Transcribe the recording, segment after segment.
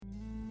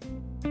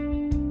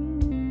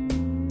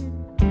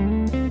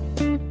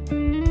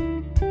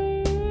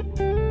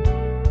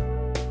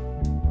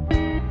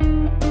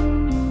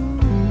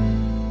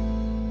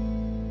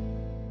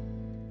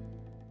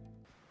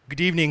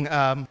Good evening.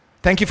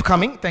 Thank you for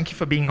coming. Thank you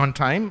for being on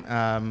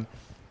time.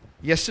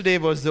 Yesterday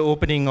was the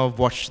opening of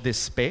Watch This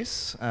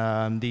Space.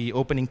 The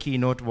opening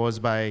keynote was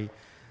by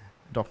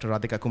Dr.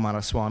 Radhika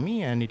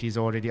Kumaraswamy, and it is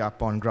already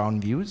up on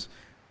Ground Views.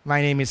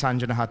 My name is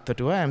Sanjana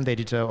Hattatua. I'm the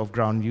editor of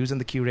Ground Views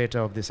and the curator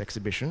of this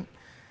exhibition.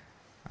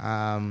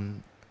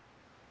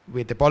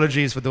 With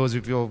apologies for those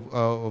of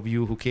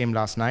you who came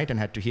last night and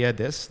had to hear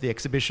this, the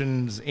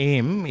exhibition's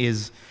aim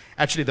is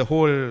actually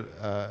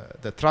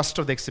the thrust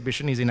of the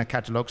exhibition is in a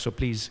catalog, so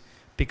please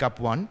pick up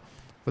one.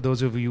 For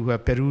those of you who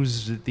have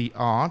perused the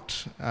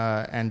art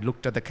and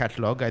looked at the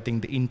catalog, I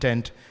think the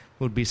intent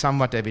would be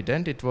somewhat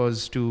evident. It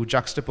was to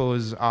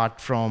juxtapose art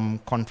from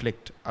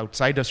conflict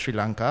outside of Sri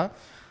Lanka,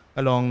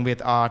 along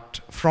with art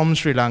from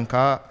Sri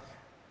Lanka,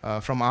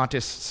 from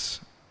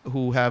artists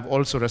who have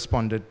also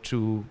responded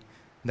to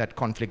that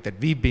conflict that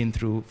we've been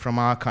through from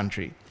our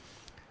country.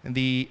 And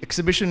the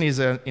exhibition is,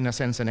 in a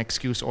sense, an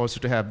excuse also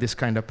to have this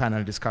kind of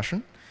panel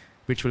discussion,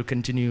 which will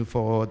continue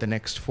for the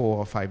next 4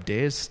 or 5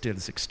 days till the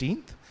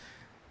 16th.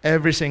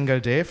 Every single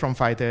day from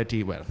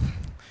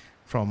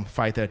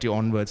 5:30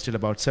 onwards till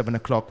about 7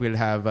 o'clock, we'll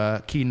have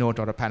a keynote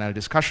or a panel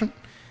discussion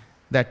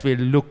that will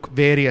look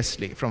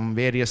variously from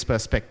various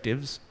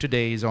perspectives.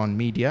 Today is on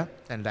media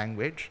and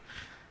language.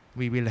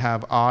 We will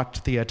have art,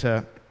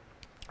 theater,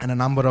 and a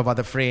number of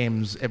other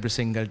frames every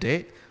single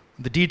day,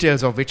 the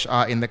details of which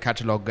are in the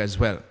catalog as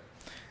well.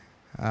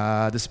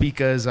 The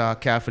speakers are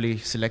carefully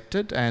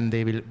selected, and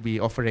they will be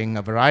offering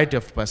a variety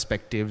of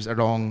perspectives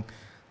along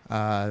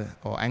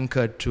or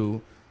anchored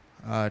to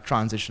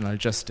transitional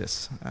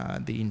justice.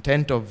 The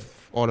intent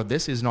of all of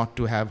this is not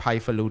to have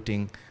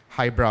highfalutin,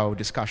 highbrow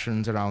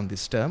discussions around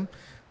this term,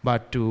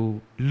 but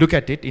to look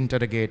at it,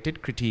 interrogate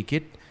it, critique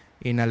it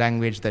in a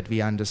language that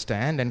we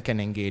understand and can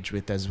engage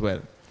with as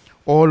well.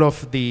 All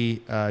of the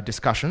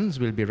discussions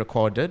will be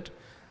recorded.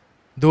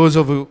 Those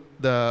of you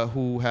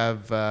who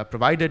have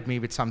provided me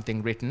with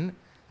something written,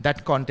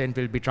 that content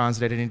will be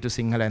translated into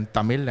Sinhala and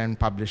Tamil and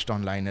published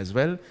online as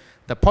well.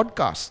 The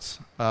podcasts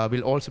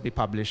will also be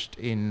published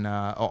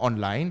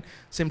online,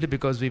 simply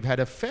because we've had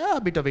a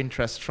fair bit of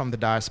interest from the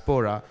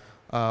diaspora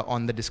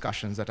on the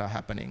discussions that are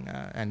happening.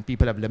 And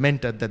people have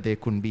lamented that they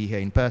couldn't be here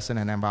in person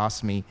and have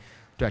asked me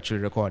to actually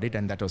record it,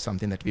 and that was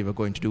something that we were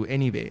going to do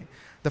anyway.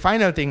 The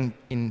final thing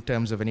in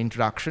terms of an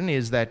introduction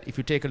is that if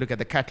you take a look at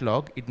the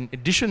catalog, in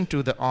addition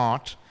to the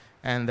art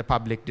and the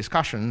public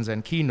discussions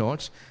and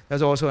keynotes,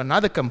 there's also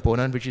another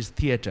component, which is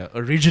theater,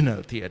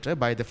 original theater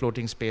by the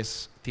Floating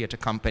Space Theater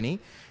Company.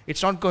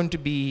 It's not going to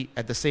be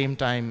at the same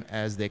time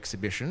as the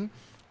exhibition.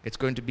 It's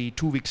going to be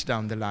 2 weeks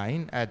down the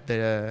line at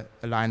the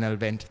Lionel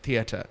Wendt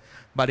Theater.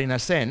 But in a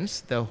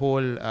sense, the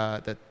whole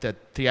the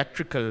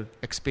theatrical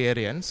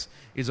experience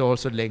is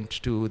also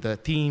linked to the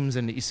themes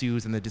and the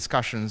issues and the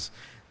discussions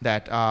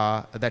that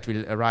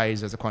will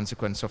arise as a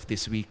consequence of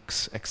this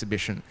week's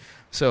exhibition.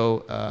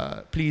 So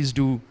please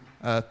do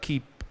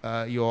keep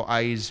your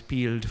eyes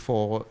peeled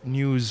for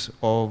news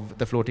of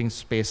the Floating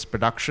Space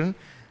production,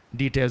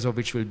 details of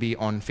which will be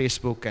on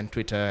Facebook and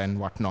Twitter and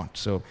whatnot.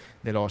 So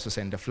they'll also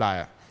send a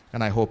flyer.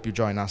 And I hope you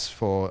join us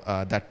for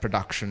that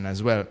production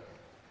as well.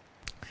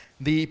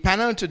 The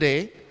panel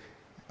today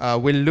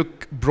will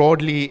look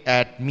broadly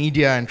at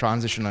media and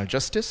transitional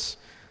justice.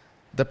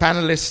 The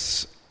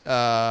panelists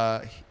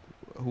I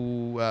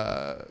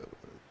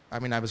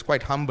was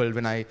quite humbled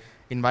when I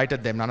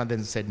invited them. None of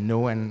them said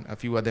no, and a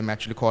few of them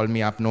actually called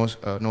me up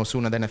no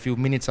sooner than a few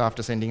minutes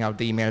after sending out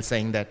the email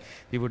saying that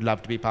we would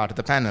love to be part of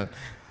the panel.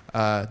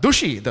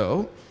 Dushi,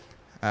 though,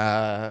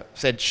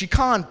 said she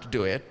can't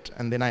do it,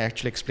 and then I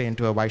actually explained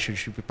to her why she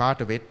should be part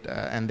of it,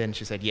 and then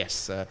she said,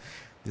 yes,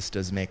 this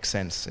does make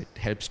sense. It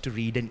helps to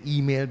read an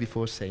email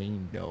before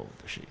saying no,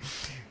 Dushi.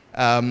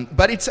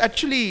 But it's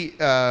actually,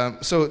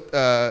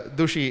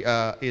 Dushi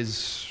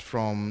is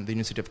from the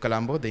University of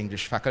Colombo, the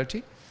English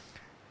faculty.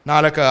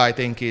 Nalaka, I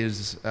think,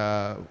 is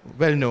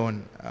well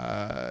known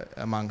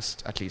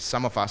amongst at least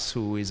some of us,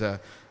 who is a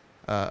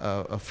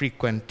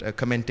frequent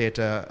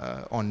commentator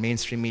on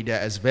mainstream media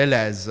as well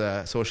as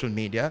social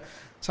media.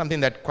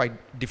 Something that quite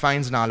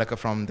defines Nalaka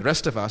from the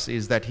rest of us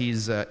is that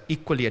he's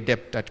equally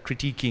adept at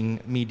critiquing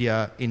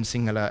media in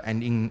Sinhala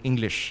and in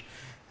English.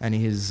 And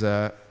his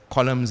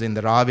columns in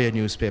the Rave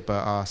newspaper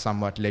are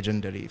somewhat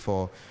legendary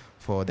for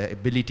their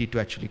ability to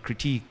actually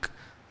critique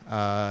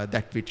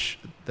that which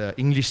the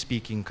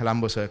English-speaking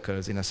Colombo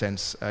circles, in a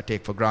sense,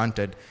 take for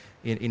granted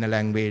in a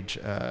language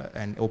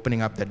and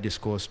opening up that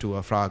discourse to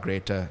a far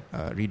greater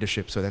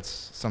readership. So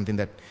that's something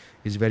that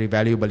is very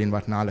valuable in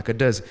what Nalaka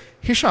does.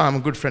 Hisham, a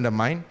good friend of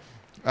mine,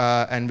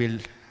 and we'll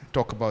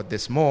talk about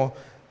this more,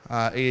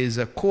 is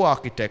a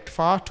co-architect,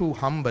 far too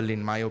humble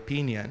in my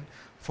opinion,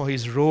 for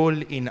his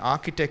role in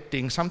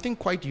architecting something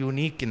quite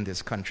unique in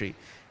this country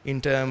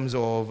in terms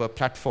of a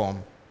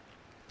platform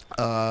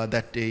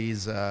that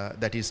is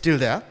still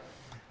there,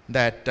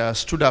 that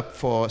stood up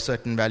for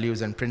certain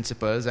values and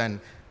principles, and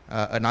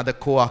another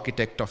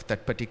co-architect of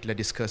that particular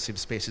discursive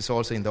space is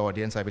also in the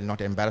audience. I will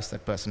not embarrass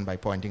that person by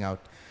pointing out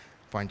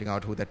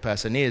who that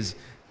person is.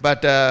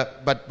 But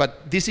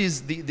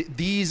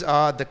these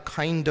are the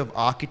kind of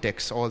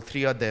architects, all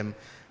three of them,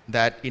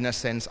 that in a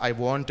sense I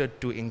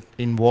wanted to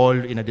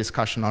involve in a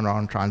discussion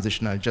around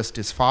transitional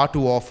justice. Far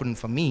too often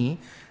for me,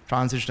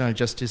 transitional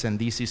justice and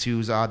these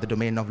issues are the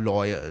domain of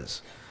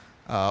lawyers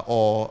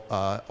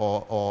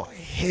or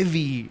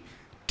heavy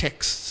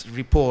texts,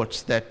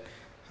 reports that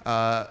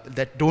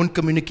don't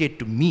communicate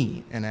to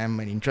me, and I'm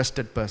an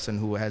interested person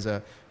who has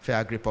a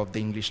fair grip of the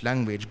English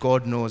language.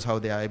 God knows how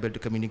they are able to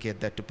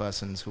communicate that to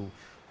persons who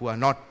are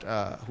not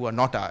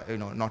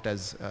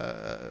as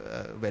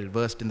well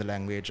versed in the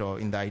language or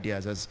in the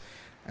ideas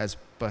as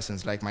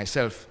persons like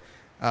myself.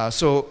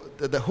 So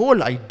the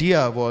whole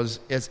idea was,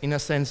 as in a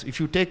sense, if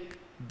you take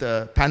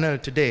the panel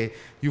today,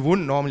 you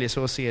wouldn't normally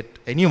associate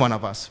any one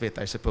of us with,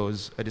 I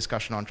suppose, a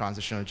discussion on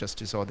transitional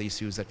justice or the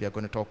issues that we are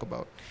going to talk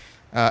about.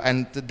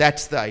 And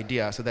that's the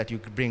idea, so that you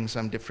could bring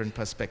some different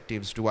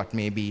perspectives to what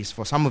may be,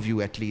 for some of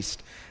you at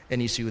least, an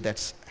issue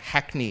that's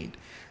hackneyed.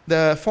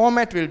 The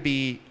format will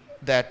be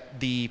that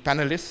the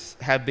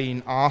panelists have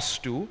been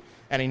asked to,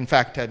 and in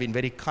fact have been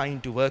very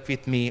kind to work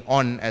with me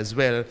on as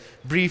well,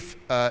 brief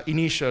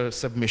initial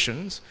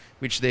submissions,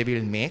 which they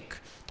will make,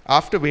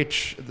 after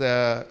which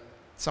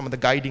some of the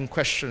guiding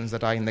questions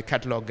that are in the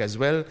catalogue as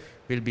well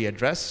will be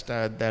addressed.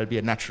 There'll be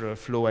a natural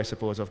flow, I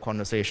suppose, of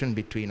conversation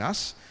between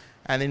us.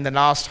 And in the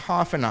last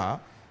half an hour,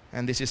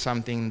 and this is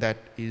something that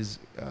is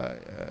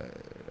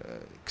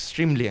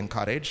extremely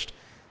encouraged,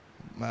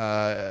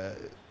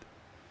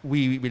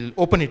 we will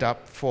open it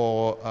up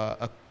for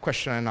a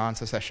question and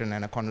answer session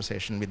and a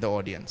conversation with the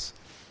audience.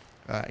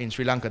 In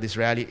Sri Lanka, this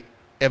rarely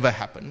ever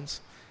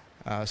happens.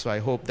 So I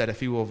hope that a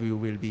few of you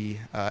will be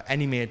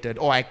animated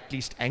or at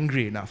least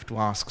angry enough to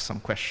ask some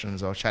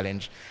questions or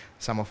challenge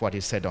some of what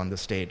is said on the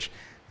stage.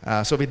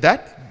 So with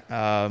that,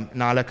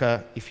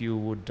 Nalaka, if you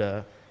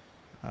would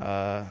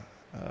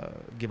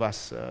give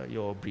us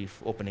your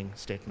brief opening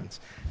statements.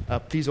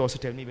 Please also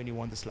tell me when you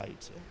want the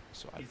slides.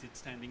 Is it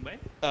standing by?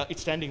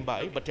 It's standing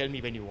by, but tell me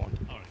when you want.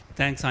 All right.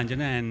 Thanks,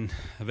 Anjana, and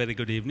a very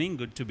good evening.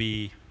 Good to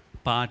be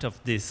part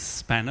of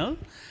this panel.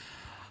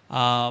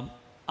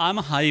 I'm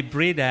a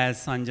hybrid,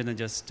 as Anjana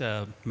just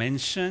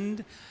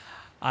mentioned.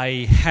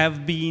 I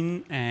have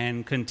been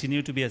and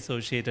continue to be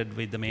associated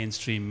with the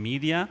mainstream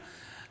media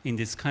in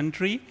this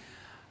country.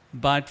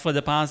 But for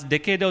the past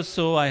decade or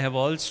so, I have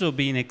also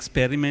been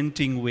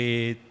experimenting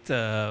with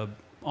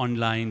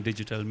online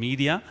digital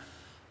media.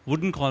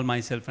 Wouldn't call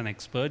myself an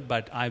expert,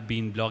 but I've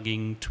been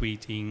blogging,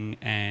 tweeting,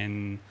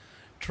 and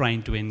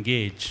trying to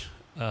engage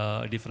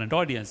a different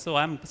audience. So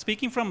I'm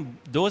speaking from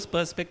those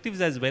perspectives,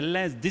 as well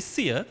as this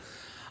year,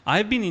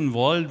 I've been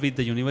involved with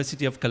the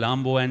University of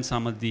Colombo and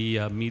some of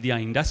the media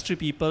industry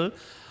people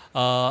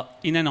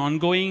in an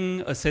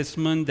ongoing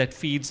assessment that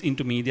feeds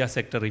into media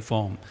sector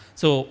reform.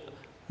 So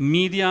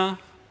media,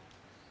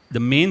 the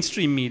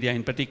mainstream media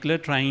in particular,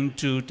 trying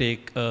to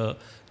take a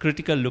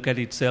critical look at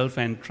itself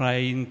and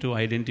trying to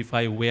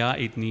identify where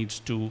it needs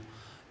to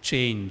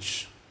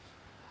change.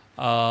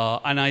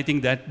 And I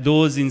think that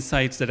those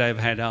insights that I've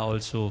had are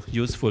also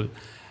useful.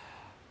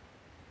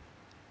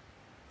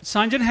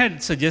 Sanjan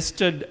had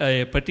suggested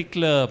a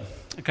particular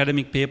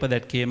academic paper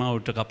that came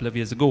out a couple of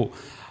years ago,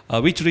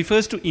 which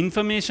refers to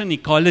information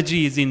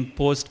ecologies in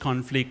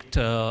post-conflict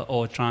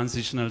or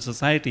transitional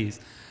societies.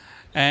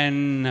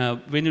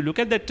 And when you look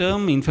at the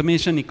term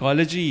information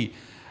ecology,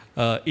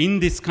 in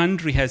this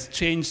country has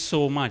changed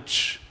so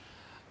much,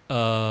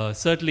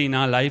 certainly in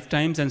our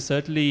lifetimes and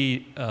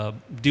certainly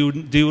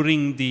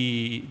during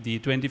the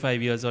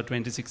 25 years or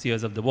 26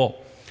 years of the war.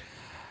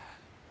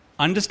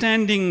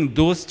 Understanding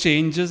those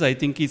changes, I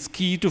think, is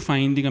key to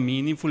finding a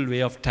meaningful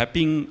way of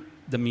tapping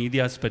the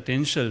media's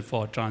potential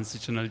for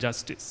transitional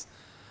justice.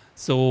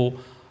 So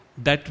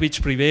that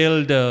which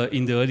prevailed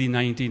in the early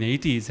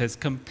 1980s has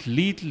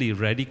completely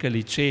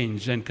radically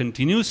changed and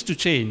continues to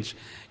change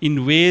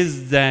in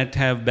ways that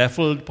have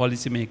baffled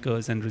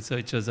policymakers and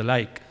researchers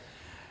alike.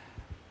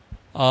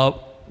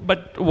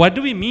 But what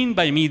do we mean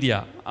by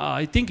media?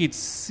 I think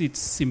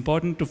it's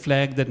important to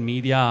flag that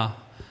media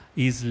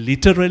is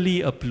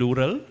literally a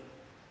plural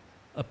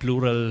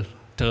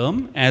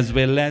term, as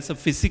well as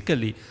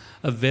physically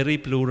a very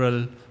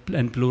plural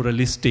and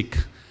pluralistic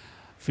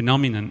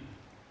phenomenon.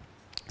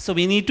 So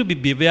we need to be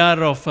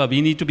beware of,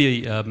 wary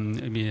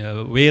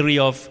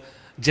of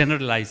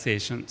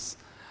generalizations,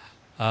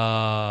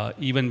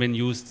 even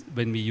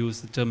when we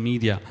use the term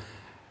media.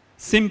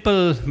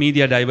 Simple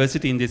media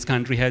diversity in this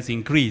country has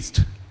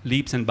increased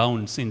leaps and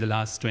bounds in the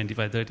last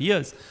 25, 30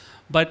 years.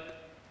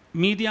 But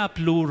media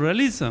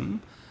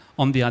pluralism,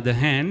 on the other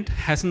hand,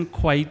 hasn't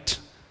quite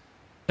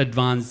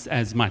advanced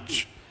as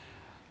much.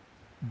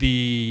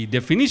 The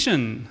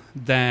definition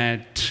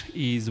that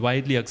is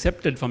widely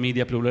accepted for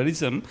media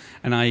pluralism,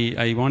 and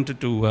I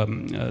wanted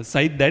to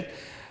cite that,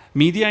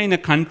 media in a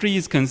country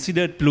is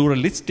considered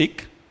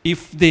pluralistic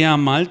if they are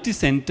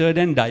multi-centered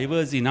and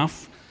diverse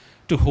enough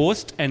to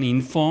host an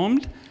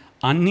informed,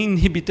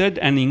 uninhibited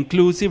and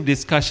inclusive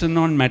discussion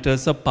on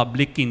matters of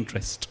public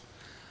interest.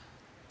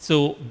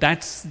 So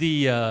that's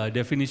the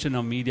definition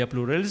of media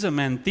pluralism.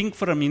 And think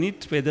for a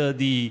minute whether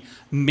the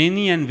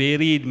many and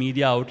varied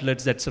media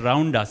outlets that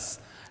surround us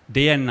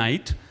day and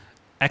night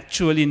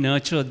actually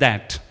nurture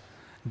that.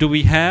 Do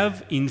we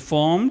have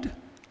informed,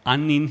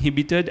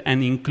 uninhibited,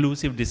 and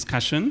inclusive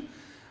discussion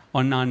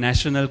on our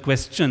national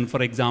question,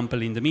 for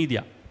example, in the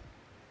media?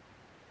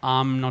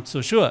 I'm not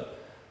so sure.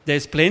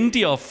 There's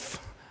plenty of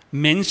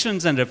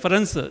mentions and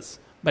references,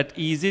 but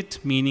is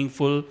it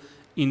meaningful,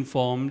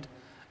 informed,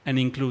 and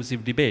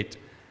inclusive debate?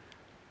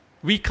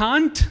 We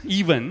can't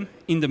even,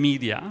 in the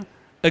media,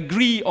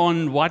 agree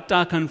on what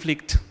our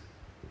conflict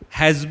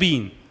has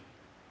been.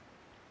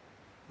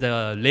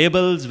 The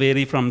labels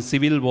vary from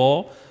civil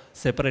war,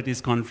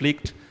 separatist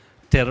conflict,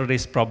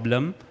 terrorist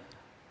problem,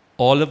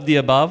 all of the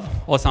above,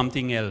 or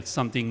something else,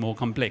 something more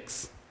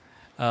complex.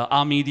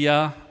 Our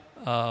media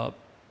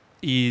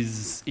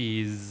is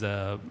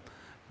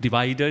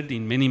divided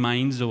in many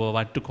minds over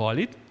what to call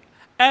it,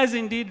 as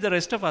indeed the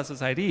rest of our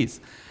society is.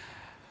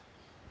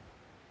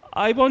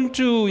 I want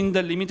to, in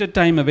the limited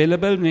time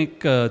available,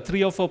 make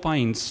 3 or 4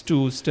 points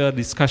to stir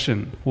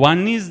discussion.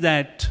 One is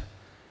that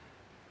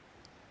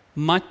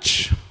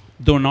much,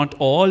 though not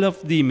all,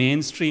 of the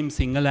mainstream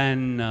Sinhala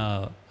and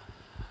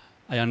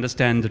I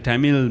understand the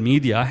Tamil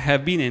media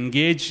have been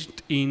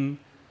engaged in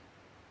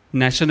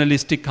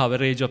nationalistic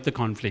coverage of the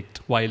conflict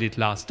while it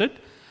lasted,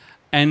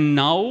 and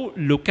now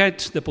look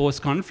at the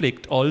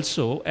post-conflict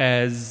also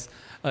as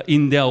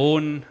in their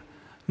own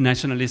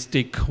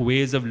nationalistic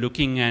ways of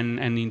looking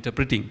and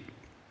interpreting.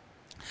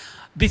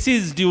 This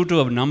is due to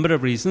a number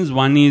of reasons.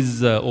 One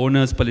is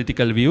owners'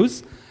 political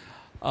views.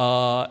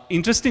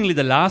 Interestingly,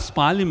 the last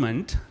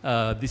parliament,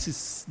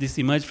 this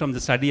emerged from the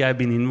study I've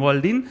been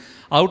involved in.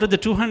 Out of the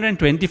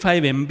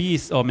 225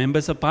 MPs or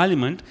members of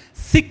parliament,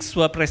 6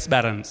 were press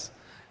barons.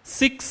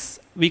 6,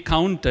 we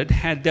counted,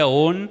 had their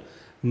own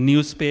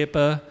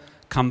newspaper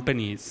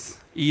companies,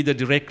 either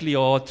directly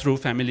or through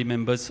family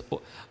members were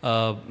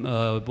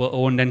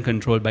owned and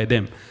controlled by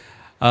them.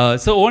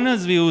 So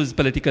owners' views,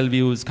 political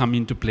views come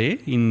into play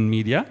in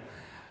media.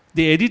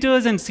 The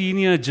editors and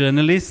senior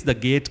journalists, the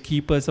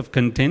gatekeepers of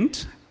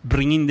content,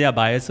 bringing their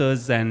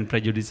biases and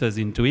prejudices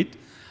into it.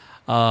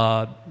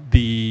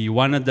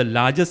 One of the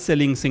largest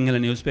selling Sinhala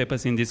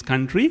newspapers in this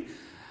country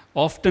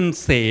often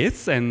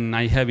says, and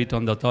I have it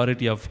on the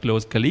authority of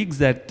close colleagues,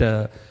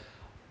 that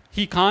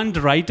he can't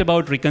write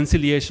about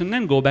reconciliation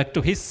and go back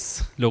to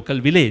his local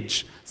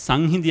village.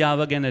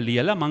 Sanghindiyava gana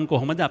liyala man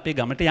kohomada ape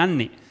gamata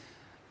yanne,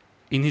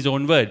 in his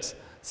own words.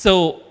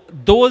 So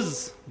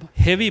those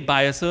heavy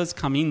biases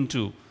come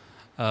into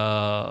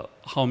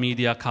how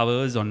media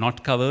covers or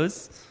not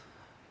covers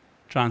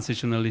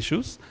transitional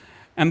issues.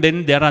 And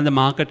then there are the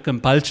market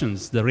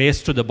compulsions, the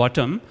race to the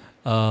bottom,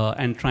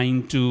 and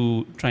trying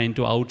to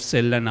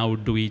outsell and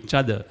outdo each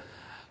other.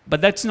 But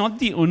that's not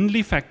the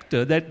only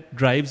factor that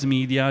drives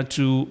media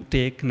to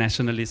take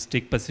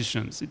nationalistic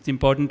positions. It's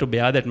important to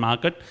bear in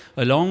mind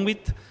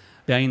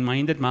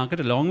that market,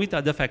 along with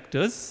other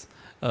factors,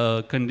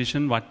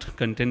 condition what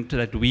content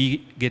that we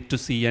get to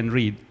see and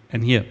read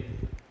and hear.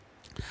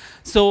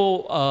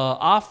 So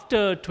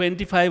after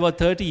 25 or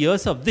 30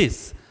 years of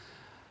this,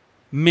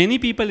 many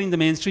people in the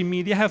mainstream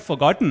media have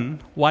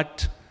forgotten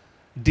what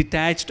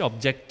detached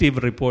objective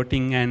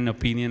reporting and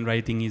opinion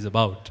writing is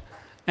about.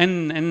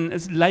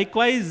 And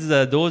likewise,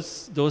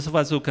 those of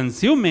us who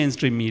consume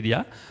mainstream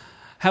media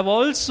are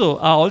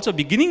also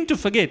beginning to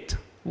forget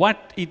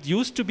what it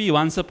used to be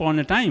once upon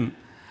a time,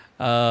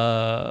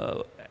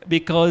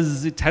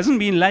 because it hasn't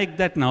been like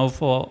that now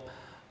for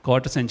a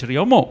quarter century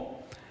or more.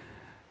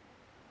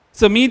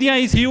 So media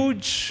is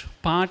huge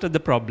part of the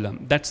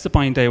problem. That's the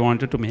point I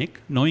wanted to make.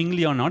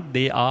 Knowingly or not,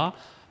 they are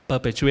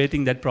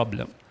perpetuating that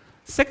problem.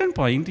 Second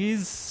point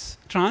is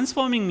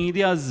transforming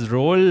media's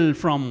role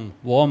from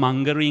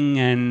warmongering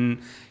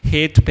and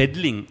hate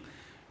peddling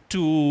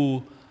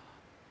to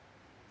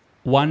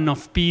one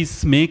of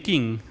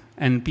peacemaking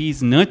and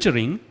peace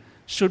nurturing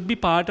should be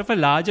part of a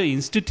larger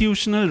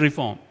institutional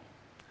reform.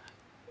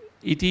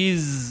 It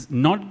is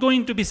not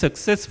going to be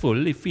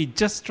successful if we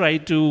just try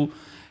to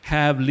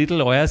have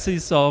little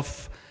oases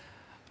of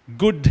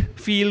good,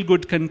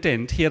 feel-good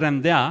content here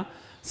and there,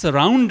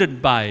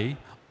 surrounded by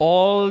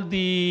all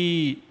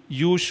the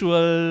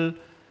usual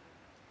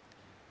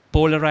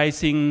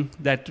polarizing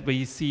that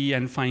we see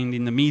and find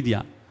in the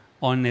media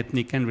on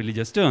ethnic and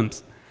religious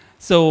terms.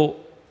 So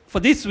for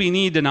this, we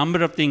need a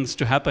number of things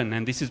to happen,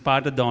 and this is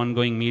part of the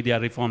ongoing media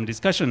reform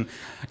discussion.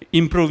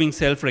 Improving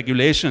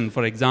self-regulation,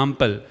 for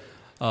example,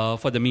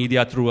 for the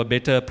media through a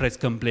better press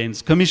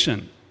complaints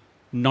commission,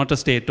 not a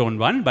state-owned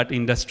one, but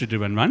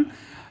industry-driven one.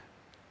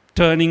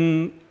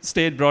 Turning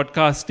state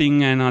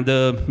broadcasting and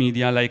other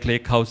media like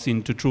Lake House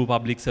into true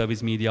public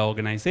service media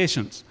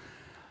organizations.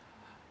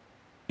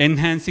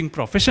 Enhancing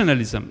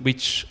professionalism,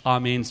 which our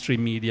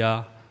mainstream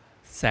media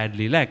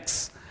sadly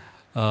lacks.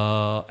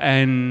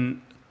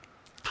 And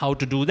how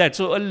to do that.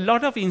 So a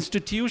lot of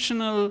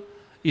institutional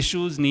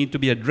issues need to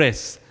be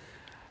addressed.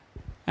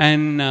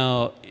 And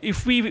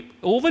if we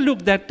overlook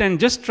that and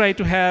just try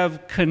to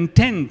have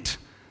content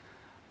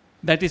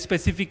that is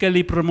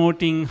specifically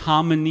promoting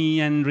harmony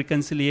and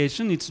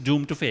reconciliation, it's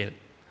doomed to fail.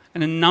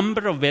 And a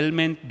number of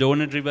well-meant,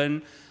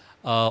 donor-driven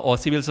or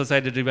civil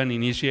society-driven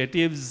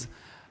initiatives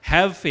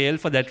have failed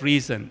for that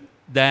reason,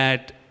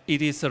 that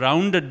it is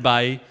surrounded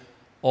by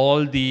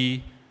all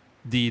the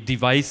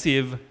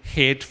divisive,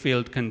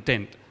 hate-filled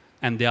content,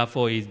 and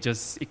therefore is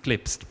just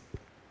eclipsed.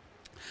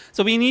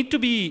 So we need to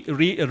be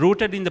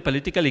rooted in the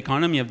political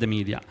economy of the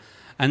media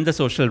and the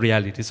social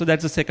reality. So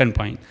that's the second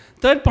point.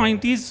 Third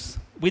point is,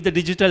 with the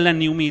digital and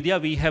new media,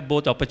 we have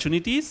both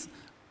opportunities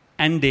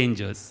and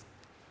dangers.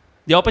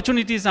 The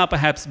opportunities are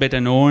perhaps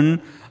better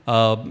known.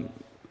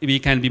 We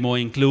can be more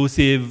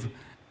inclusive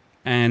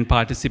and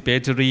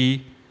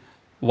participatory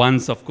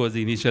once, of course,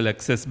 the initial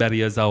access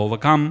barriers are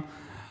overcome.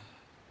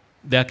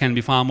 There can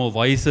be far more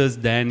voices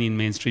than in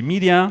mainstream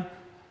media.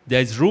 There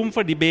is room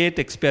for debate,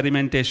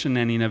 experimentation,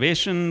 and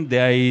innovation.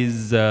 There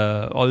is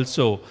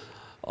also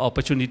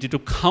opportunity to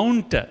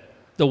counter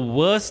the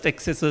worst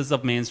excesses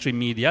of mainstream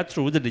media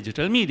through the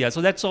digital media.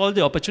 So that's all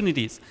the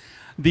opportunities.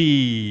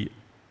 The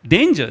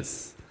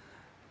dangers,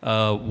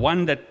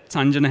 one that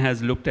Sanjana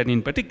has looked at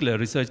in particular,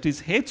 researched, is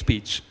hate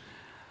speech.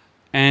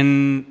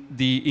 And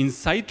the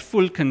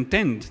insightful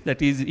content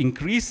that is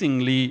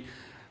increasingly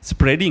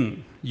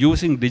spreading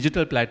using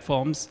digital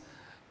platforms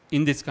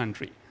in this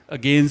country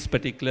against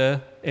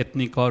particular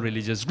ethnic or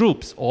religious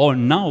groups. Or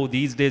now,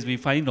 these days, we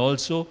find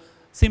also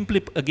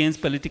simply against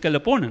political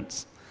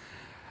opponents.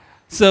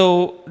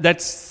 So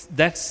that's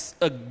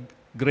a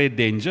great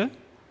danger.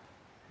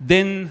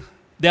 Then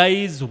there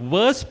is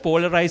worse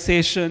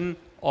polarization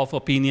of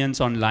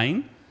opinions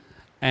online,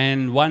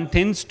 and one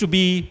tends to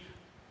be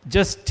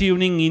just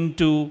tuning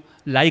into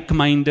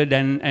like-minded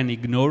and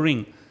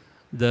ignoring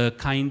the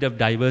kind of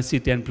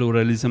diversity and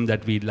pluralism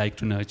that we'd like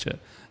to nurture.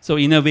 So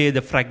in a way,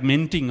 the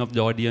fragmenting of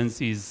the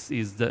audience is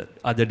the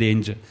other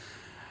danger.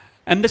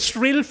 And the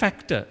shrill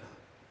factor,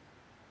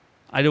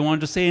 I don't want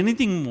to say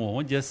anything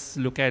more, just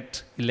look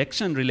at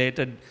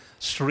election-related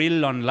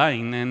shrill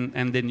online,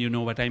 and then you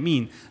know what I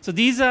mean. So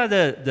these are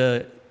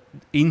the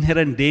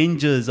inherent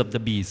dangers of the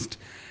beast.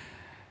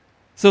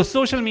 So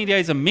social media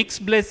is a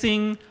mixed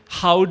blessing.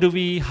 How do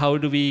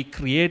we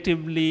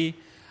creatively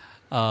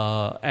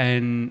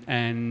and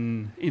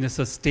in a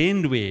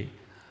sustained way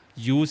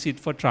use it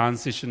for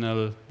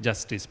transitional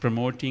justice,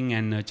 promoting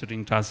and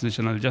nurturing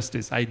transitional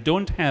justice? I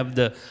don't have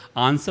the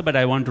answer, but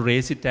I want to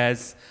raise it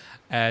as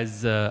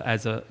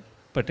a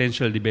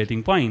potential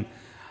debating point.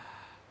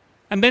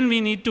 And then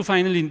we need to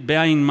finally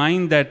bear in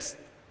mind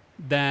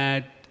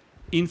that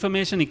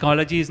information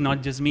ecology is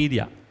not just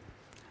media.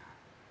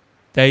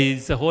 There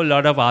is a whole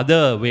lot of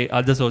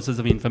other sources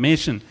of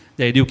information.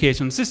 The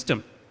education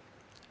system.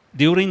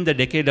 During the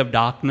decade of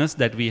darkness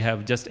that we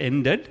have just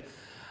ended,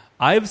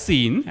 I've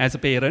seen, as a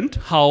parent,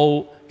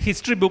 how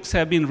history books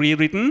have been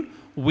rewritten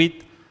with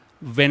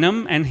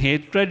venom and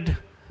hatred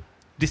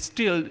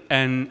distilled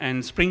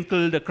and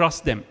sprinkled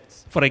across them.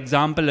 For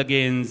example,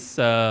 against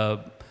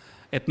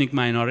ethnic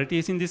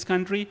minorities in this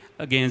country,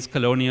 against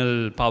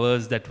colonial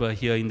powers that were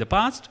here in the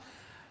past.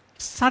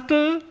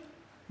 Subtle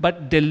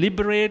but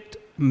deliberate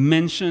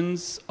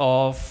mentions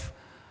of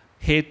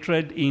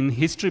hatred in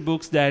history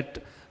books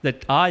that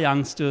our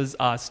youngsters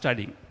are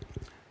studying.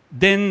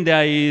 Then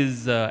there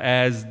is,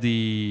 as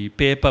the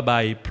paper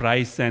by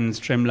Price and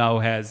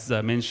Stremlau has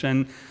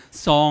mentioned,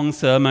 song,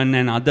 sermon,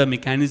 and other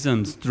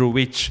mechanisms through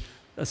which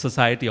a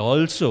society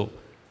also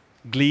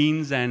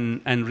gleans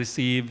and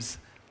receives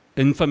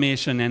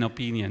information and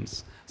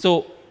opinions.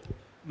 So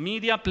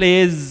media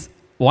plays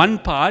one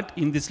part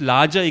in this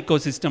larger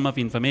ecosystem of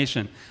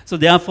information. So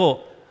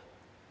therefore,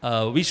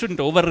 we shouldn't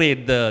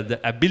overrate the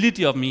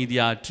ability of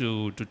media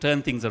to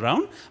turn things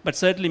around, but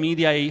certainly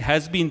media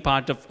has been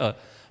part of a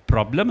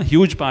problem, a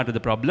huge part of the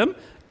problem.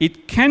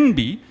 It can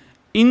be,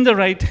 in the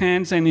right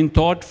hands and in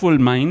thoughtful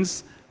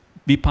minds,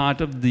 be part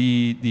of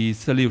the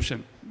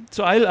solution.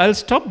 So I'll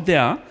stop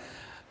there.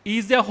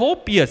 Is there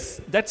hope?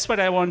 Yes. That's what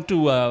I want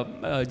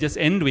to just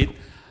end with.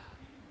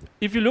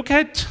 If you look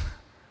at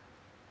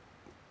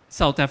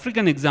South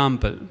African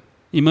example,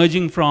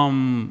 emerging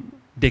from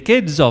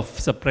decades of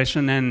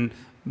suppression and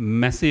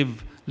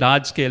massive,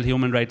 large-scale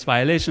human rights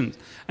violations,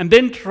 and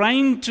then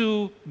trying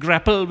to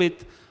grapple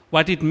with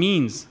what it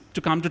means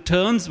to come to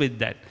terms with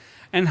that,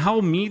 and how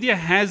media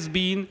has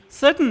been,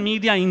 certain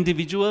media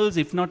individuals,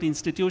 if not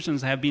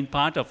institutions, have been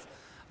part of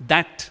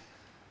that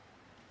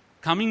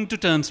coming to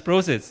terms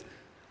process.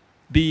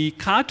 The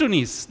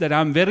cartoonist that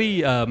I'm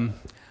very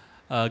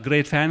a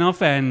great fan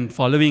of and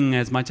following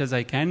as much as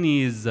I can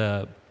is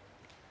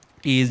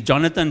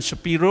Jonathan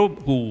Shapiro,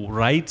 who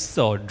writes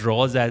or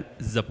draws as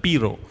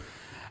Zapiro.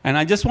 And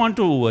I just want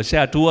to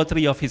share 2 or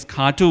 3 of his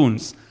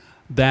cartoons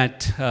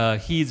that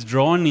he's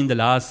drawn in the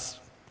last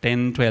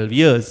 10, 12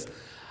 years.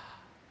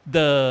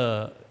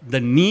 The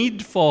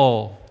need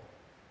for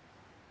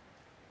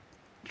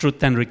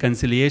truth and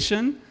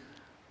reconciliation,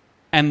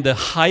 and the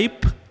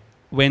hype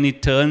when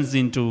it turns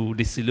into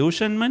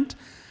disillusionment,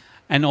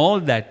 and all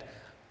that,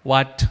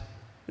 what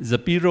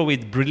Zapiro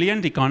with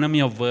brilliant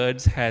economy of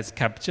words has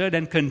captured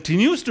and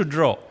continues to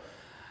draw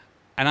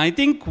And I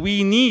think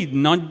we need,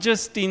 not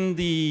just in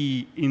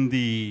the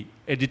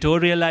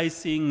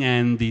editorializing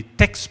and the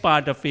text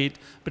part of it,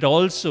 but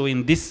also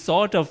in this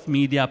sort of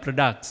media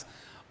products,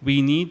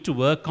 we need to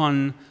work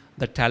on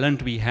the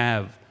talent we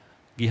have.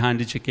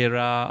 Gihandi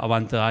Chekera,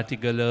 Avantha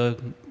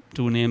Artigala,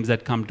 two names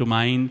that come to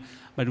mind,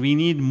 but we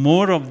need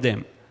more of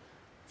them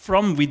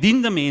from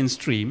within the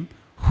mainstream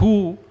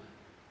who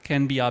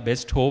can be our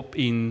best hope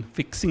in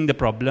fixing the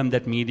problem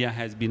that media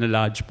has been a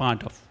large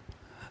part of.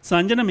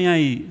 Sanjana, may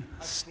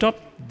I stop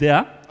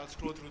there? I'll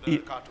scroll through the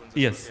cartoons.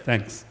 Yes,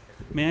 thanks.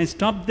 May I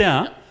stop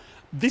there?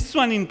 This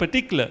one in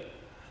particular,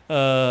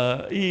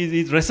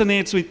 it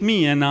resonates with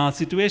me and our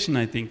situation,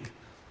 I think.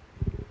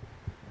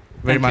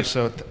 Very much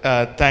so.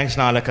 Thanks,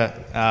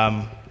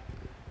 Nalaka,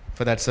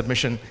 for that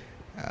submission.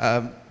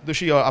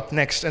 Dushi, you're up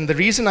next. And the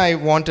reason I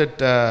wanted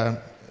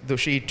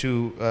Dushi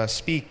to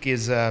speak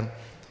is, and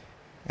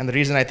the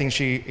reason I think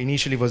she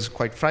initially was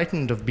quite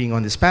frightened of being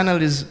on this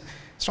panel is,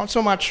 it's not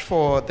so much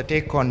for the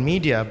take on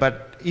media,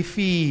 but if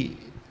we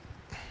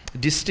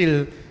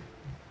distill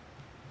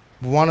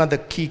one of the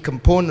key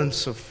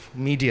components of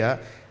media,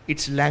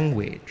 it's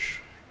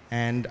language.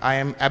 And I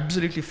am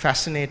absolutely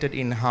fascinated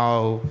in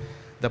how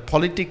the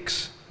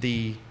politics,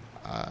 the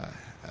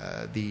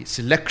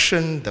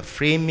selection, the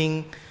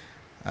framing,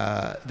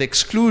 the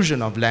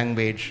exclusion of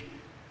language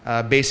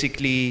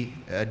basically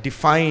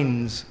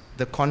defines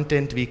the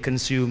content we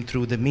consume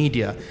through the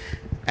media.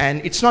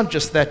 And it's not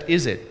just that,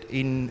 is it?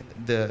 In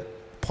the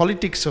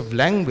politics of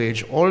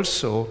language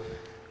also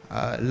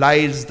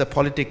lies the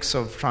politics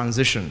of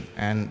transition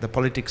and the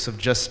politics of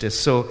justice.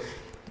 So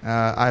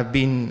I've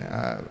been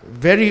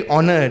very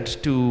honored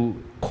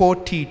to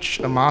co-teach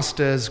a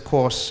master's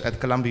course at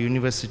Columbia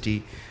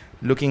University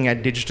looking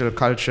at digital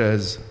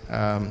cultures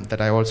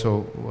that I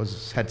also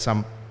had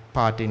some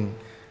part in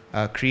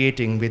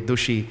creating with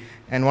Dushi.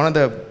 And one of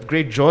the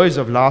great joys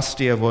of last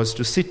year was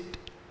to sit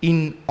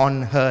in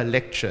on her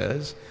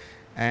lectures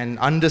and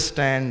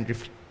understand,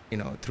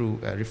 through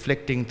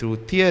reflecting through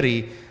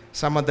theory,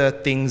 some of the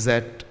things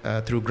that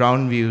through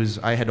ground views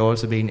I had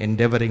also been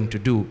endeavoring to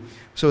do.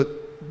 So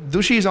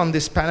Dushi is on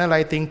this panel,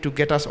 I think, to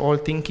get us all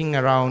thinking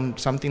around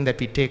something that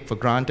we take for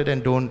granted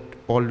and don't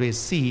always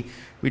see,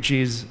 which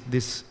is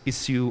this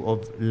issue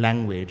of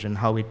language and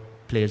how it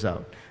plays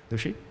out.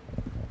 Dushi?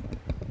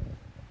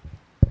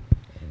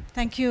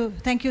 Thank you,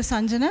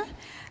 Sanjana.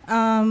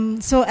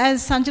 So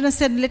as Sanjana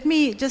said, let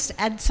me just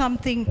add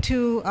something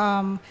to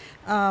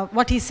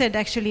what he said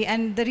actually.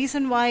 And the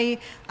reason why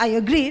I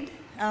agreed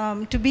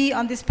to be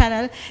on this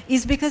panel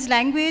is because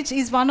language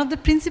is one of the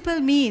principal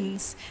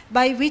means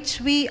by which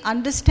we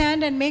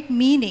understand and make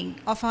meaning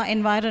of our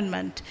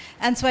environment.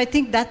 And so I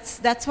think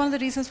that's one of the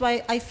reasons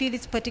why I feel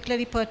it's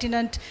particularly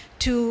pertinent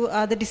to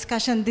the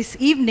discussion this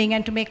evening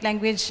and to make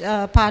language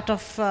part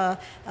of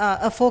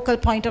a focal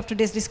point of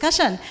today's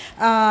discussion.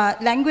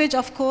 Language,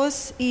 of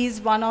course, is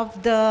one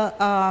of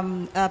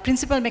the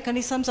principal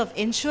mechanisms of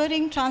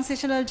ensuring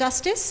transitional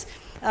justice.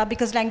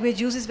 Because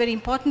language use is very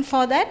important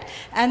for that.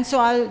 And so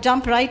I'll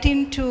jump right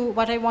into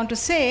what I want to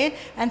say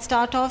and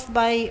start off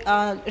by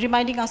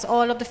reminding us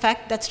all of the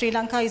fact that Sri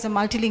Lanka is a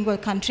multilingual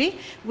country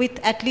with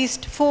at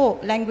least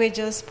 4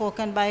 languages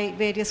spoken by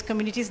various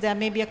communities. There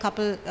may be a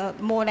couple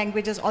more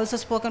languages also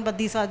spoken, but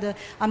these are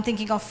I'm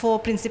thinking of 4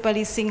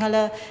 principally: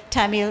 Sinhala,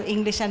 Tamil,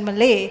 English and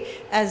Malay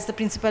as the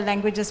principal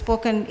languages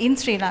spoken in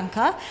Sri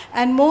Lanka.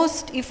 And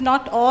most, if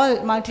not all,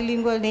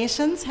 multilingual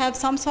nations have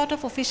some sort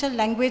of official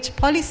language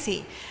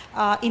policy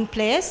in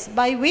place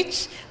by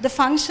which the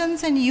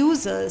functions and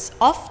users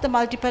of the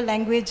multiple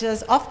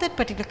languages of that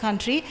particular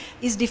country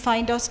is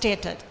defined or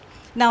stated.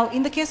 Now,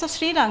 in the case of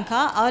Sri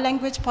Lanka, our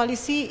language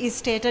policy is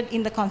stated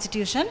in the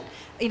constitution,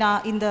 in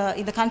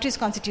the country's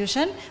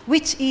constitution,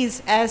 which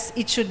is as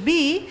it should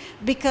be,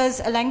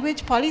 because a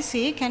language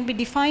policy can be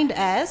defined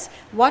as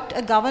what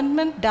a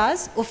government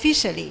does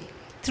officially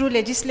through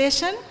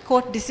legislation,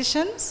 court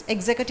decisions,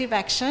 executive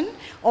action,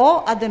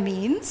 or other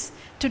means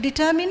to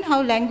determine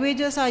how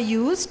languages are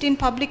used in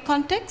public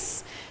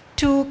contexts,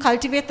 to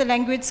cultivate the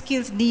language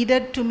skills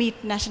needed to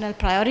meet national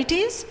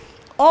priorities,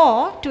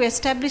 or to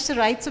establish the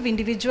rights of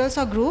individuals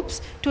or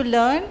groups to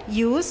learn,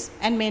 use,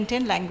 and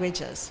maintain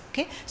languages.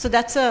 Okay? So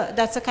that's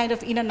a kind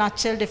of, in a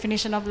nutshell,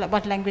 definition of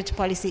what language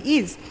policy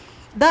is.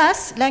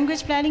 Thus,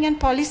 language planning and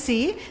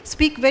policy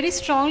speak very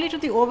strongly to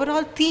the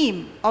overall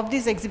theme of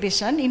this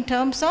exhibition in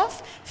terms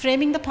of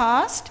framing the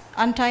past,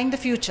 untying the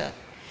future.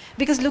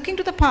 Because looking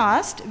to the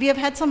past, we have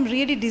had some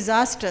really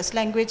disastrous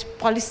language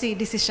policy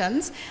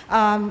decisions,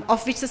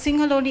 of which the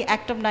Sinhaloni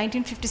Act of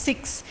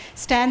 1956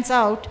 stands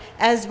out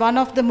as one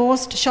of the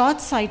most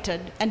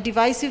short-sighted and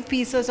divisive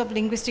pieces of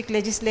linguistic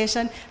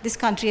legislation this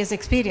country has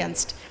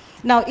experienced.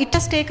 Now, it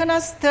has taken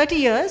us 30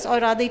 years, or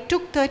rather it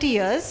took 30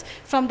 years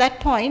from that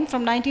point,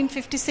 from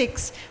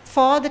 1956,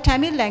 for the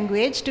Tamil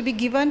language to be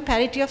given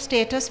parity of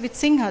status with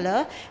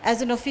Sinhala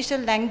as an official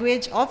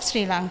language of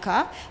Sri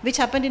Lanka, which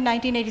happened in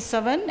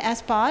 1987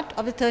 as part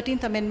of the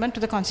 13th Amendment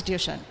to the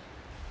Constitution.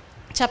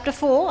 Chapter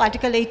 4,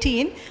 Article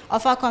 18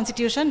 of our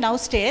Constitution now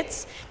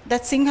states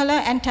that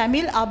Sinhala and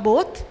Tamil are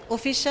both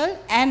official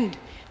and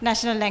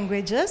national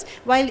languages,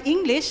 while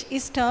English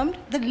is termed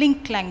the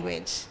link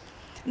language.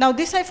 Now,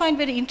 this I find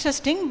very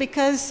interesting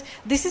because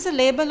this is a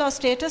label or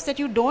status that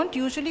you don't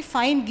usually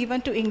find given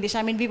to English.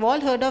 I mean, we've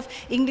all heard of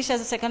English as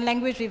a second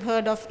language, we've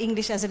heard of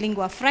English as a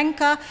lingua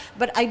franca,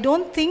 but I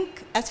don't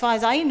think, as far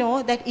as I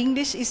know, that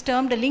English is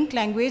termed a link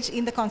language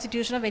in the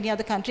constitution of any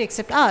other country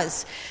except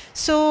ours.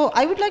 So,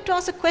 I would like to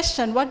ask a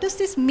question, what does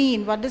this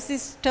mean? What does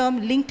this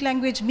term link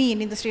language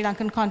mean in the Sri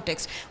Lankan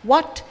context?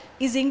 What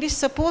is English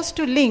supposed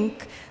to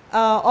link,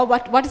 or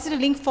what is it a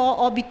link for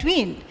or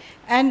between?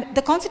 And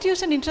the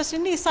Constitution,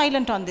 interestingly, is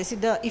silent on this.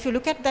 If you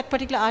look at that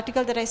particular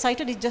article that I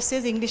cited, it just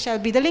says English shall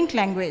be the link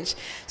language.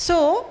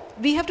 So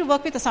we have to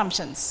work with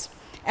assumptions.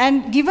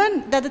 And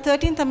given that the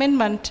 13th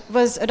Amendment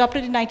was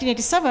adopted in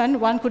 1987,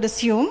 one could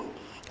assume,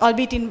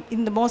 albeit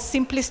in the most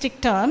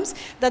simplistic terms,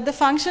 that the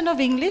function of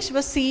English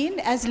was seen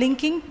as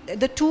linking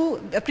the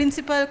two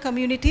principal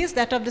communities,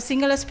 that of the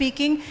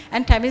Sinhala-speaking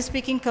and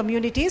Tamil-speaking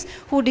communities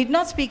who did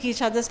not speak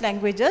each other's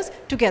languages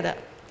together.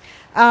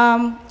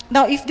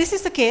 Now, if this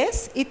is the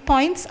case, it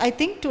points, I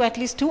think, to at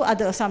least two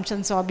other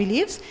assumptions or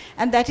beliefs,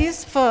 and that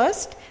is,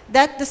 first,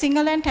 that the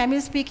Sinhala and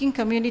Tamil-speaking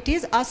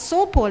communities are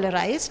so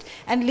polarized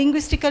and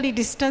linguistically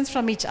distanced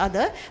from each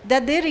other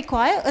that they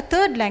require a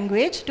third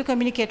language to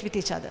communicate with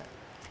each other.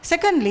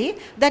 Secondly,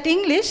 that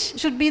English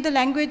should be the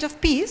language of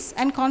peace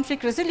and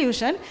conflict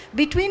resolution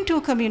between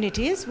two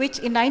communities, which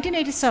in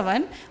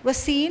 1987 was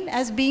seen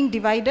as being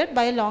divided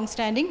by a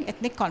long-standing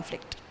ethnic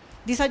conflict.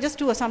 These are just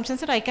two assumptions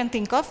that I can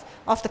think of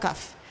off the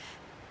cuff.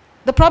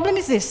 The problem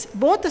is this: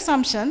 both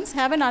assumptions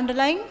have an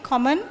underlying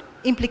common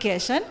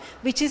implication,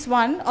 which is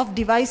one of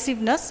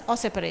divisiveness or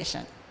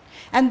separation.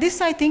 And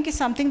this, I think, is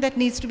something that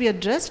needs to be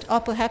addressed or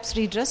perhaps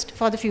redressed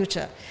for the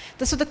future.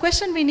 So the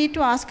question we need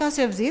to ask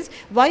ourselves is,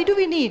 why do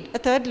we need a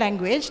third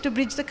language to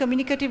bridge the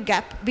communicative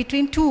gap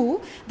between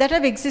two that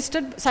have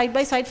existed side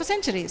by side for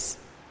centuries?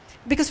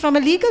 Because from a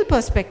legal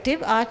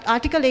perspective,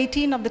 Article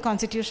 18 of the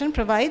Constitution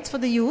provides for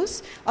the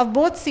use of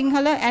both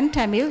Sinhala and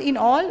Tamil in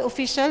all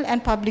official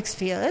and public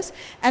spheres,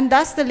 and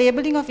thus the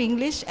labeling of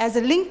English as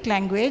a linked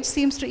language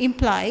seems to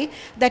imply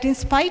that in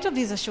spite of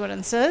these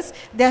assurances,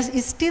 there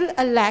is still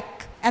a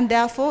lack and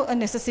therefore a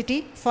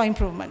necessity for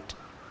improvement.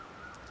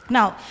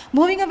 Now,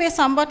 moving away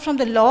somewhat from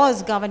the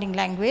laws governing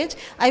language,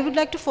 I would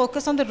like to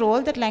focus on the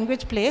role that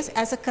language plays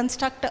as a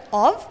constructor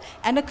of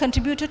and a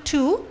contributor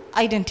to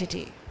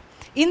identity.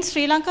 In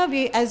Sri Lanka,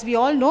 as we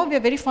all know, we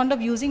are very fond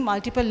of using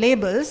multiple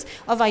labels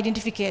of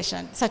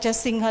identification, such as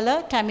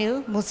Sinhala,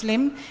 Tamil,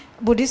 Muslim,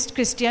 Buddhist,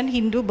 Christian,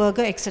 Hindu,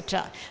 Burgher,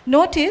 etc.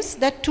 Notice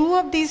that two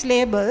of these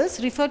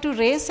labels refer to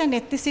race and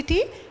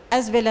ethnicity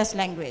as well as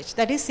language,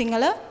 that is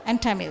Sinhala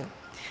and Tamil.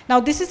 Now,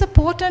 this is a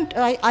potent,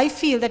 I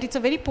feel that it's a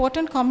very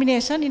potent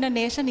combination in a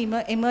nation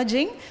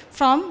emerging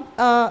from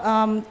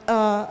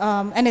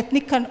an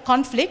ethnic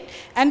conflict,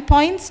 and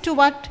points to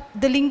what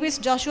the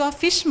linguist Joshua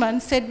Fishman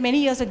said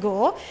many years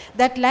ago,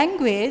 that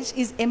language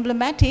is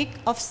emblematic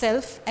of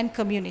self and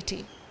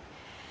community.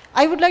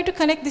 I would like to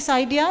connect this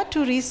idea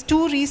to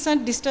two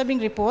recent disturbing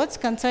reports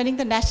concerning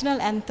the national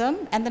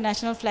anthem and the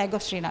national flag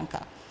of Sri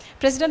Lanka.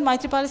 President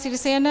Maithripala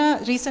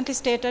Sirisena recently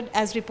stated,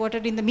 as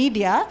reported in the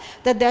media,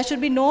 that there should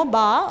be no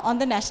bar on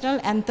the national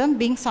anthem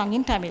being sung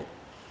in Tamil.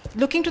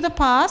 Looking to the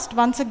past,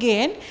 once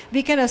again,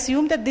 we can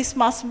assume that this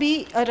must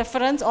be a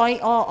reference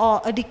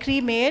or a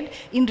decree made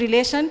in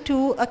relation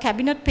to a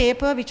cabinet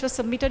paper which was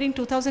submitted in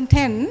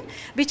 2010,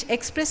 which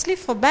expressly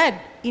forbade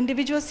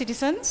individual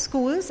citizens,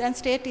 schools, and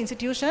state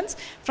institutions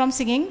from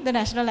singing the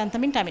national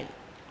anthem in Tamil.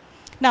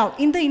 Now,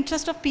 in the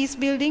interest of peace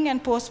building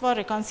and post-war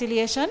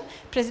reconciliation,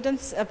 President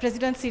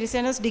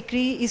Sirisena's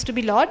decree is to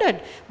be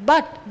lauded.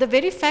 But the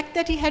very fact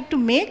that he had to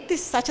make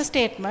such a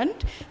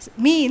statement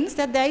means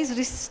that there is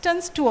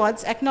resistance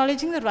towards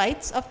acknowledging the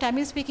rights of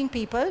Tamil-speaking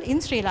people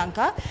in Sri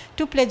Lanka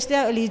to pledge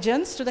their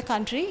allegiance to the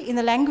country in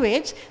a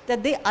language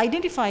that they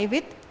identify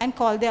with and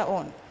call their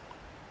own.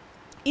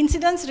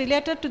 Incidents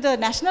related to the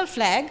national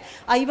flag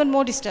are even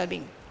more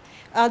disturbing.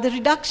 The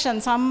reduction,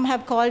 some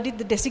have called it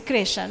the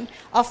desecration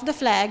of the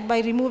flag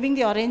by removing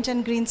the orange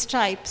and green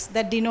stripes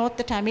that denote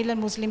the Tamil and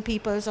Muslim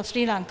peoples of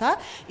Sri Lanka,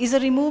 is a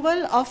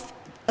removal of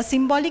a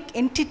symbolic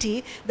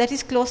entity that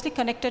is closely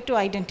connected to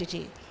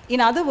identity.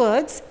 In other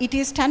words, it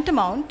is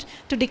tantamount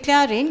to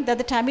declaring that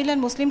the Tamil and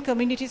Muslim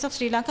communities of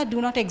Sri Lanka do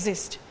not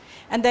exist.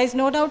 And there is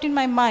no doubt in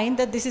my mind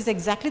that this is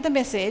exactly the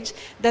message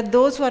that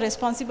those who are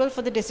responsible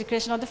for the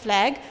desecration of the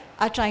flag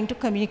are trying to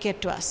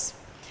communicate to us.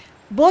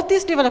 Both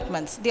these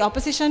developments, the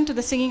opposition to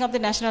the singing of the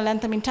national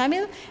anthem in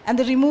Tamil and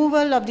the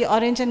removal of the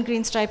orange and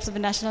green stripes of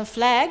the national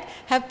flag,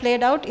 have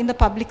played out in the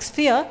public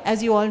sphere,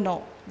 as you all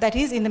know. That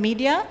is, in the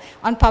media,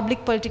 on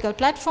public political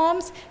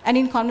platforms, and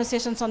in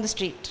conversations on the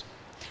street.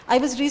 I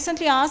was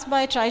recently asked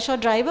by a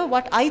trishaw driver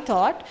what I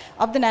thought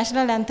of the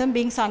national anthem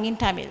being sung in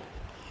Tamil.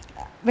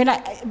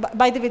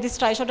 By the way, this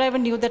trishaw driver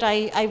knew that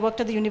I worked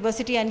at the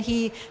university, and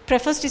he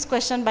prefaced his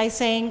question by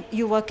saying,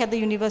 "You work at the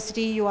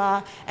university, you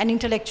are an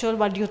intellectual,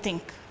 what do you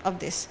think of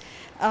this?"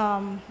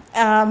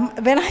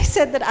 when I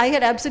said that I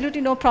had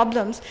absolutely no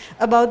problems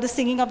about the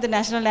singing of the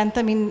national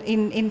anthem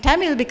in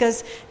Tamil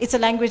because it's a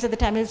language that the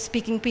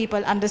Tamil-speaking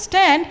people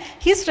understand,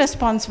 his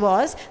response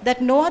was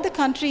that no other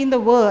country in the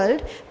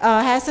world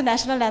has a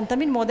national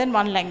anthem in more than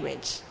one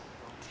language.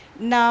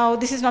 Now,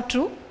 this is not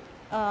true.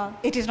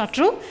 It is not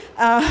true.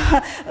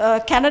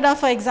 Canada,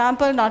 for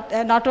example,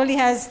 not only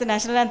has the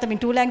national anthem in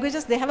 2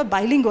 languages, they have a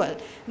bilingual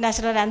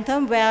national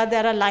anthem where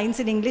there are lines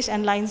in English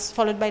and lines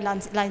followed by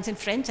lines in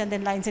French and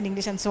then lines in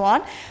English and so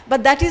on.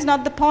 But that is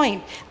not the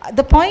point.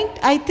 The point,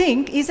 I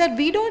think, is that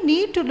we don't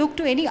need to look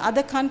to any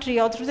other country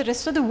or through the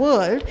rest of the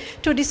world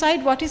to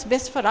decide what is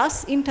best for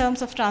us in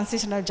terms of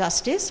transitional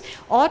justice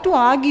or to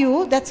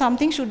argue that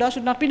something should or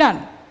should not be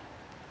done.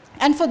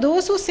 And for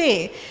those who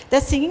say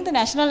that singing the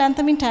national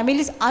anthem in Tamil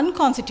is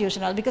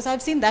unconstitutional, because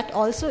I've seen that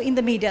also in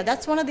the media,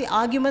 that's one of the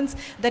arguments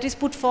that is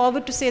put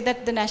forward to say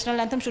that the national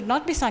anthem should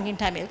not be sung in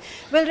Tamil.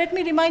 Well, let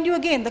me remind you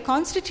again, the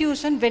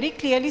Constitution very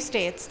clearly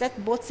states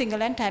that both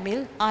Sinhala and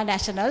Tamil are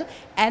national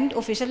and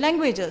official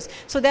languages.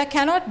 So there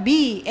cannot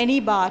be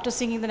any bar to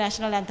singing the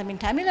national anthem in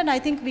Tamil, and I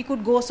think we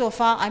could go so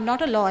far. I'm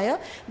not a lawyer,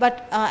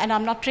 but and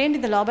I'm not trained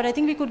in the law, but I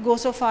think we could go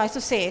so far as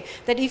to say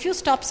that if you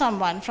stop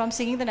someone from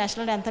singing the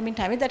national anthem in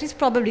Tamil, that is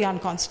probably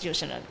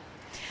unconstitutional.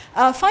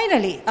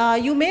 Finally,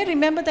 you may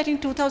remember that in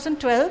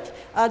 2012,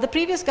 the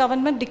previous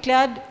government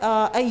declared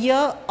a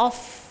year of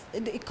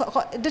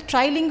the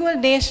trilingual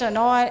nation,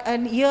 or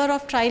an year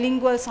of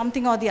trilingual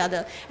something or the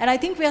other. And I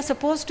think we are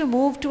supposed to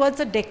move towards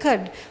a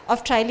decade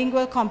of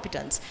trilingual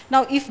competence.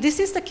 Now, if this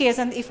is the case,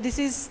 and if this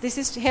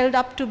is held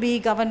up to be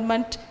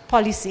government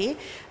policy,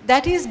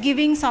 that is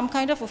giving some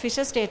kind of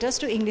official status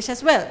to English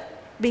as well,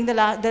 being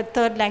the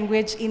third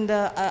language in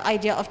the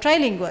idea of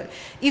trilingual.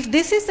 If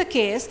this is the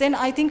case, then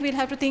I think we'll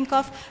have to think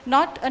of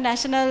not a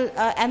national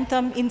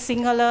anthem in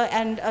Sinhala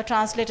and a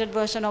translated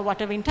version or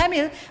whatever in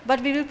Tamil, but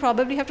we will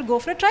probably have to go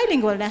for a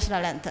trilingual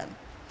national anthem.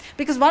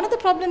 Because one of the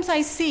problems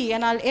I see,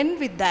 and I'll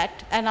end with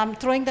that, and I'm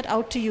throwing that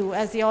out to you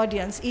as the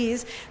audience,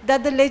 is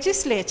that the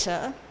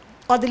legislature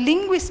or the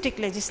linguistic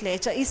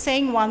legislature is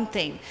saying one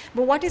thing,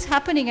 but what is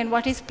happening and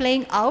what is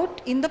playing out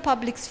in the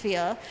public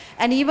sphere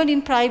and even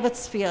in private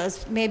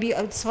spheres, maybe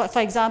for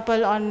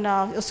example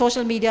on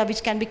social media,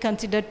 which can be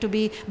considered to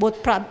be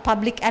both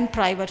public and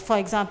private, for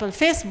example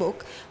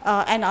Facebook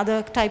and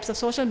other types of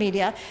social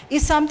media,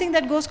 is something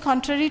that goes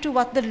contrary to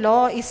what the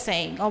law is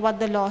saying or what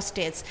the law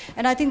states.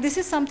 And I think this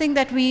is something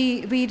that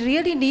we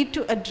really need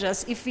to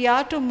address if we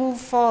are to move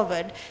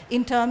forward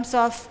in terms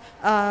of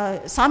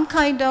some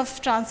kind of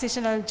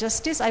transitional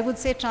justice. I would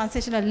say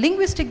transitional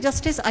linguistic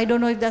justice. I don't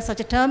know if there's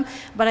such a term,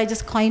 but I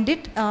just coined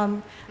it.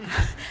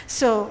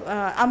 So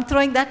I'm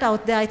throwing that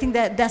out there. I think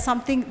that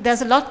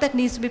there's a lot that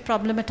needs to be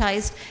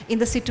problematized in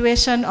the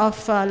situation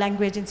of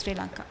language in Sri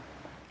Lanka.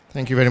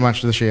 Thank you very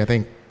much, Rishi. I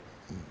think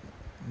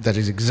that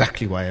is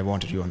exactly why I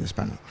wanted you on this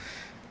panel.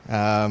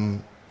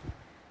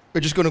 We're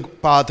just going to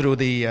power through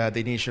the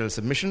initial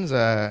submissions.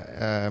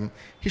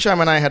 Hisham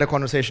and I had a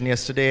conversation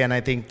yesterday, and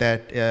I think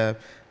that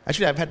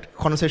actually I've had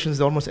conversations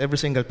with almost every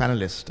single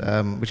panelist,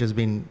 which has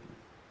been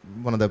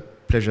one of the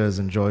pleasures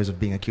and joys of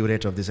being a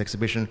curator of this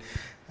exhibition.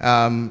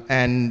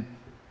 And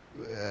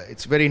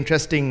it's very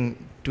interesting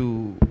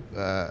to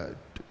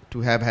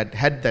have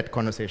had that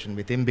conversation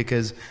with him,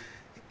 because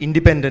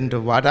independent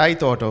of what I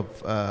thought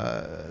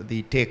of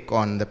the take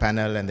on the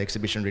panel and the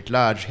exhibition writ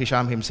large,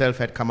 Hisham himself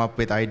had come up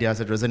with ideas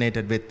that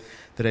resonated with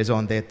the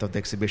raison d'etre of the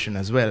exhibition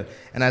as well.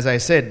 And as I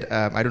said,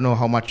 I don't know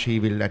how much he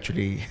will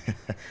actually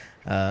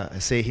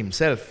say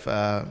himself.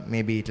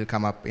 Maybe it will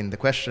come up in the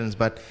questions,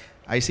 but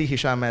I see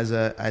Hisham as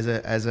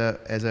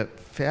a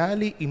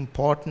fairly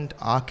important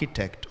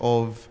architect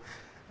of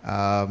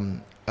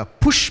a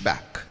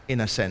pushback,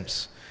 in a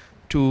sense,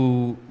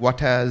 to what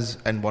has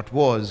and what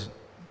was,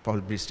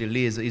 probably still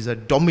is a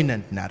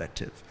dominant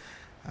narrative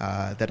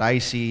that I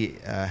see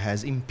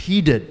has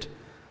impeded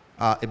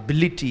our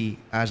ability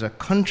as a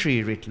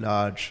country writ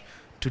large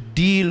to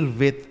deal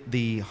with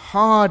the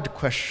hard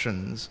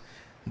questions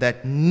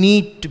that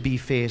need to be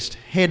faced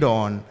head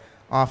on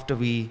after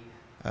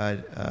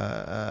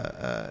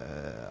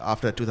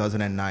after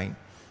 2009.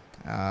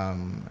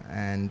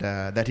 And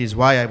that is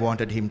why I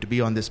wanted him to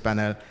be on this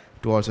panel,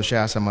 to also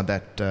share some of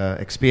that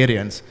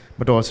experience,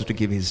 but also to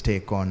give his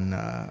take on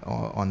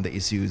the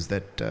issues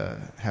that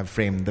have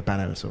framed the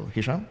panel. So,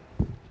 Hisham?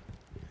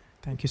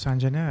 Thank you,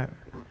 Sanjana.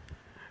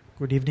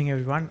 Good evening,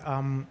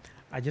 everyone.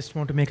 I just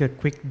want to make a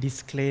quick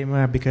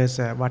disclaimer, because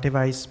whatever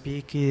I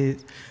speak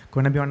is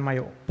going to be on my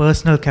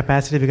personal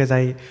capacity, because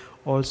I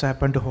also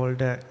happen to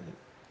hold a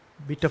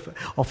bit of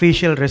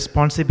official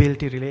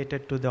responsibility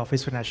related to the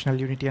Office for National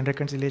Unity and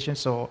Reconciliation.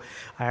 So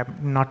I am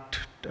not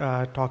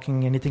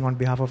talking anything on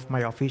behalf of my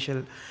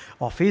official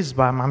office,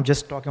 but I'm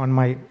just talking on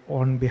my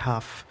own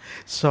behalf.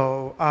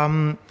 So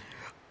when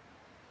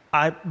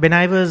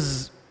I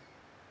was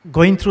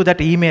going through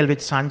that email which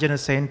Sanjana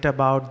sent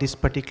about this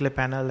particular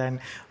panel, and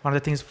one of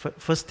the things,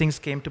 first things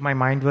came to my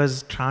mind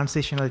was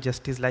transitional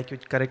justice, like you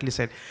correctly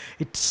said.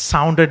 It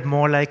sounded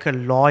more like a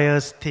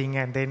lawyer's thing,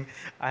 and then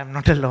I'm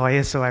not a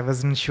lawyer, so I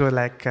wasn't sure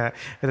like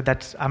whether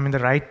I'm in the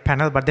right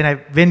panel. But then I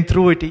went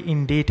through it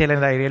in detail,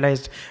 and I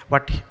realized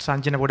what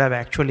Sanjana would have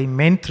actually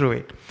meant through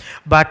it.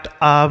 But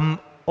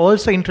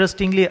also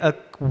interestingly, a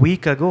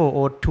week ago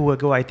or 2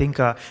 ago, I think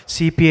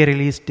CPA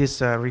released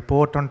this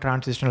report on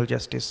transitional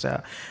justice,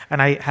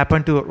 and I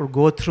happened to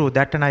go through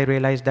that, and I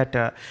realized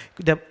that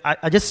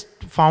I just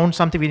found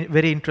something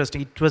very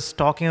interesting. It was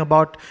talking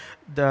about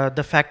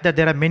the fact that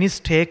there are many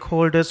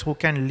stakeholders who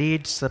can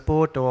lead,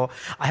 support, or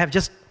I have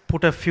just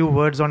put a few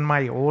words on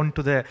my own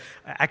to the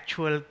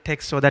actual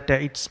text so that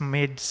it's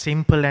made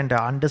simple and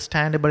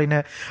understandable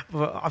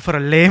for a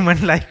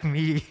layman like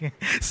me.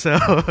 So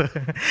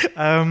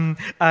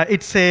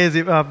it says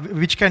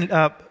which can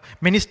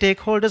many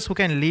stakeholders who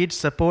can lead,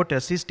 support,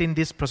 assist in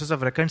this process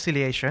of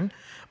reconciliation,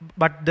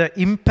 but the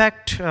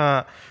impact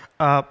of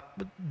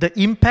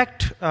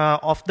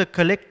the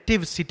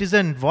collective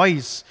citizen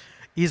voice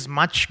is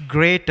much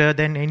greater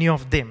than any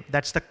of them.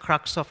 That's the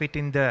crux of it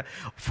in the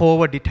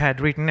forward it had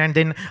written. And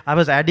then I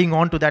was adding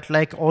on to that,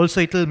 like also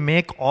it will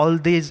make all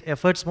these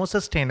efforts more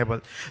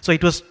sustainable. So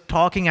it was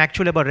talking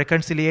actually about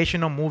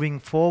reconciliation or moving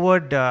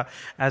forward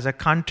as a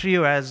country,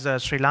 or as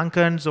Sri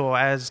Lankans, or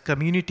as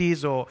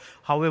communities, or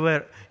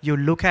however you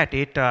look at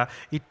it.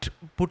 It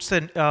puts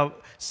a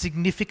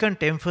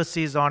significant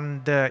emphasis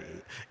on the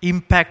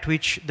impact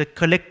which the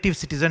collective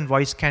citizen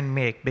voice can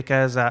make,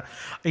 because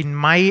in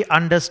my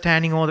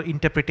understanding or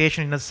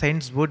interpretation in a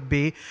sense would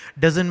be,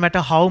 doesn't matter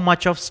how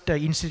much of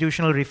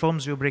institutional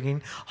reforms you bring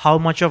in, how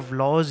much of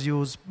laws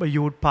you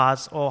would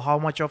pass, or how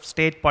much of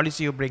state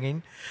policy you bring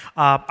in.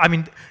 I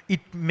mean, it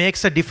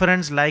makes a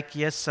difference, like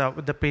yes,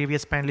 the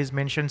previous panelists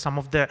mentioned some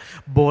of the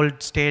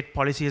bold state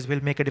policies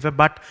will make a difference,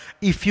 but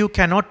if you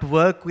cannot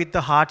work with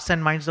the hearts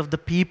and minds of the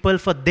people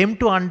for them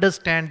to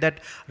understand that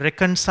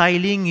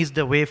reconciling is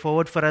the way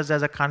forward for us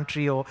as a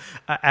country or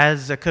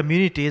as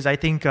communities, I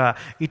think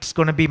it's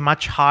going to be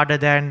much harder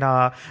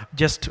than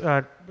just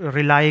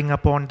relying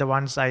upon the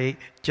ones I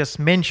just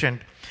mentioned.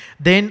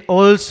 Then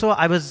also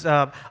I was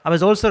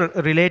also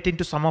relating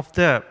to some of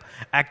the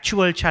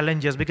actual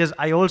challenges, because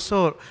I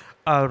also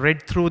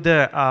read through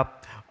the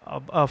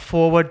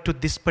forward to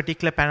this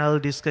particular panel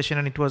discussion,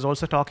 and it was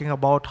also talking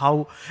about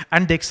how,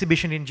 and the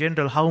exhibition in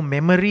general, how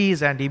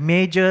memories and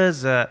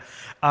images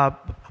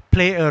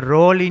play a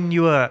role in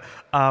your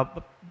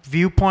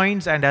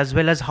viewpoints, and as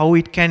well as how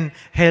it can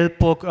help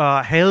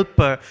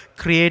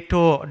create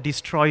or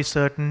destroy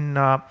certain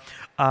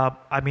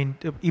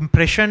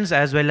impressions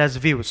as well as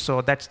views.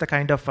 So that's the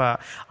kind of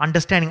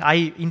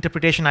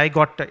interpretation I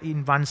got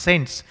in one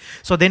sense.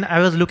 So then I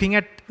was looking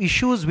at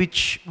issues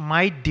which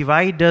might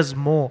divide us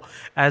more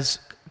as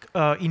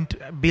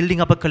building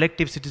up a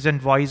collective citizen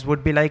voice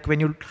would be like when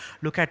you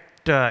look at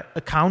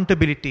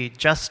accountability,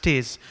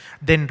 justice,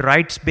 then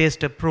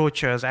rights-based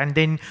approaches, and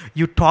then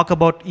you talk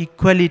about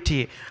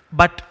equality.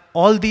 But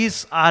all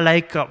these are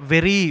like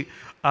very,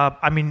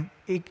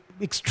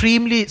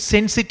 extremely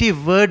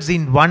sensitive words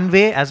in one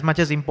way as much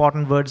as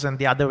important words and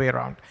the other way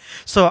around.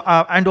 So,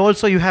 and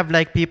also you have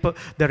like people,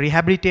 the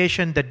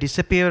rehabilitation, the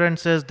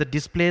disappearances, the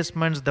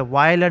displacements, the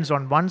violence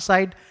on one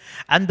side,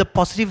 and the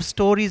positive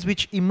stories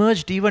which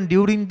emerged even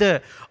during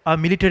the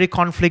military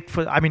conflict.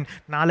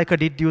 Nalaka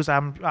did use,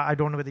 I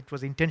don't know whether it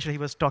was intentional, he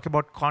was talking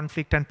about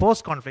conflict and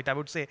post-conflict. I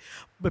would say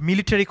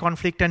military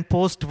conflict and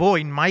post-war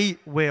in my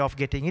way of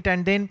getting it.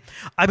 And then,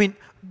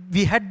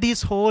 we had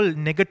these whole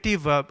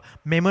negative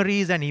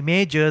memories and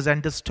images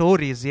and the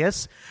stories,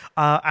 yes.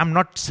 I'm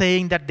not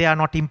saying that they are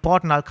not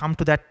important. I'll come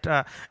to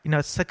that in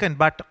a second.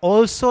 But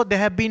also there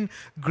have been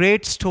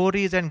great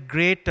stories and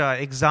great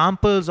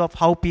examples of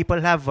how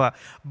people have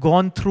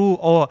gone through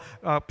or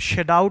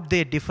shed out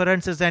their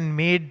differences and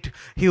made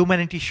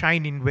humanity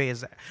shine in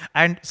ways.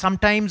 And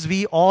sometimes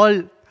we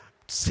all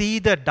see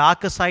the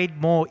darker side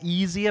more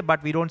easier,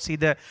 but we don't see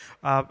the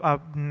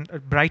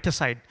brighter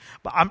side.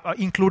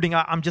 Including,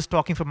 I'm just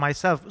talking for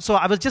myself. So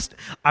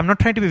I'm not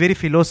trying to be very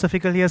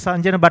philosophical here,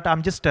 Sanjana, but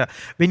I'm just,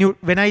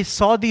 when I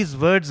saw these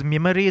words,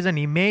 memories and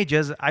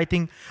images, I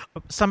think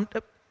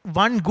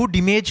one good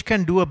image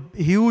can do a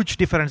huge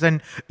difference,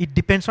 and it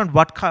depends on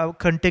what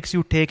context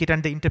you take it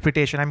and the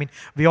interpretation.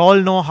 We all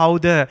know how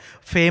the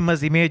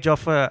famous image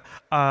of a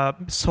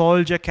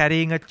soldier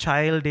carrying a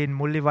child in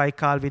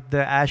Mullivaikal with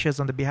the ashes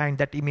on the behind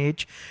that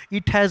image,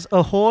 it has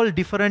a whole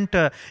different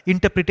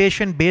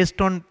interpretation based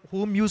on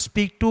whom you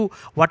speak to,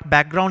 what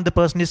background the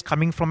person is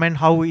coming from, and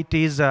how it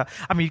is.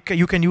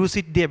 You can use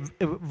it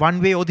one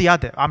way or the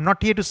other. I'm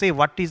not here to say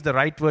what is the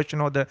right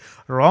version or the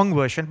wrong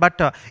version, but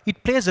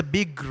it plays a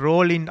big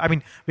role in.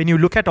 When you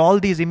look at all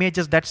these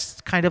images,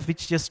 that's kind of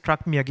which just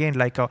struck me again.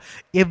 Like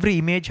every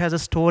image has a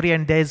story,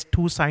 and there's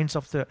two sides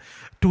of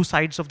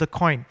the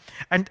coin.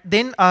 And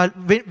then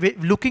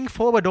looking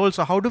forward,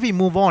 also, how do we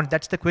move on?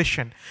 That's the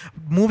question.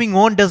 Moving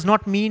on does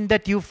not mean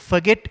that you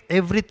forget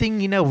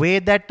everything in a way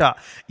that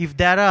if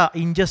there are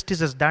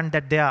injustices done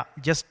that they are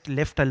just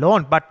left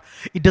alone. But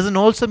it doesn't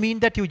also mean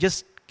that you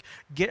just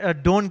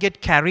don't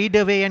get carried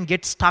away and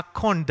get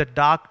stuck on the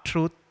dark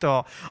truth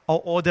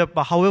or the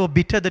however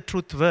bitter the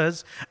truth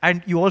was,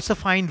 and you also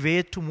find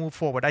ways to move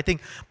forward. I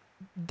think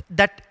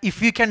that if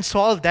we can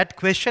solve that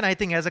question, I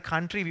think as a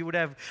country we would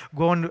have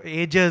gone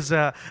ages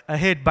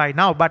ahead by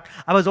now. But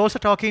I was also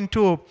talking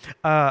to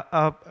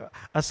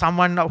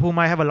someone whom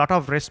I have a lot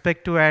of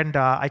respect to, and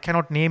I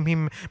cannot name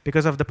him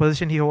because of the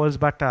position he holds,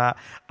 but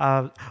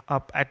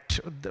at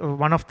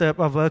one of the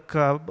work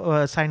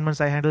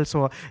assignments I handle,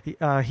 so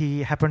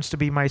he happens to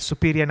be my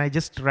superior, and I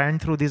just ran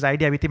through this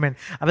idea with him, and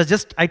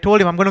I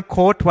told him, I'm going to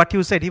quote what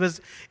you said. It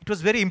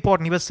was very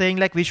important. He was saying,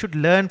 like, we should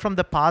learn from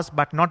the past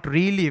but not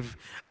relive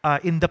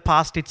in the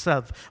past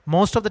itself.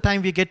 Most of the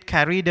time we get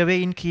carried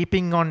away in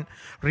keeping on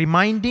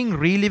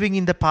reliving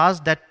in the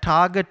past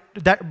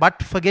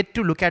but forget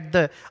to look at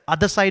the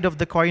other side of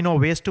the coin or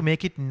ways to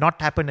make it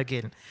not happen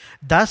again.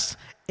 Thus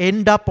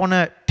end up on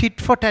a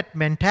tit-for-tat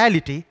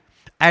mentality.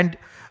 And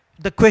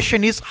the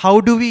question is, how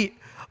do we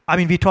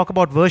talk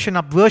about version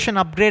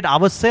upgrade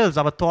ourselves,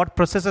 our thought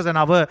processes and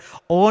our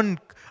own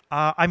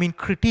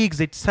critiques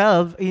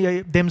themselves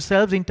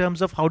in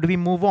terms of how do we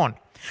move on.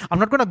 I'm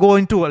not going to go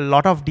into a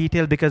lot of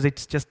detail because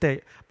it's just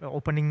the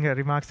opening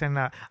remarks, and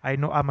I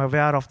know I'm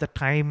aware of the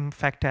time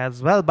factor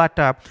as well. But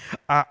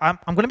I'm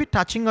going to be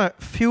touching a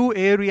few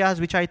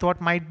areas which I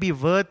thought might be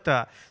worth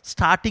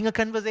starting a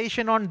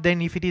conversation on. Then,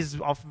 if it is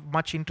of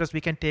much interest, we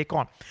can take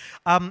on.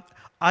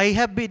 I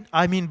have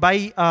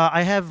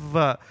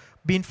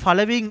been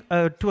following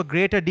to a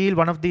greater deal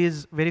one of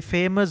these very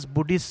famous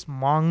Buddhist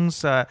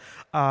monks,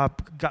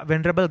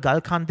 Venerable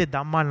Galkante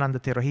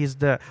Dhammananda Thero. He is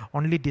the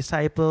only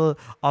disciple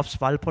of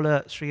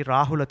Svalpola Sri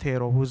Rahula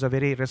Thero, who is a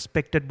very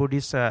respected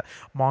Buddhist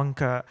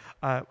monk a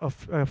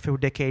few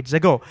decades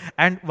ago.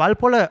 And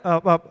Valpola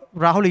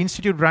Rahula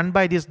Institute, run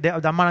by this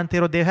Dhammananda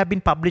Thero, they have been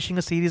publishing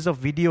a series of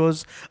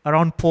videos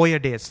around Poya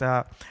days.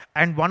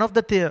 And one of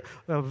the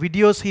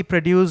videos he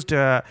produced,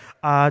 the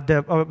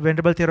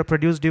Venerable Thero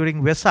produced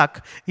during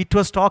Vesak, it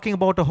was talking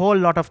about a whole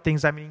lot of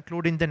things,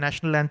 including the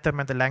national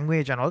anthem and the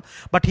language and all.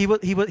 But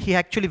he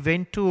actually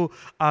went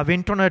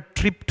on a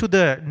trip to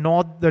the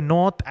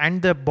north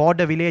and the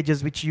border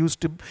villages which used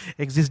to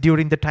exist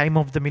during the time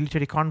of the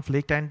military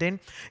conflict. And then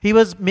he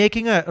was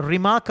making a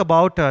remark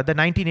about the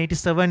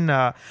 1987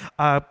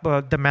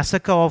 the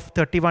massacre of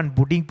 31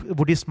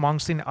 Buddhist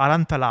monks in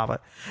Aranthalawa.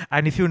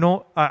 And if you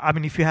know,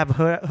 if you have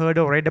heard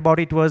or read about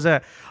it, it was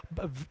a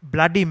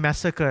bloody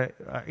massacre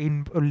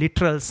in a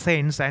literal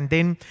sense. And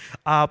then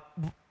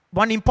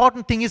one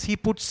important thing is he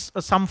puts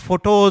some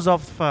photos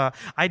of, I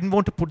didn't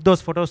want to put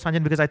those photos,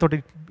 Sanjan, because I thought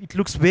it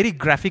looks very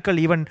graphical,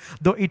 even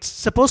though it's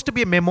supposed to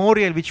be a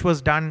memorial which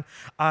was done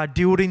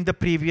during the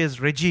previous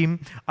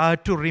regime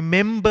to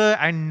remember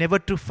and never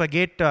to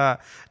forget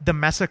the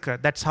massacre.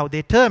 That's how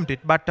they termed it.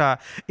 But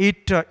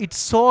it's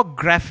so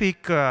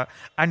graphic,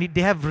 and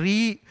they have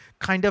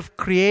kind of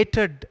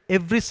created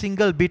every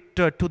single bit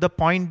to the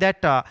point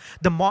that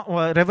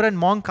the Reverend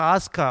Monk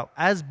asked,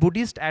 as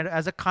Buddhist and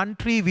as a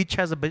country which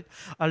has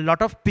a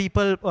lot of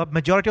people,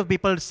 majority of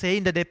people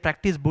saying that they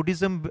practice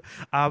Buddhism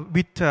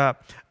with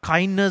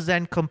kindness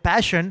and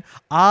compassion,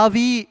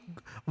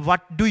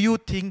 what do you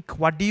think,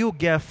 what do you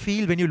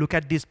feel when you look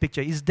at this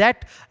picture? Is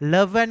that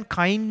love and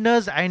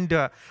kindness and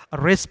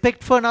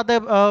respect for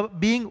another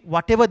being,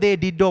 whatever they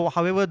did or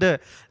however the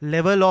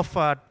level of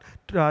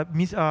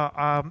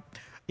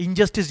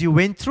injustice you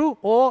went through,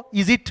 or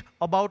is it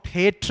about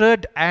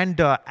hatred and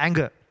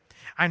anger?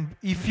 And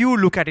if you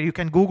look at it, you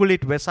can Google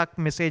it, Vesak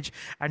message,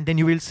 and then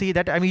you will see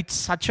that it's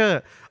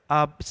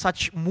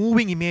such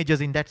moving images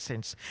in that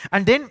sense.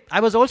 And then I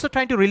was also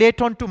trying to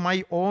relate on to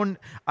my own.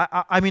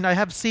 I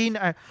have seen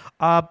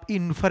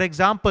for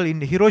example,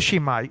 in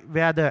Hiroshima,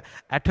 where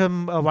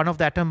one of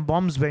the atom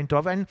bombs went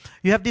off, and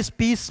you have this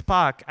peace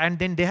park, and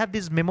then they have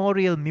this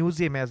memorial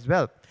museum as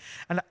well.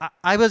 And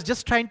I was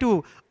just trying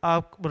to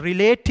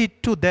relate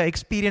it to the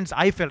experience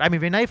I felt.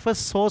 When I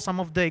first saw some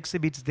of the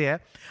exhibits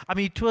there,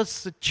 it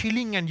was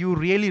chilling, and you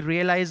really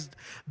realized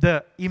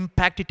the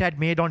impact it had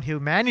made on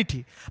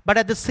humanity. But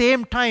at the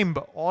same time,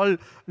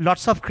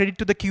 lots of credit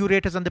to the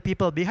curators and the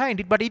people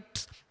behind it. But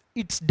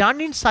it's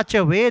done in such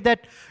a way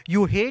that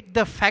you hate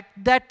the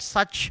fact that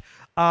such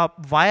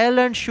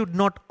violence should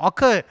not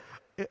occur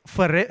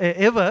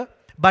forever.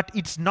 But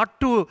it's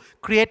not to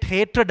create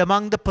hatred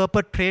among the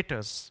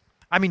perpetrators.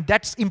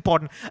 That's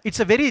important. It's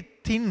a very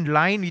thin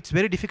line. It's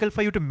very difficult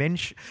for you to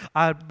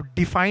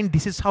define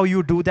this is how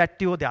you do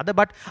that or the other.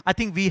 But I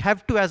think we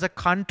have to, as a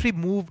country,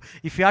 move.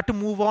 If we are to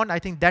move on, I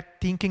think that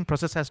thinking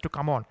process has to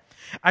come on.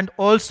 And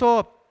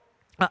also,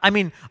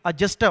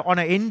 just on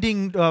an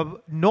ending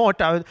note,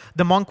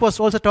 the monk was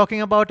also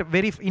talking about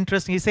very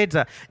interesting. He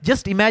said,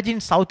 just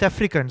imagine South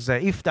Africans.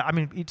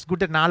 It's good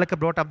that Nalaka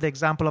brought up the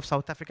example of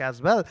South Africa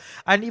as well.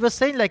 And he was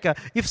saying,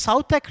 if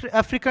South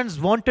Africans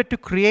wanted to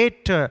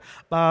create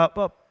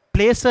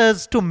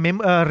places to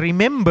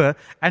remember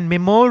and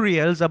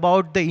memorials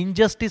about the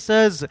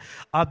injustices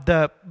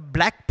the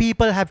black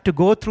people have to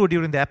go through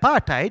during the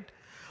apartheid,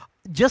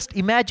 just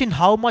imagine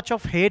how much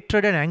of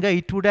hatred and anger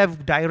it would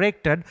have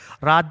directed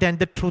rather than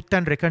the truth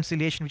and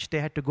reconciliation which they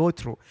had to go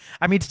through.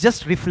 I mean, it's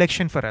just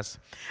reflection for us.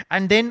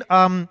 And then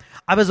I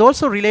was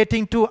also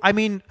relating to,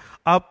 in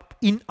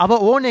our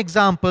own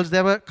examples,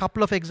 there were a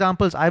couple of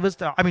examples.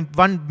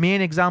 One main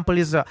example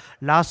is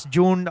last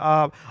June,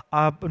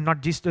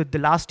 not just the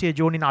last year,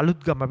 June in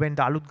Alutgama, when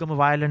the Alutgama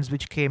violence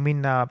which came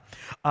in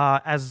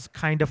as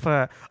kind of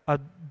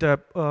the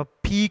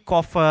peak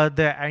of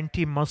the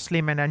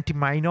anti-Muslim and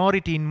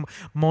anti-minority, in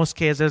most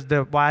cases,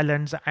 the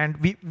violence, and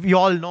we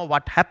all know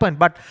what happened.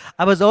 But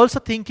I was also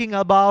thinking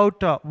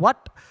about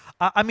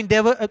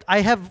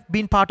I have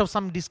been part of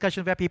some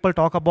discussion where people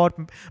talk about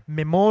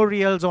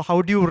memorials, or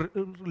how do you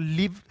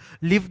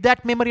live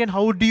that memory, and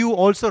how do you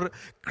also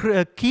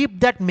keep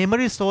that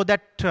memory so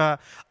that,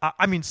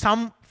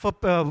 some for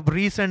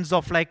reasons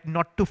of like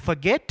not to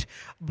forget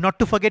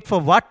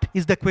for what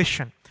is the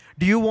question.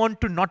 Do you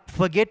want to not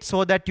forget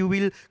so that you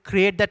will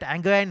create that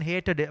anger and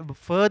hatred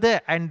further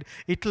and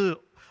it will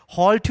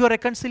halt your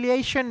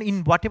reconciliation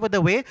in whatever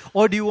the way,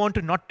 or do you want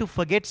to not to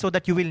forget so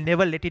that you will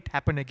never let it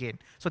happen again?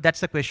 So that's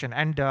the question.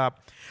 And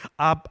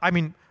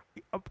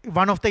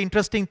one of the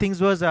interesting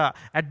things was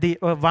at the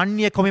 1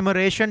 year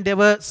commemoration, there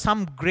were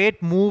some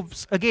great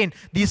moves. Again,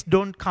 these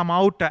don't come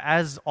out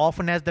as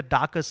often as the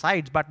darker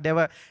sides, but there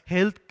were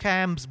health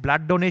camps,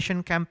 blood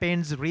donation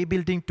campaigns,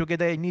 rebuilding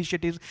together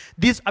initiatives.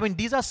 These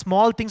are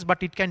small things,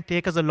 but it can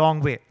take us a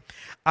long way.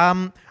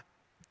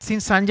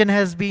 Since Sanjan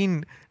has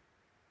been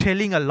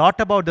telling a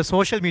lot about the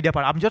social media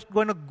part, I'm just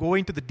going to go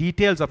into the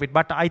details of it,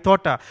 but I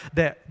thought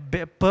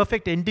the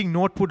perfect ending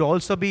note would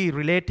also be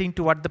relating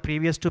to what the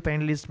previous two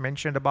panelists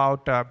mentioned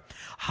about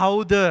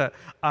how the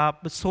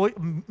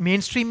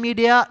mainstream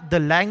media, the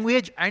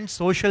language, and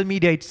social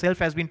media itself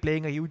has been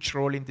playing a huge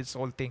role in this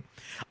whole thing.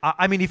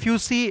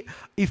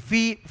 If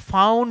we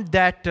found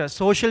that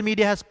social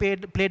media has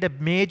played a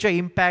major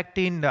impact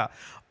in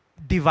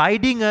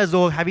dividing us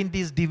or having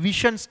these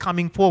divisions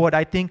coming forward,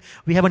 I think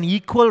we have an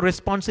equal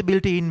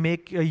responsibility in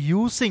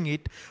using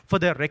it for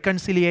the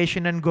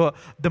reconciliation and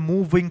the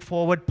moving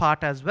forward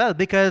part as well.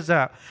 Because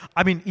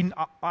I'm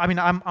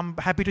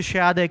happy to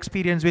share the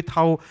experience with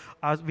how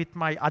with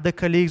my other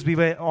colleagues we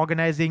were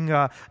organizing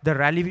the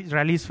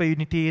rallies for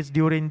unities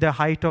during the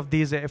height of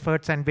these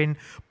efforts, and when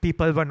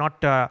people were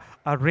not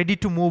ready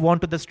to move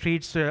onto the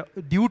streets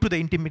due to the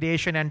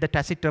intimidation and the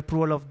tacit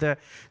approval of the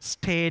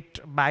state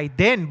by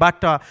then.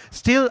 But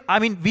still,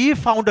 we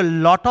found a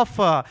lot of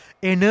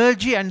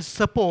energy and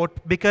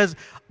support because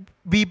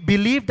we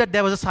believe that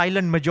there was a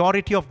silent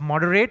majority of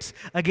moderates.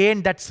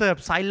 Again, that's a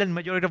silent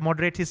majority of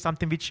moderates is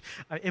something which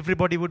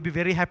everybody would be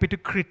very happy to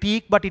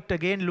critique, but it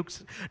again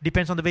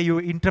depends on the way you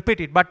interpret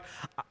it. But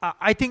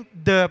I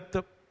think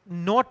the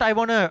note I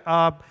want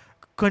to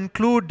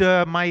conclude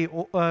my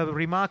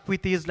remark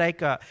with is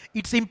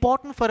it's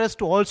important for us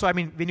to also,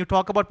 when you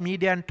talk about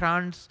media and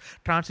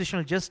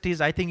transitional justice,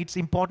 I think it's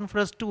important for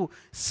us to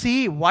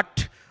see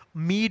what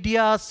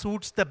media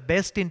suits the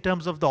best in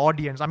terms of the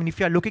audience. If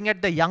you are looking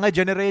at the younger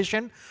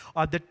generation,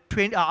 up to the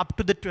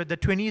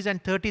 20s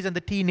and 30s and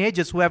the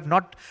teenagers who have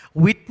not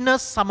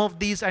witnessed some of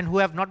these and who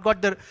have not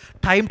got the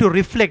time to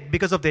reflect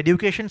because of the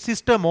education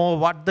system or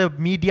what the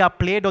media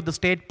played or the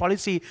state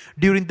policy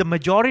during the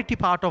majority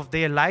part of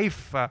their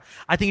life,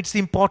 I think it's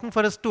important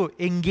for us to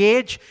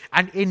engage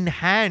and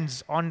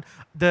enhance on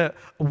the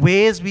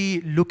ways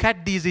we look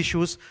at these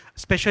issues,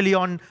 especially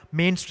on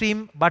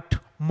mainstream, but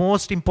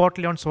most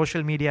importantly on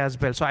social media as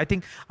well. So I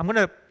think I'm going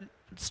to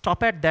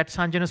stop at that,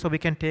 Sanjana, so we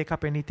can take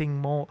up anything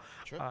more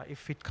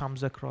if it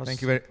comes across.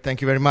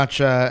 Thank you very much.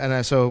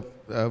 So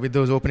with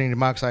those opening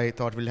remarks, I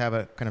thought we'll have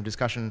a kind of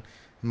discussion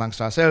amongst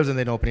ourselves and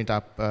then open it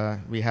up.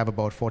 We have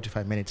about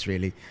 45 minutes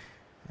really,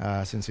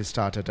 since we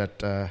started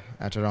at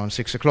around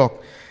 6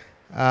 o'clock.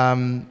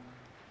 I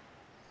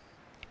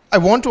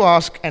want to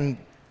ask, and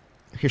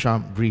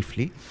Hisham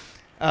briefly,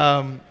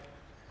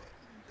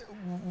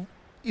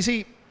 you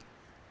see,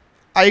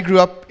 I grew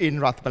up in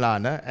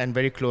Rathmalana and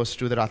very close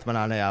to the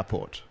Rathmalana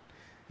airport.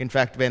 In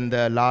fact, when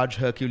the large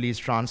Hercules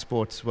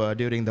transports were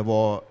during the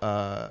war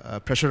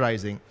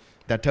pressurizing,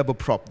 that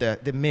turboprop,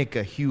 they make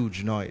a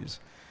huge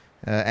noise.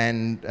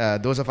 And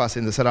those of us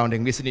in the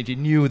surrounding vicinity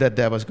knew that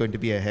there was going to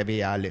be a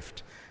heavy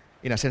airlift,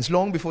 in a sense,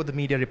 long before the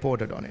media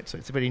reported on it. So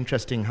it's very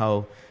interesting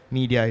how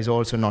media is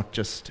also not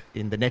just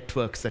in the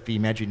networks that we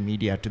imagine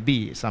media to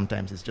be.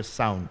 Sometimes it's just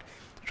sound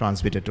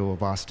transmitted over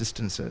vast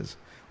distances,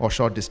 or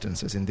short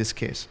distances in this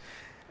case.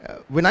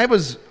 When I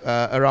was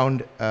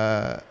around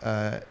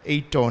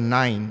 8 or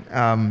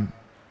 9,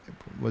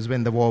 was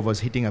when the war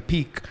was hitting a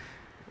peak,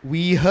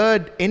 we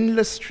heard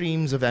endless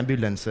streams of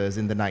ambulances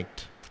in the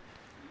night.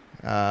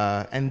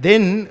 And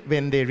then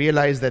when they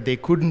realized that they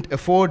couldn't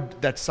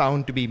afford that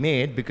sound to be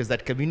made because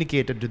that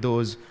communicated to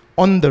those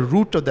on the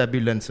route of the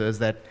ambulances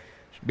that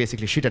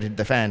basically shit had hit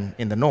the fan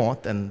in the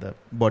north and the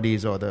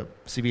bodies or the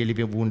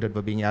severely wounded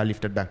were being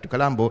airlifted back to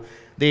Colombo,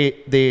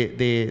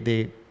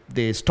 they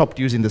stopped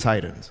using the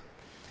sirens.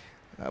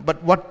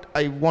 But what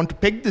I want to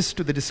peg this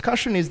to the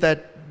discussion is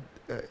that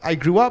I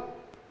grew up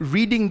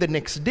reading the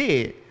next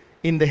day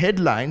in the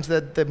headlines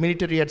that the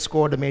military had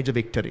scored a major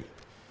victory.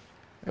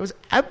 There was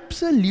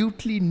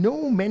absolutely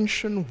no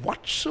mention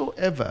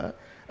whatsoever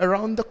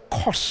around the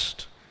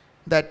cost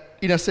that,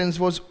 in a sense,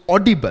 was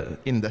audible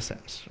in the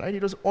sense, right?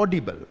 It was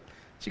audible.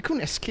 So you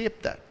couldn't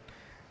escape that.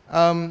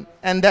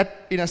 And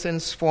that, in a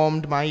sense,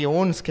 formed my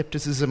own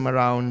skepticism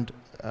around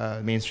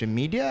mainstream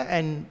media,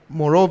 and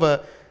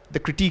moreover, the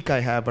critique I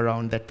have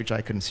around that which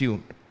I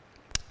consume.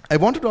 I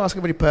wanted to ask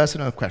a very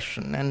personal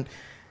question, and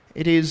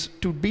it is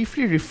to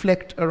briefly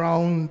reflect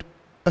around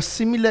a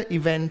similar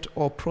event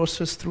or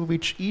process through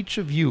which each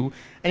of you,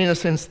 and in a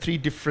sense 3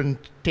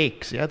 different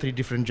takes, 3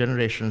 different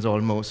generations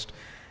almost,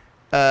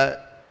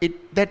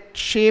 that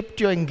shaped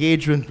your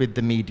engagement with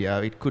the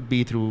media. It could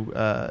be through,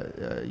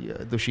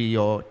 Dushi,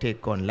 your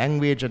take on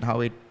language and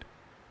how it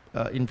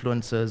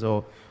influences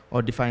or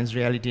defines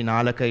reality. In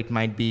Artraker, it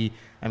might be,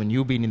 I mean,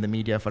 you've been in the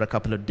media for a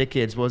couple of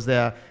decades. Was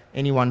there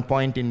any one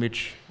point in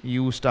which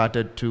you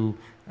started to,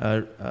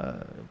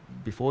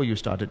 before you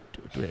started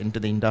to enter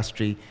the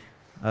industry,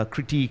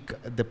 critique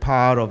the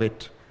power of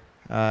it,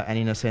 and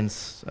in a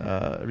sense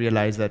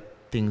realize that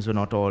things were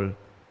not all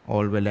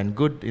well and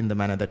good in the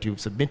manner that you've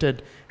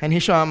submitted? And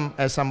Hisham,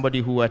 as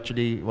somebody who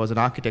actually was an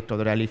architect of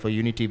the Rally for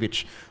Unity,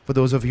 which, for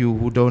those of you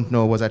who don't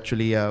know, was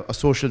actually a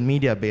social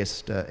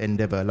media-based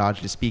endeavor,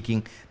 largely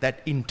speaking,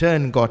 that in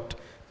turn got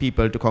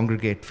people to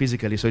congregate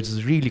physically. So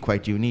it's really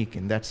quite unique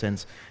in that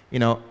sense.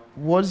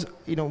 Was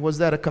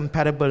there a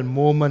comparable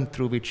moment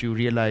through which you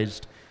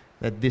realized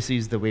that this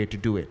is the way to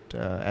do it,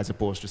 as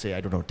opposed to, say,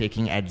 I don't know,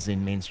 taking ads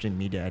in mainstream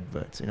media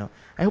adverts?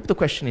 I hope the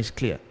question is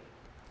clear.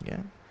 Yeah.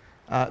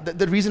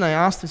 The reason I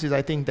ask this is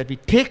I think that we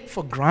take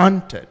for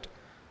granted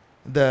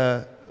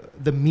the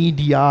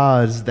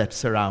medias that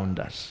surround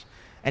us.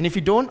 And if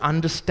you don't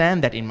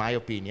understand that, in my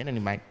opinion, and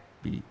it might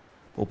be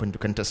open to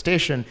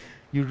contestation,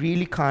 you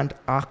really can't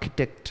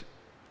architect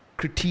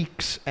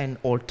critiques and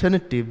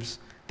alternatives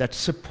that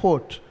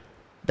support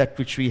that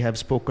which we have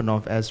spoken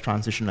of as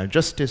transitional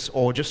justice,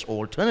 or just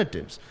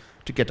alternatives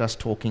to get us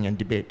talking and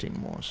debating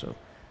more. So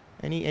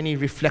any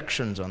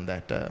reflections on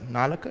that?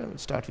 Nalaka, we'll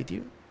start with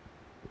you.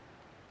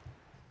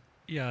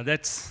 Yeah,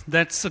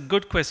 that's a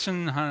good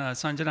question,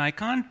 Sanjana. I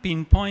can't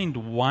pinpoint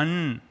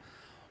one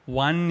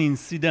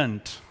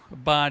incident,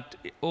 but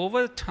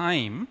over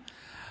time,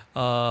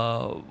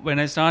 when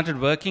I started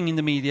working in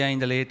the media in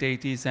the late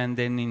 80s and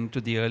then into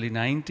the early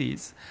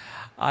 90s,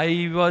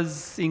 I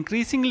was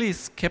increasingly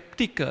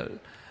skeptical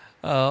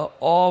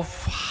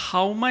of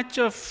how much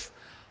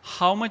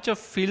of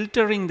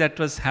filtering that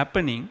was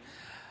happening,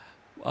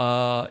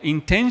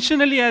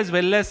 intentionally as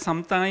well as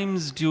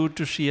sometimes due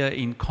to sheer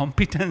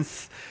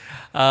incompetence.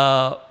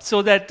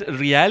 So that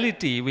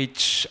reality,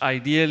 which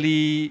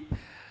ideally,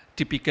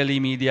 typically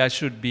media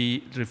should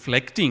be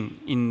reflecting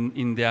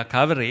in their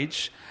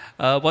coverage,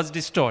 was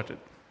distorted.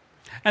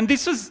 And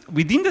this was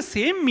within the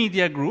same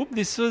media group,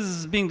 this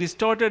was being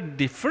distorted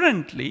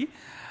differently.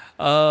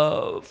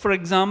 For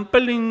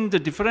example, in the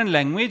different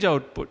language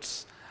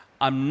outputs,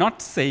 I'm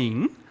not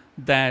saying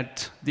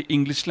that the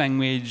English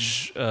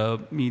language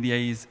media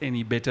is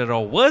any better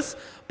or worse,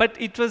 but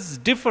it was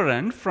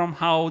different from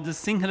how the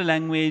Sinhala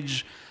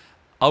language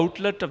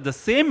outlet of the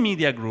same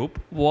media group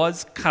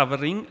was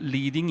covering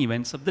leading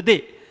events of the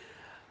day.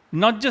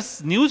 Not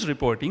just news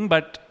reporting,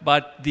 but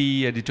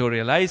the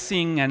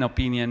editorializing and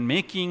opinion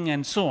making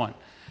and so on.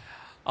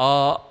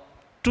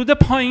 To the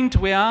point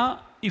where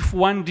if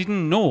one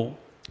didn't know,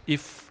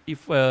 if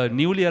a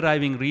newly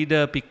arriving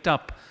reader picked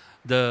up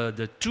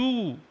the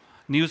 2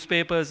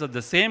 newspapers of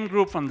the same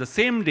group from the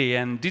same day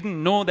and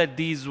didn't know that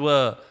these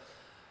were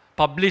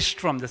published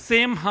from the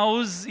same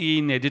house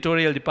in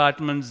editorial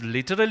departments,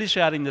 literally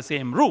sharing the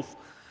same roof,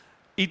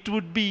 it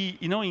would be,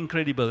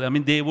 incredible. I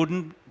mean, they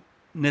wouldn't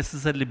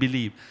necessarily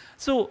believe.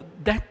 So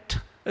that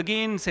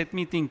again set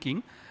me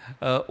thinking,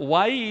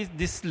 why is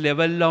this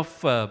level of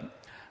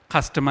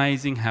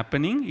customizing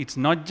happening? It's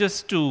not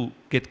just to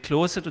get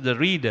closer to the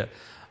reader,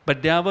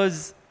 but there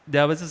was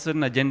a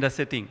certain agenda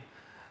setting.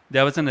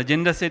 There was an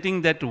agenda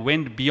setting that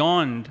went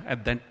beyond,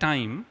 at that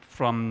time,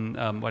 from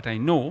what I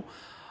know,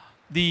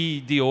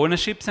 the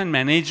ownerships and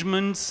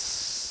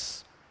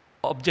management's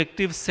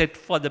objectives set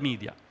for the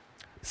media.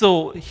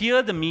 So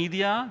here the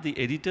media, the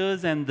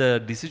editors and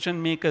the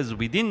decision makers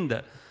within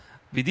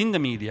the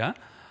media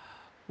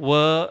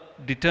were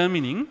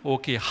determining,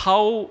 okay,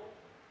 how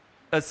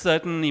a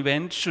certain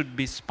event should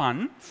be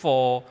spun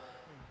for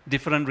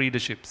different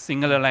readerships,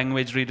 Sinhala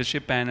language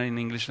readership and in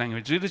English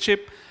language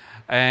readership.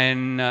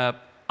 And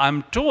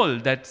I'm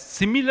told that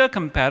similar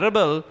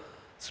comparable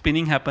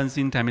spinning happens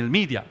in Tamil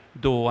media,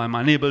 though I'm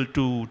unable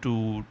to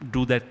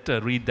do that,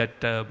 read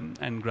that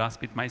and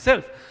grasp it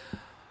myself.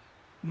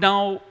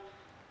 Now,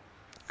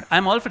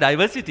 I'm all for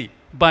diversity,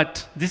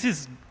 but this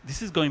is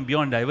going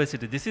beyond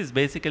diversity. This is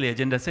basically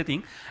agenda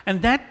setting,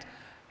 and that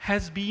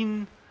has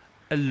been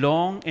a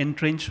long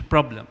entrenched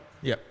problem.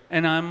 Yeah.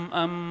 And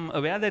I'm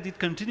aware that it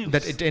continues.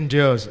 That it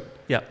endures.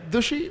 Yeah.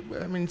 Doshi,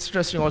 I mean, it's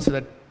interesting also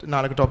that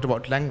Nalaka talked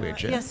about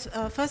language. Yes.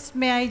 First,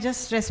 may I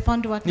just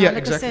respond to what Yeah, Nalaka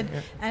exactly, said?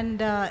 yeah. And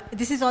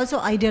this is also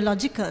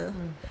ideological.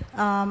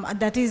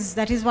 That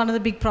is one of the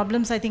big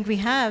problems I think we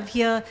have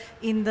here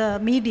in the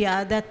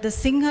media, that the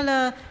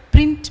Sinhala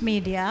print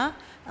media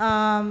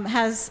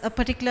has a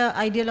particular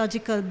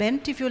ideological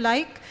bent, if you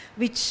like,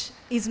 which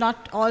is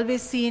not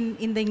always seen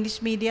in the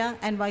English media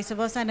and vice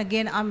versa. And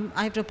again,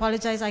 I have to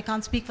apologize, I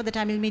can't speak for the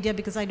Tamil media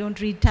because I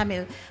don't read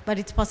Tamil, but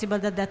it's possible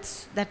that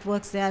that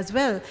works there as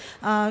well.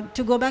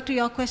 To go back to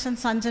your question,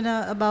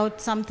 Sanjana,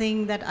 about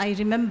something that I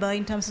remember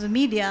in terms of the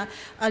media,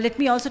 let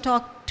me also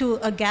talk to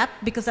a gap,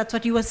 because that's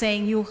what you were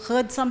saying. You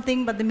heard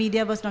something, but the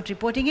media was not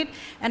reporting it.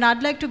 And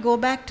I'd like to go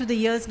back to the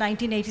years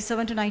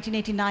 1987 to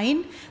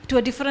 1989 to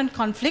a different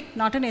conflict,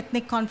 not an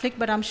ethnic conflict,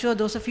 but I'm sure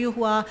those of you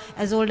who are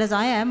as old as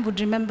I am would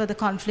remember the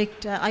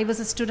conflict. I was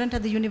a student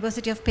at the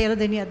University of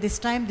Peradeniya at this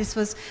time. This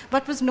was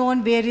what was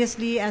known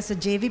variously as the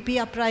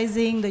JVP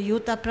uprising, the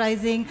youth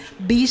uprising,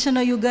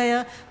 Bhishana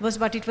Yugaya was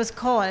what it was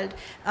called.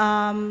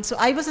 So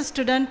I was a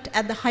student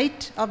at the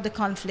height of the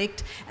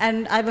conflict,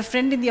 and I have a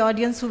friend in the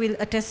audience who will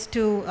attest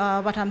to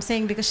what I'm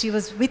saying because she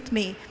was with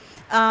me.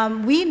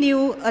 We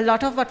knew a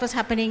lot of what was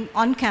happening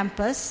on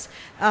campus,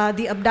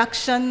 the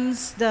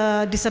abductions,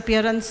 the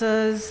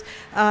disappearances,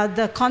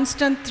 the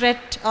constant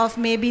threat of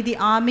maybe the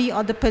army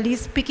or the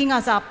police picking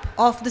us up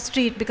off the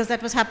street, because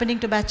that was happening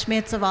to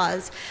batchmates of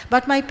ours.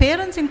 But my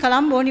parents in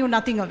Colombo knew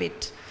nothing of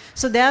it.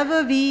 So there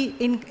were we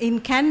in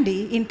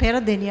Kandy, in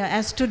Peradeniya,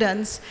 as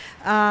students,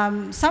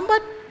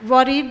 somewhat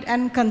worried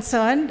and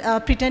concerned,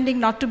 pretending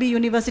not to be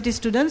university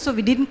students. So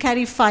we didn't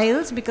carry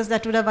files because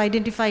that would have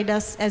identified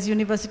us as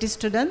university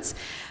students.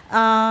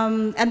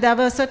 And there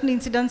were certain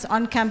incidents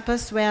on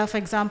campus where, for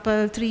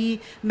example, 3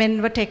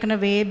 men were taken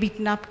away,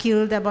 beaten up,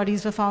 killed. Their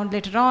bodies were found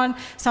later on.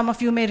 Some of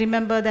you may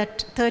remember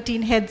that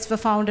 13 heads were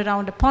found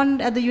around a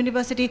pond at the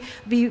university.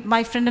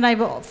 My friend and I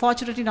were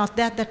fortunately not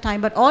there at that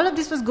time, but all of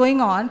this was going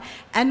on,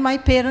 and my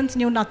parents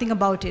knew nothing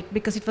about it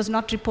because it was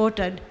not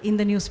reported in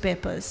the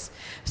newspapers.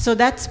 So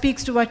that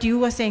speaks to what you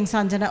were saying,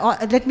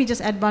 Sanjana. Let me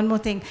just add one more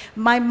thing.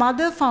 My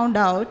mother found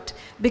out,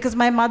 because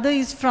my mother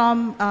is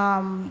from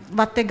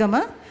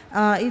Wattegama.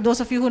 Those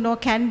of you who know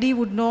Kandy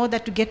would know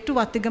that to get to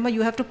Wattegama,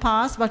 you have to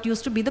pass what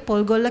used to be the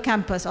Polgolla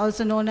campus,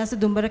 also known as the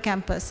Dumbara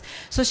campus.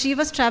 So she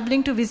was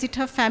traveling to visit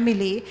her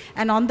family,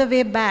 and on the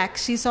way back,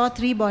 she saw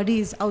 3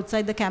 bodies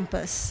outside the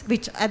campus,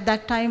 which at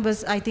that time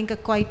was, I think,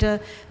 quite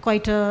a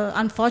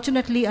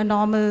unfortunately, a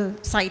normal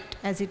sight,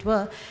 as it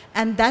were.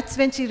 And that's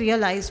when she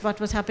realized what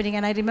was happening.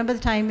 And I remember the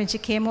time when she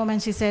came home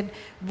and she said,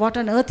 "What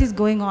on earth is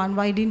going on?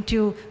 Why didn't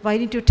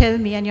you tell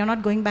me? And you're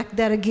not going back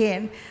there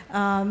again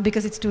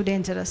because it's too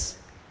dangerous."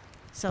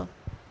 So,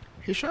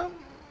 Hisham?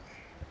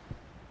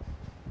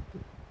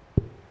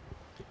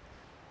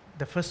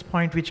 The first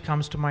point which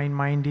comes to my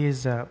mind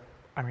is,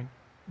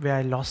 where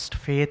I lost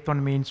faith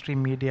on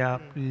mainstream media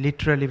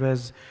literally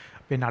was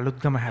when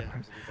Aludgama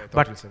happened.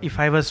 But if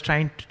I was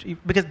trying to,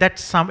 because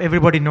that's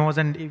everybody knows,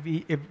 and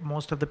if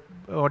most of the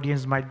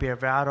audience might be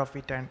aware of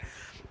it,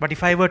 but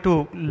if I were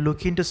to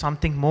look into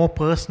something more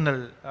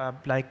personal,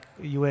 like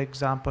your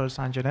example,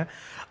 Sanjana,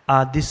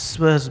 this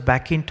was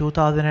back in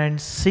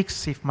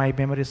 2006, if my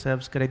memory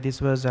serves correct.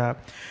 This was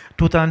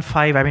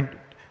 2005.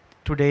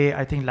 Today,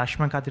 I think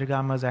Lashman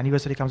Kadirgama's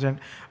anniversary comes in,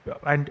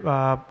 and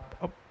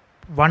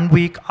 1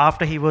 week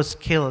after he was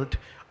killed,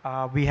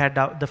 we had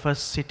the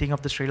first sitting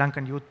of the Sri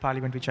Lankan Youth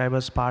Parliament, which I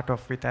was part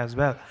of with as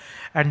well.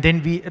 And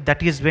then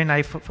that is when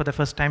I, for the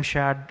first time,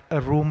 shared a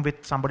room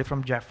with somebody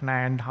from Jaffna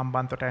and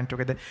Hambantota, and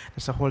together.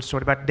 That's a whole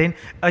story. But then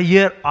a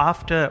year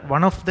after,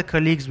 one of the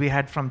colleagues we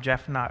had from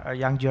Jaffna, a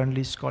young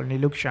journalist called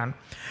Nilukshan,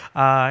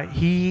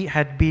 he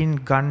had been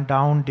gunned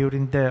down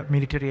during the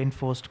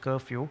military-enforced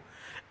curfew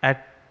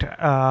at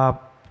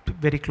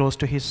very close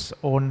to his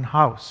own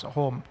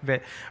home,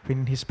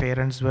 when his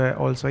parents were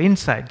also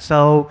inside.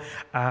 So,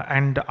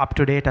 and up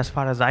to date, as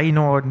far as I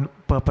know,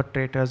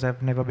 perpetrators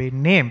have never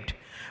been named.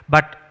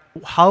 But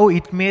how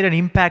it made an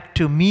impact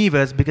to me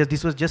was because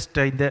this was just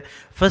in the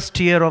first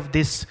year of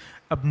this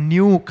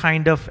new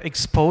kind of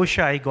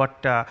exposure I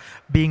got,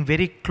 being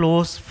very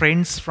close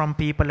friends from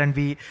people, and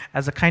we,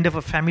 as a kind of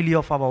a family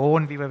of our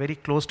own, we were very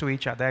close to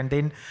each other. And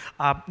then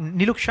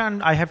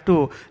Nilukshan, I have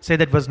to say,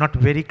 that was not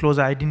very close.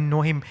 I didn't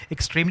know him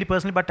extremely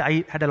personally, but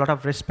I had a lot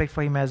of respect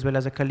for him as well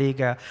as a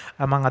colleague,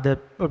 among other,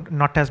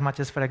 not as much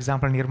as, for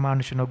example,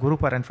 Nirmanushan or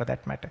Guruparan for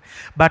that matter.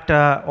 But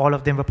all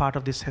of them were part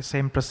of this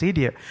same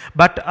procedure.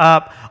 But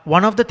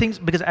one of the things,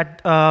 because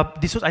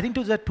this was, I think it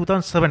was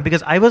 2007,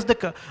 because I was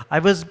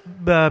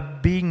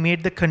being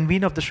made the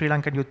convener of the Sri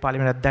Lankan Youth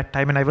Parliament at that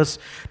time, and I was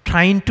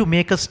trying to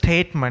make a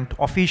statement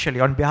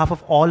officially on behalf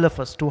of all of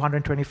us,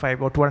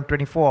 225 or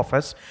 224 of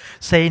us,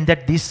 saying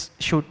that this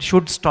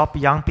should stop.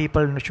 Young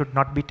people should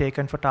not be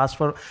taken for task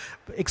for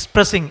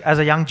expressing, as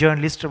a young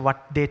journalist,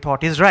 what they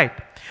thought is right.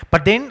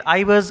 But then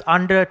I was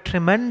under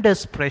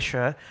tremendous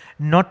pressure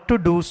not to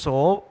do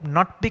so,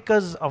 not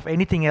because of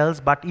anything else,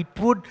 but it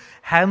would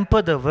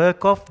hamper the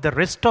work of the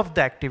rest of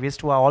the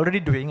activists who are already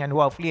doing and who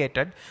are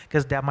affiliated,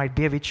 because there might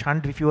be a witch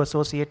hunt if you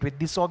associate with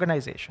this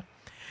organization.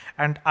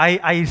 And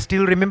I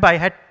still remember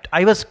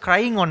I was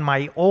crying on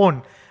my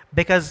own,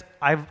 because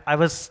I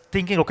was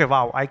thinking, okay,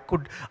 wow,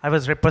 I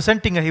was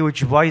representing a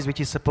huge voice which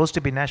is supposed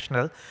to be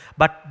national,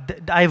 but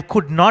I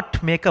could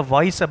not make a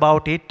voice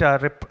about it,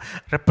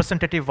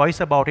 representative voice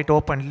about it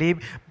openly,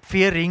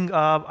 fearing,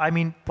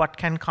 what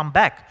can come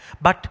back.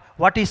 But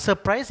what is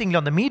surprisingly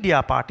on the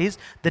media part is,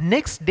 the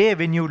next day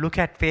when you look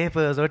at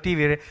papers or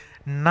TV,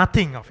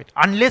 nothing of it,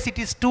 unless it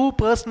is too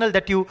personal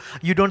that you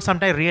don't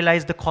sometimes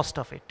realize the cost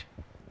of it.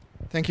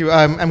 Thank you.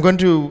 I'm going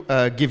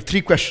to give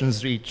 3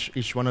 questions to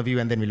each one of you,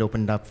 and then we'll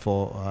open it up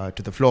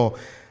to the floor.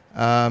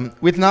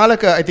 With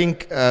Nalaka, I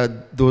think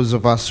those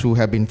of us who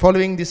have been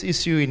following this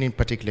issue, and in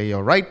particular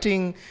your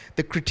writing,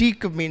 the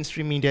critique of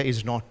mainstream media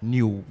is not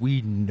new.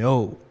 We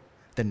know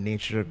the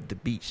nature of the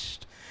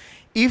beast.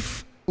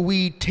 If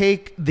we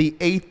take the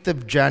 8th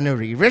of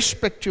January,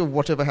 irrespective of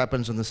whatever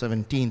happens on the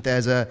 17th,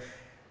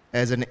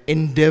 as an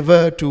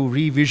endeavor to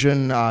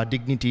revision our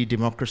dignity,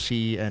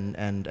 democracy,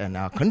 and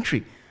our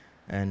country,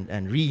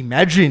 and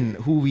reimagine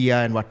who we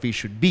are and what we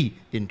should be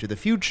into the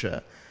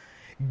future,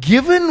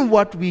 given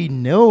what we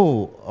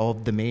know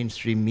of the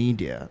mainstream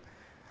media,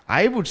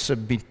 I would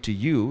submit to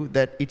you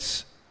that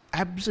it's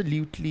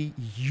absolutely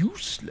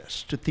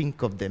useless to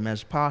think of them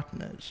as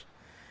partners,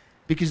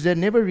 because they're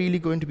never really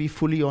going to be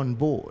fully on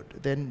board.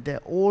 Then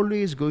they're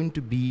always going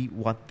to be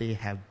what they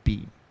have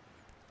been,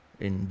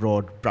 in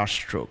broad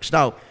brushstrokes.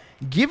 Now,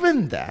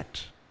 given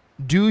that,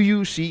 do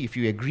you see, if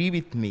you agree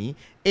with me,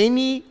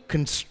 any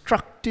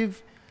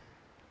constructive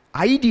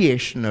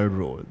ideational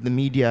role the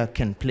media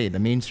can play, the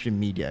mainstream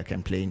media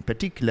can play in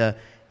particular,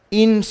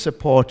 in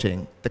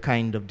supporting the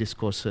kind of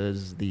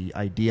discourses, the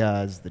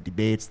ideas, the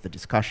debates, the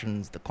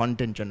discussions, the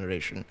content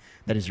generation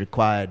that is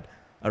required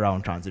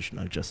around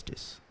transitional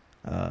justice,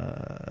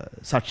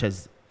 such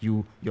as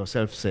you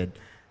yourself said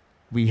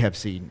we have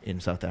seen in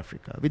South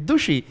Africa? With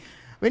Dushi,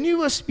 when you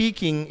were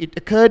speaking, it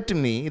occurred to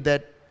me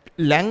that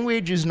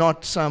language is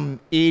not some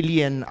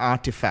alien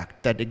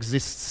artifact that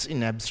exists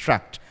in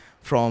abstract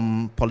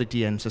from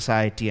polity and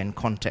society and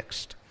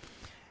context.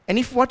 And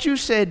if what you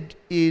said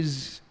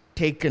is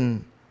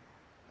taken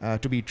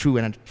to be true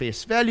and at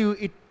face value,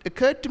 it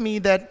occurred to me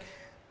that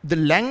the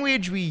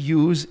language we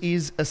use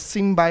is a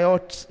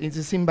symbiosis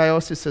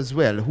as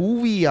well. Who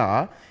we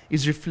are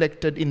is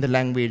reflected in the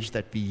language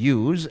that we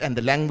use, and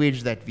the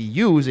language that we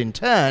use in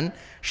turn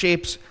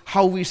shapes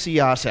how we see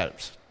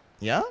ourselves.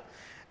 Yeah?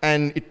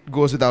 And it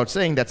goes without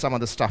saying that some of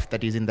the stuff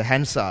that is in the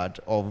Hansard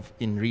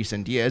in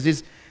recent years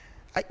is,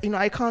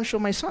 I can't show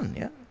my son,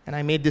 yeah? And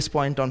I made this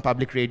point on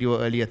public radio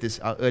earlier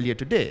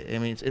today. I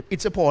mean,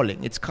 it's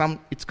appalling. It's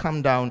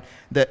come down.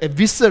 The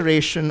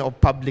evisceration of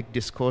public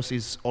discourse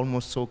is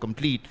almost so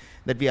complete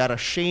that we are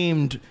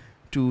ashamed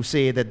to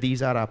say that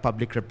these are our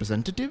public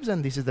representatives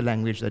and this is the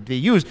language that they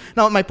use.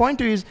 Now, my point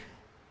to you is,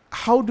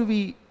 how do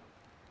we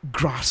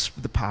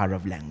grasp the power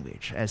of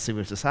language as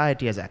civil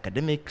society, as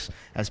academics,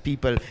 as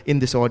people in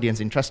this audience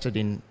interested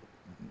in,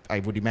 I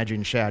would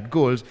imagine, shared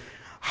goals?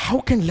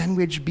 How can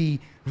language be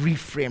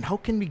reframed? How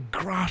can we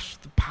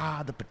grasp the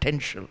power, the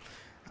potential,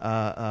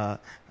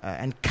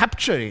 and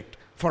capture it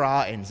for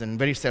our ends and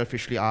very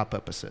selfishly our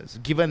purposes,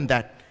 given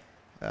that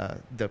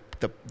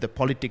the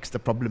politics, the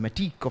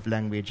problematique of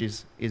language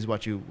is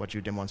what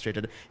you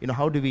demonstrated?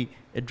 How do we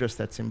address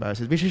that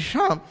symbiosis?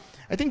 Vishesham,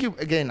 I think you,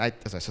 again,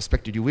 as I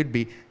suspected you would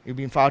be, you've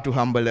been far too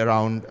humble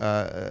around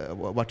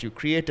what you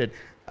created,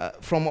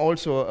 from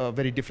also a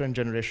very different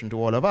generation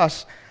to all of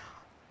us.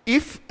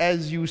 If,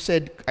 as you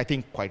said, I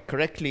think quite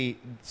correctly,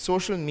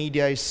 social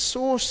media is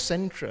so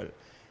central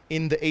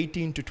in the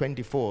 18 to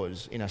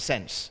 24s, in a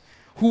sense,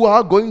 who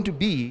are going to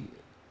be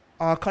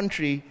our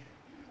country,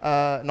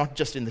 not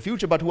just in the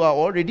future, but who are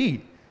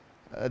already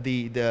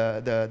in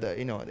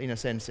a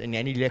sense, in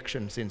any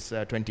election since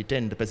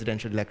 2010, the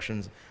presidential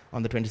elections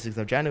on the 26th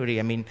of January.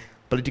 I mean,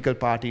 political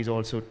parties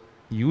also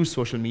use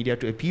social media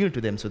to appeal to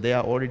them, so they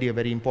are already a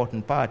very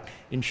important part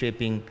in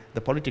shaping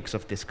the politics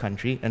of this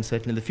country and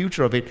certainly the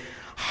future of it.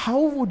 How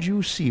would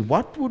you see,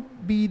 what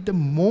would be the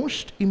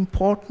most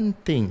important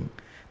thing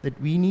that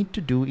we need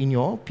to do, in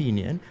your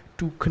opinion,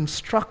 to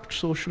construct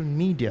social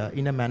media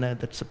in a manner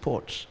that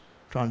supports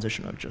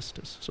transitional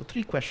justice? So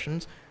 3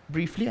 questions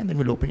briefly, and then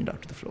we'll open it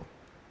out to the floor.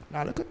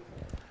 Nalaka?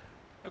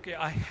 Okay,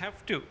 I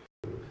have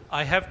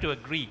to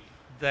agree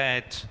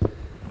that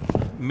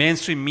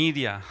mainstream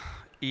media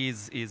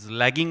is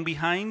lagging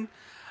behind.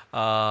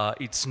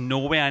 It's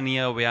nowhere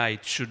near where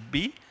it should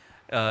be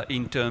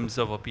in terms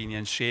of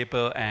opinion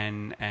shaper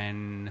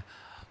and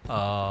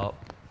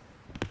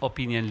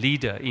opinion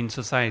leader in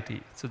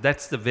society. So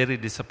that's the very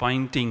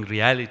disappointing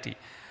reality.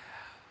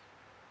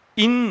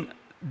 In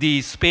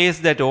the space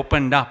that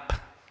opened up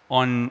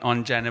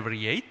on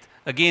January 8th,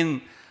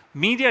 again,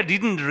 media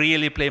didn't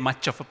really play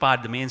much of a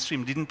part, the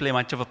mainstream didn't play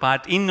much of a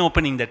part in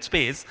opening that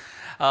space,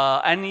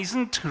 and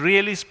isn't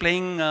really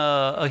playing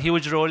a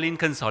huge role in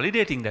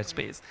consolidating that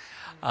space.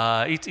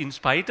 It's in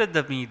spite of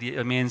the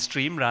media,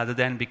 mainstream rather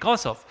than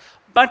because of.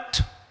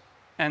 But,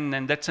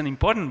 and that's an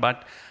important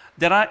but,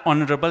 there are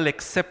honorable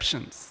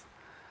exceptions.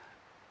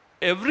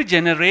 Every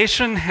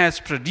generation has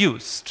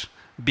produced,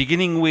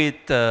 beginning with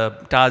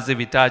Taze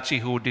Vitachi,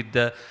 who did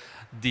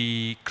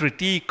the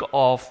critique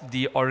of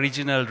the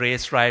original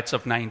race riots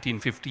of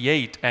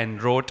 1958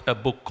 and wrote a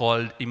book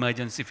called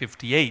Emergency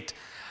 58,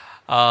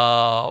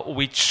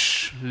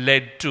 which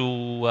led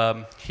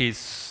to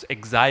his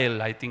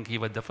exile. I think he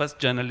was the first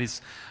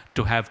journalist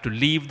to have to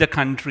leave the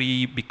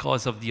country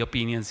because of the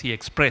opinions he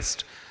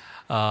expressed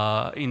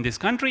in this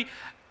country.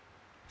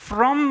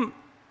 From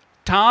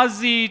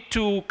Tazi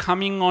to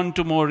coming on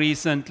to more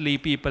recently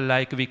people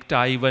like Victor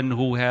Ivan,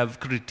 who have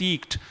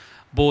critiqued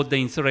both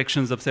the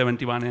insurrections of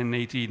 71 and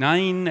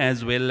 89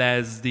 as well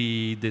as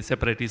the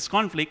separatist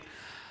conflict,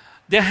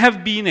 there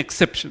have been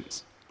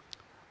exceptions.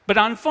 But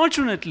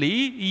unfortunately,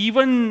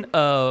 even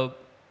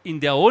in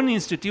their own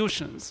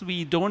institutions,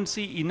 we don't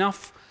see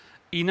enough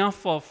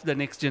of the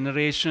next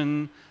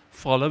generation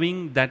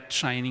following that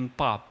shining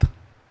path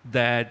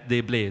that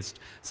they blazed.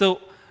 So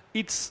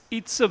it's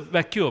a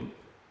vacuum.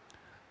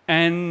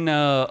 And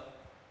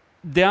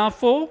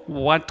therefore,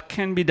 what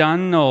can be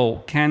done,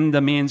 or can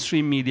the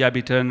mainstream media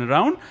be turned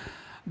around?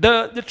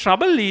 The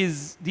trouble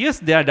is, yes,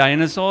 they are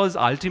dinosaurs.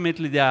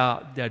 Ultimately, they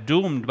are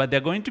doomed, but they're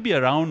going to be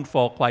around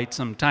for quite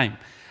some time.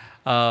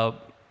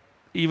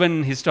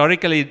 Even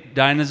historically,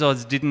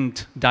 dinosaurs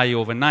didn't die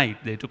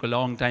overnight. They took a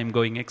long time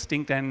going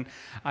extinct, and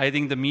I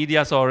think the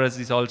Mediasaurus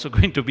is also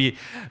going to be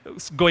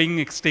going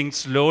extinct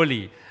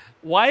slowly.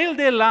 While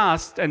they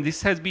last, and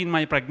this has been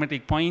my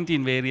pragmatic point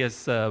in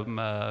various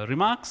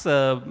remarks,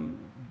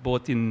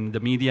 both in the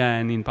media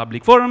and in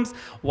public forums,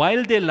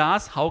 while they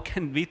last, how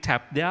can we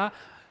tap their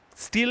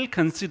still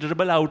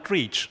considerable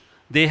outreach?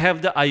 They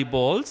have the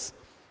eyeballs,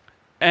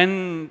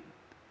 and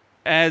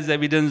as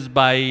evidenced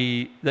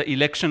by the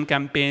election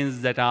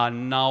campaigns that are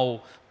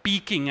now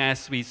peaking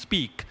as we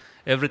speak,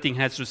 everything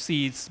has to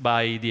cease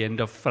by the end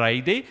of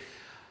Friday.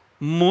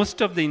 Most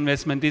of the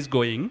investment is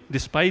going,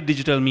 despite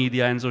digital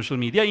media and social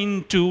media,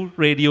 into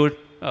radio,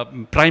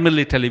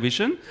 primarily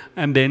television,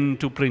 and then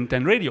to print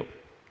and radio.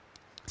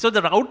 So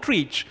the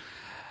outreach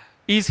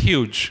is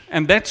huge,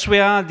 and that's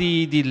where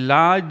the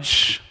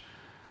large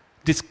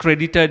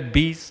discredited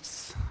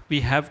beasts,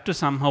 we have to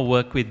somehow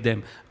work with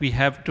them. We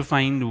have to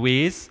find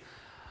ways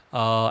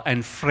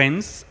and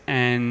friends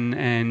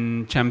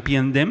and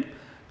champion them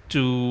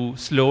to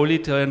slowly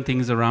turn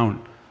things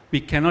around.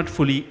 We cannot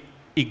fully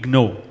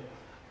ignore.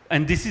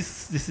 And this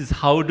is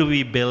how do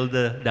we build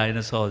the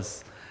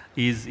dinosaurs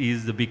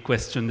is the big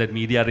question that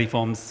media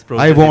reforms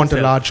process. I want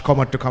a large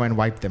comet to come and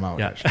wipe them out,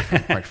 yeah. actually,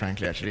 quite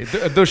frankly, actually.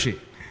 Doshi.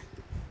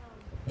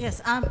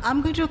 Yes,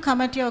 I'm going to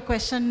come at your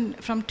question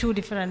from two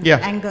different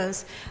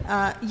angles.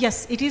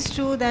 Yes, it is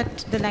true that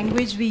the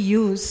language we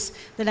use,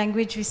 the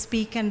language we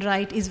speak and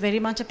write is very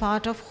much a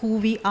part of who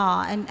we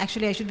are. And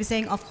actually, I should be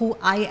saying of who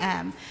I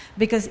am,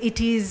 because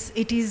it is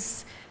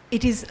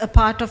a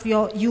part of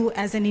you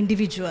as an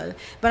individual.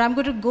 But I'm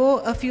going to go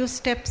a few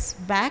steps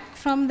back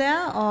from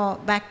there, or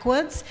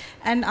backwards,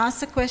 and ask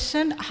the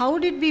question, how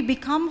did we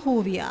become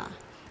who we are?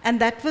 And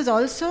that was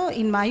also,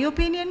 in my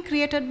opinion,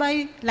 created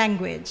by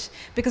language.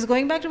 Because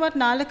going back to what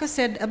Nalaka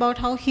said about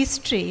how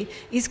history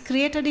is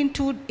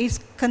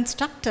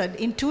constructed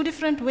in two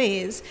different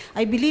ways,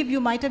 I believe you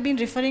might have been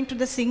referring to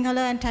the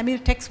Sinhala and Tamil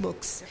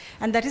textbooks.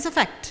 And that is a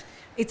fact.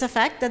 It's a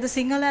fact that the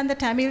Sinhala and the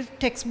Tamil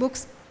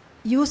textbooks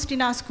used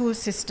in our school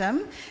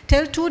system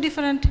tell two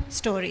different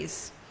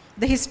stories.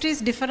 The history is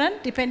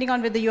different depending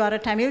on whether you are a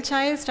Tamil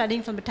child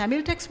studying from a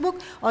Tamil textbook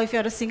or if you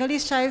are a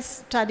Sinhalese child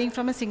studying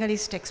from a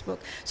Sinhalese textbook.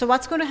 So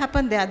what's going to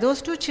happen there?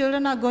 Those two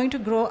children are going to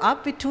grow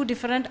up with two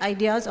different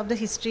ideas of the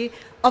history,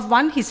 of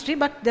one history,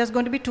 but there's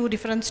going to be two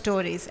different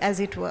stories,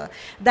 as it were.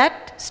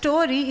 That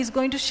story is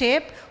going to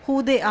shape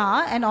who they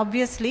are, and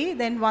obviously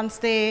then once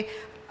they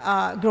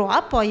grow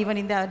up, or even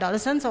in their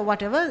adolescence or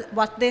whatever,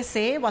 what they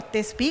say, what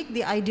they speak,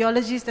 the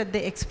ideologies that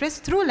they express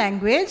through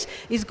language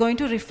is going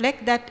to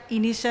reflect that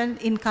initial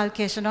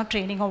inculcation or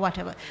training or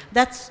whatever.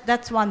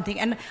 That's one thing.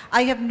 And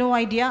I have no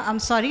idea, I'm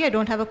sorry, I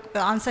don't have an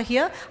answer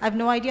here. I have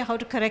no idea how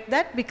to correct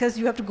that, because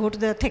you have to go to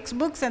the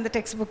textbooks and the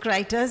textbook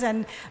writers,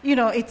 and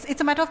it's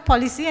a matter of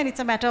policy, and it's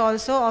a matter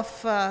also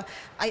of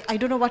I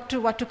don't know what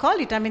to call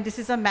it. I mean, this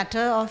is a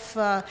matter of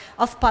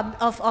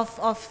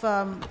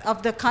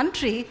the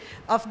country,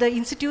 of the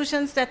institutions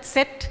that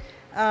set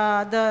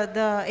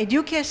the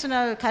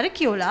educational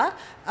curricula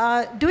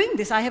doing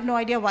this. I have no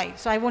idea why,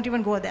 so I won't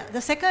even go there.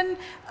 The second,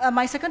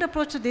 my second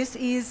approach to this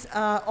is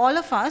all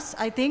of us,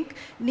 I think,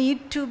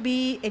 need to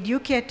be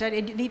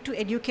educated, need to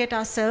educate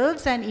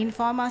ourselves and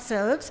inform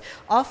ourselves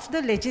of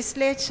the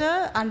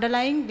legislature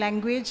underlying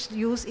language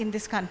use in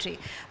this country.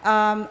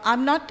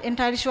 I'm not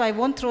entirely sure, I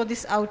won't throw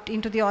this out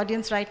into the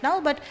audience right now,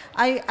 but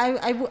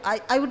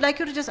I would like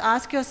you to just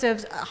ask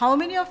yourselves, how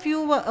many of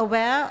you were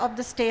aware of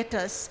the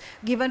status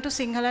given to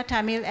Sinhala,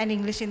 Tamil and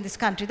English in this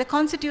country, the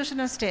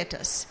constitutional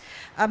status?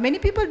 Many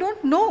people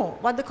don't know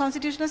what the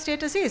constitutional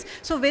status is.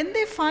 So when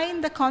they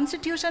find the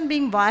constitution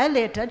being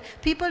violated,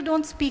 people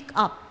don't speak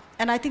up.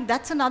 And I think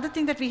that's another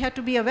thing that we have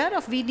to be aware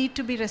of. We need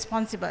to be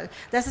responsible.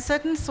 There's a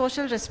certain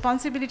social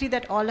responsibility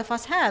that all of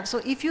us have. So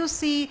if you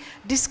see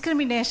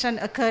discrimination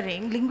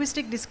occurring,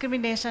 linguistic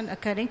discrimination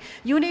occurring,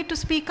 you need to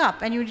speak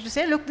up and you need to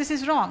say, look, this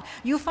is wrong.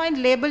 You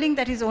find labeling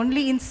that is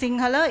only in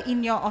Sinhala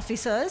in your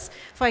officers,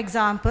 for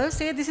example,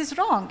 say this is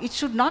wrong. It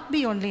should not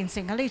be only in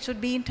Sinhala, it should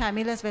be in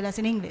Tamil as well as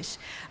in English.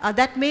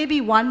 That may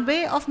be one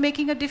way of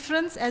making a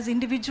difference as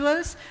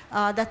individuals.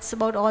 That's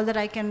about all that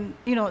I can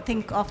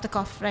think off the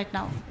cuff right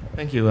now.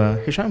 Thank you.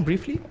 Hisham,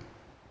 briefly?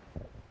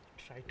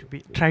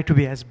 Try to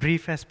be as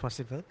brief as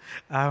possible.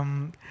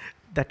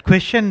 That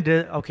question,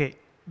 okay,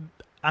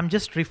 I'm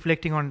just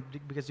reflecting on,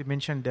 because you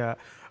mentioned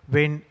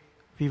when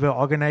we were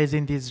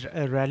organizing these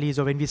rallies,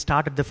 or when we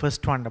started the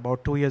first one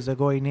about 2 years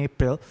ago in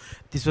April.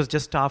 This was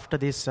just after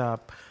this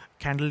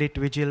candlelit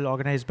vigil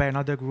organized by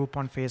another group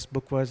on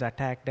Facebook was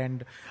attacked,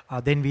 and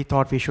then we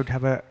thought we should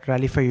have a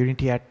rally for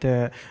unity at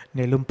the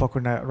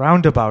Nelumpakuna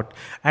roundabout.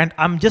 And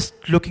I'm just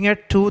looking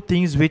at two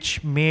things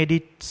which made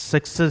it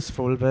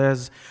successful.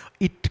 Was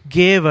it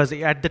gave us,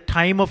 at the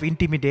time of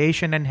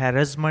intimidation and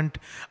harassment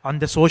on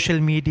the social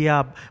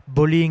media,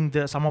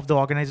 bullying some of the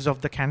organizers of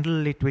the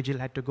candlelit vigil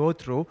had to go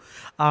through,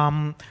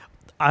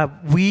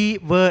 we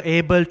were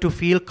able to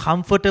feel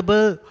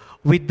comfortable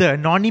with the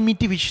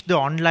anonymity which the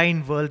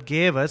online world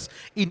gave us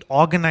in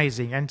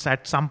organizing. And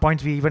at some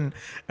points we even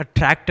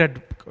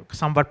attracted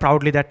somewhat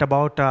proudly that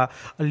about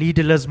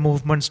leaderless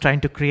movements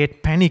trying to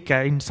create panic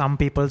in some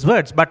people's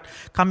words. But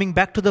coming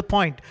back to the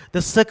point,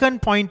 the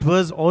second point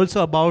was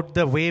also about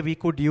the way we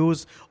could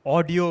use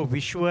audio,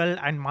 visual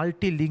and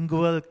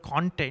multilingual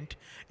content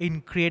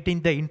in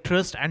creating the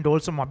interest and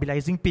also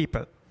mobilizing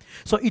people.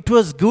 So it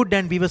was good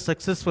and we were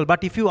successful.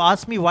 But if you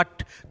ask me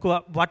what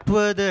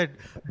were the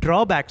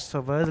drawbacks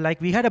of us, like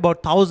we had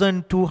about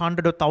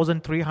 1,200 or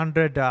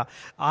 1,300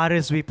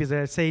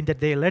 RSVPs saying that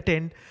they'll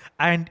attend,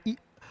 and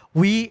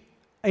we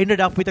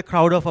ended up with a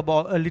crowd of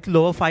about a little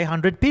over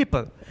 500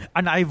 people.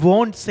 And I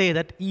won't say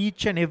that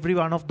each and every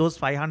one of those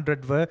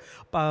 500 were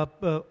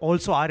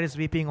also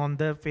RSVPing on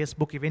the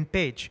Facebook event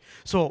page.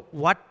 So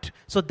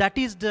that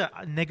is the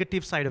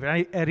negative side of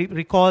it. I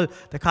recall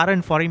the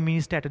current foreign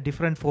minister at a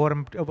different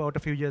forum about a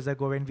few years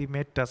ago when we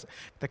met us,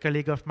 the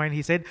colleague of mine,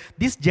 he said,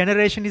 this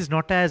generation is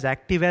not as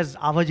active as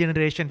our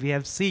generation we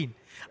have seen.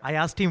 I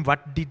asked him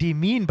what did he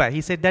mean by. He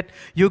said that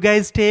you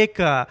guys take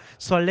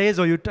solace,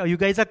 or you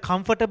guys are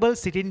comfortable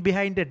sitting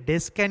behind a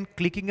desk and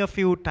clicking a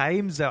few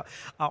times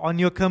on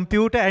your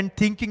computer and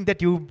thinking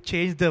that you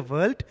changed the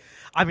world.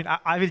 I mean,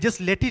 I will just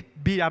let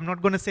it be. I'm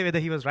not going to say whether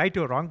he was right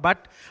or wrong,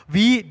 but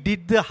we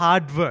did the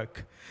hard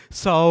work.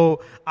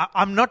 So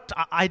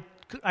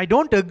I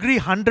don't agree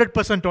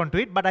 100% onto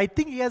it, but I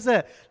think he has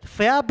a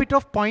fair bit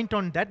of point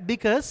on that,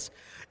 because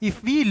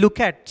if we look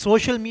at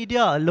social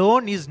media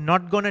alone is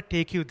not going to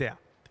take you there.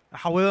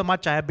 However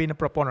much I have been a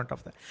proponent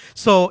of that.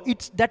 So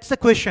that's the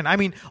question. I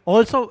mean,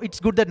 also it's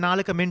good that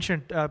Nalika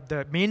mentioned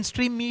the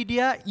mainstream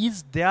media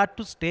is there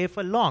to stay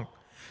for long.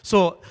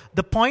 So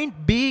the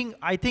point being,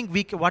 I think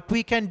what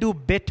we can do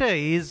better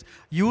is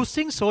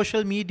using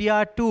social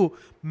media to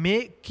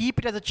keep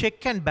it as a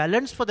check and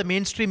balance for the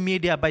mainstream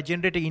media by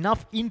generating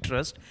enough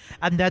interest,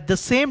 and at the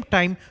same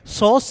time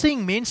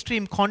sourcing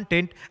mainstream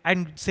content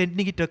and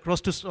sending it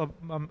across to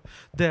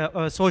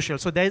the social.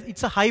 So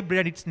it's a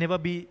hybrid. It's never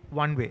be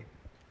one way.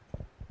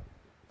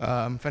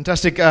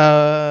 Fantastic.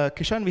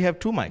 Kishan, we have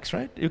 2 mics,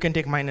 right? You can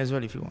take mine as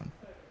well if you want.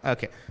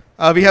 Okay.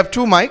 We have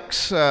 2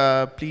 mics.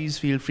 Please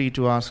feel free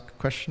to ask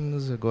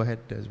questions. Go ahead.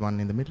 There's one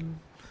in the middle.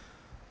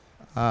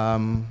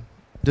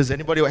 Does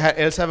anybody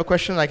else have a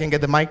question? I can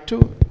get the mic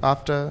too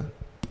after.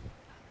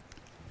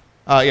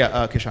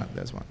 Kishan,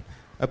 there's one.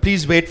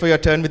 Please wait for your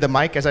turn with the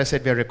mic. As I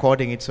said, we're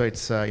recording it, so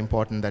it's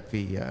important that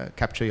we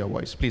capture your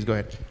voice. Please go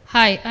ahead.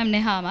 Hi, I'm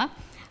Nehama.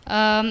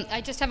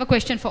 I just have a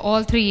question for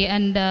all three,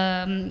 and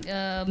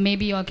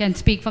maybe you all can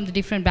speak from the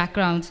different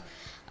backgrounds.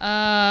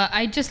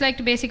 I'd just like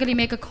to basically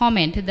make a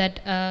comment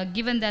that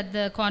given that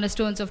the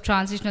cornerstones of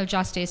transitional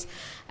justice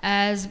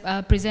as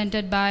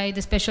presented by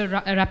the special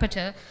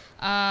rapporteur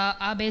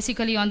are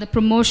basically on the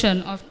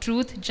promotion of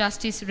truth,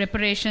 justice,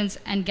 reparations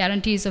and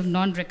guarantees of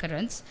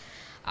non-recurrence,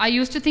 I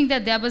used to think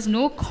that there was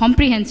no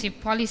comprehensive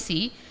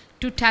policy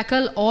to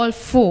tackle all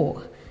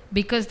 4,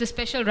 because the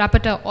special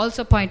rapporteur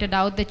also pointed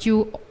out that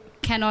you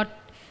cannot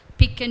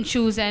pick and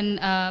choose, and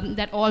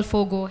that all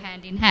 4 go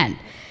hand in hand.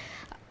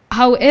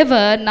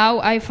 However, now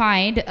I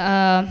find,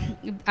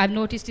 I've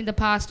noticed in the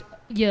past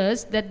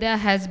years that there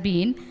has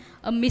been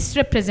a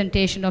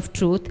misrepresentation of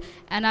truth,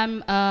 and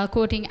I'm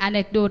quoting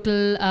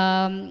anecdotal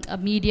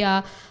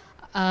media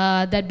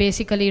that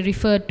basically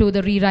referred to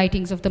the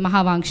rewritings of the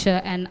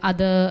Mahavangsha and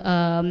other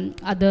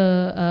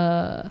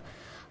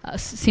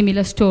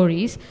similar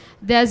stories.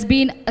 There's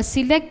been a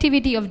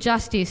selectivity of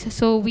justice.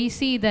 So we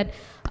see that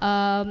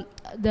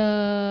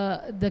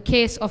the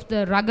case of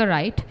the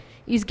Ruggerite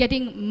is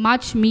getting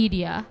much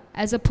media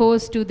as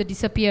opposed to the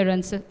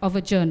disappearance of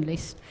a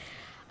journalist.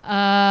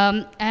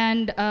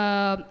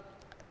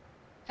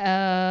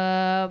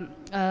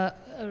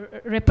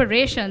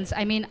 reparations,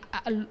 I mean,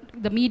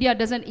 the media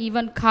doesn't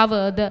even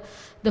cover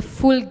the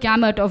full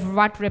gamut of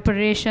what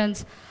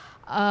reparations,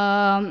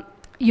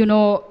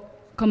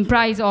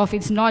 comprise of.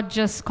 It's not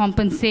just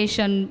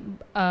compensation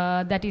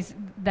that is,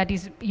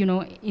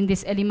 in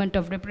this element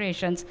of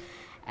reparations.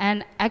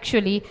 And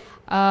actually,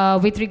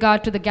 with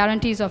regard to the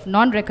guarantees of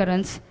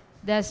non-recurrence,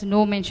 there's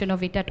no mention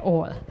of it at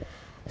all.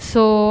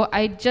 So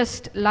I'd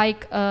just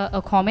like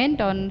a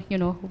comment on,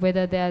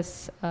 whether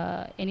there's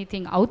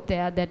anything out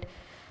there that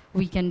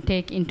we can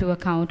take into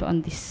account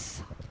on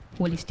this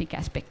holistic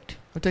aspect.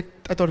 I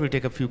thought we'll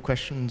take a few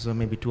questions, or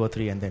maybe 2 or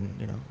 3, and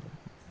then,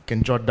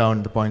 can jot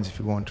down the points if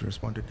you want to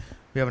respond to it.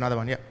 We have another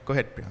one. Yeah, go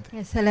ahead, Priyanthi.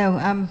 Yes, hello,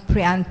 I'm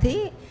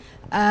Priyanthi.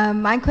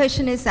 My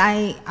question is,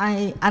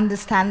 I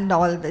understand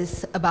all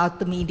this about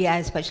the media,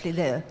 especially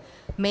the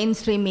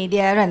mainstream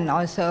media, and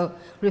also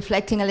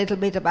reflecting a little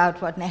bit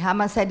about what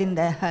Nehama said in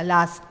her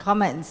last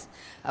comments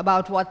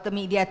about what the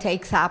media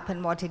takes up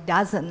and what it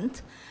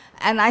doesn't.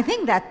 And I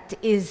think that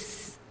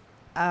is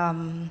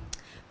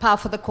par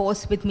for the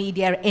course with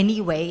media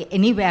anyway,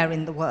 anywhere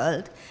in the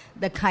world.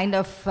 The kind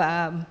of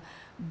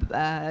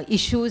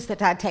issues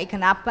that are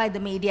taken up by the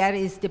media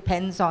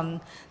depends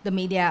on the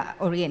media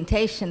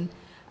orientation.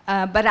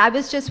 But I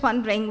was just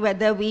wondering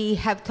whether we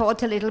have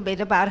thought a little bit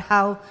about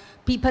how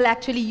people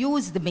actually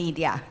use the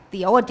media,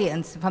 the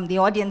audience, from the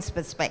audience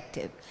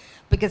perspective.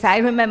 Because I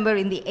remember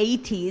in the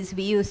 80s,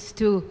 we used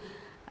to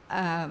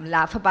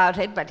laugh about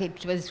it, but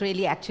it was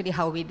really actually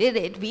how we did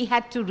it. We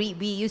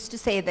used to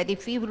say that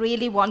if we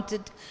really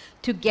wanted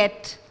to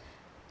get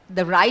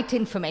the right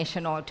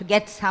information or to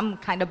get some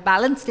kind of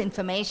balanced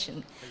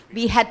information,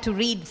 we had to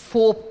read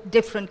 4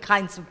 different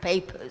kinds of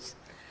papers.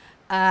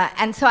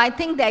 And so I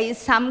think there is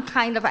some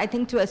kind of,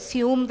 to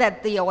assume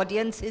that the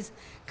audience is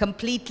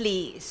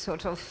completely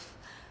sort of,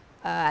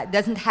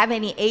 doesn't have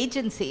any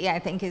agency, I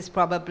think is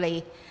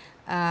probably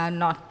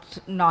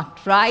not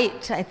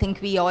right. I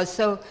think we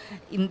also,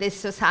 in this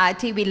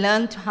society, we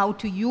learned how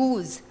to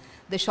use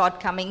the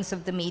shortcomings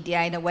of the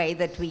media in a way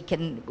that we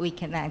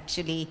can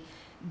actually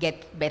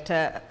get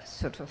better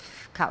sort of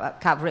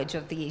coverage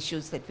of the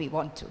issues that we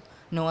want to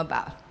know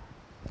about.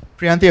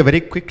 Priyanthi, a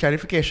very quick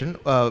clarification.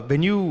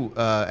 When you,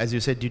 as you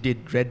said, you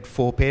read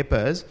 4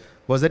 papers,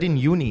 was that in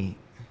uni?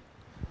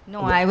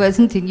 No, I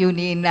wasn't in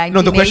uni in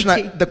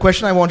 1980. No, the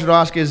question I wanted to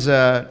ask is,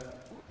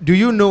 do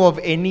you know of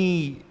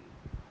any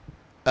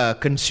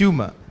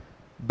consumer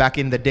back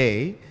in the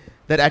day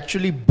that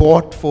actually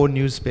bought 4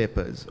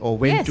 newspapers or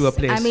went to a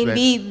place where...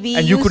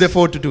 and you could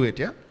afford to do it,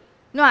 yeah?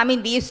 No, we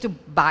used to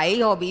buy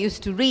or we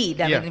used to read.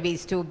 We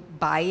used to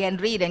buy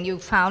and read, and you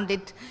found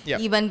it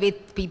even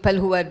with people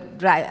who were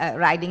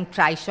riding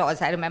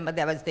trishaws. I remember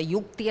there was the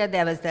Yuktiya,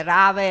 there was the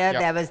Ravaya,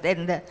 there was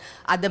then the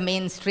other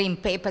mainstream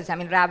papers.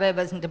 Ravaya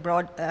wasn't a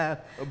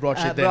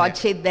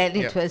broadsheet then.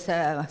 It was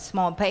a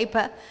small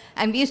paper.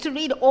 And we used to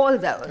read all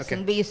those,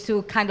 and we used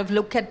to kind of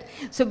look at...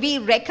 So we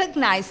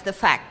recognized the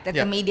fact that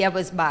the media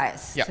was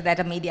biased, so that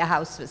a media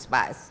house was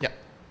biased. Yeah,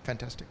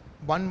 fantastic.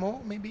 One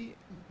more, maybe,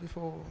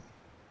 before...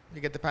 You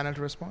get the panel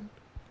to respond?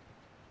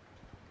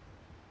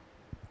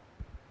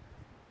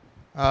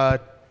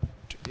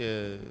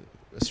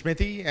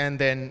 Smriti and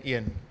then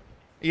Ian.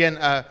 Ian,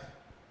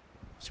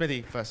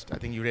 Smriti first. I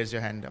think you raised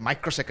your hand a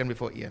microsecond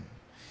before Ian.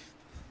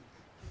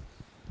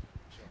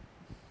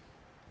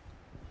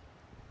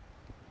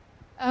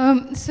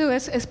 So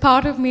as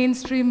part of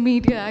mainstream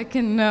media, I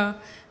can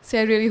say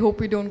I really hope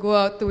we don't go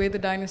out the way the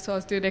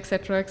dinosaurs did,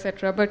 etc.,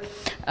 etc. But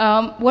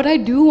what I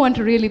do want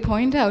to really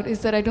point out is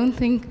that I don't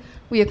think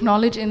we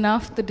acknowledge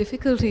enough the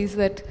difficulties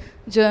that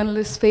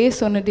journalists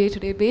face on a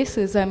day-to-day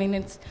basis.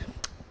 It's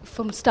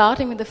from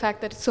starting with the fact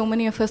that so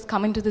many of us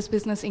come into this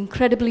business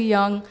incredibly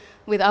young,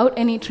 without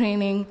any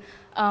training,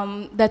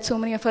 that so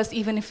many of us,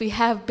 even if we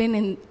have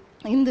been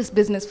in this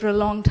business for a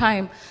long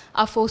time,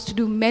 are forced to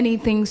do many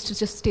things to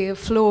just stay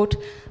afloat,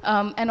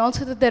 and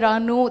also that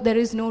there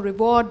is no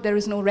reward, there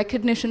is no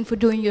recognition for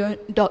doing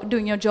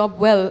your job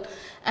well,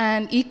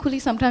 and equally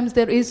sometimes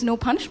there is no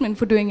punishment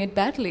for doing it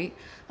badly,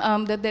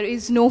 that there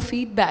is no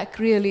feedback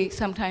really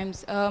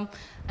sometimes,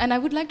 and I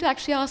would like to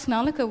actually ask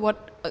Nalika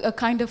what a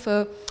kind of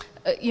an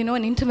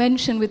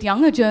intervention with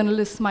younger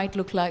journalists might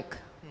look like.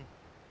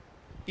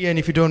 Ian,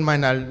 if you don't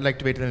mind, I'd like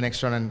to wait till the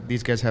next round, and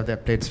these guys have their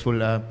plates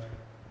full.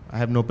 I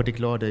have no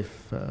particular order.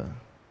 If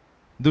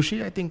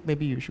Dushi, I think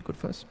maybe you should go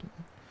first.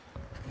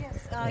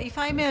 Yes, if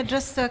I may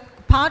address the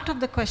part of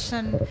the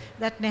question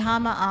that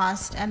Nehama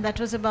asked, and that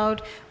was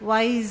about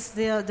why is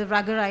the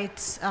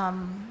Ragarites'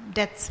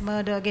 deaths,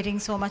 murder getting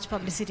so much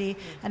publicity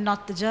and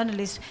not the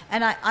journalist.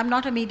 And I'm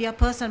not a media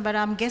person, but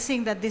I'm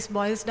guessing that this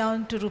boils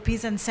down to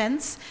rupees and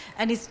cents,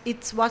 and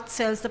it's what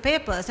sells the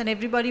papers, and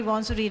everybody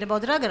wants to read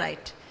about the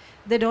Ragarite.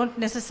 They don't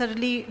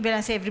necessarily, when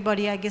I say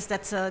everybody, I guess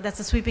that's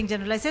a sweeping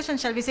generalization.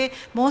 Shall we say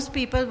most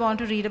people want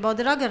to read about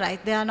the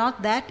Ragarite? They are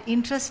not that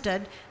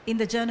interested in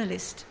the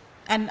journalist.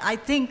 And I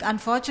think,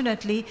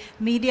 unfortunately,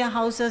 media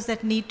houses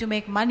that need to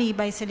make money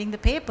by selling the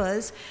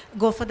papers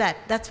go for that.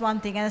 That's one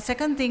thing. And the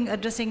second thing,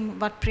 addressing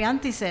what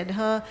Priyanti said,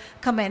 her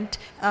comment,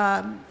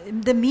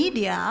 the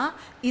media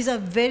is a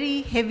very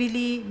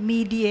heavily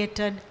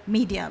mediated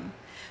medium.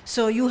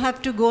 So you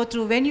have to go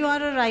through, when you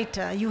are a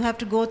writer, you have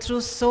to go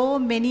through so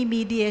many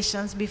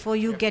mediations before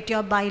you get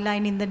your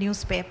byline in the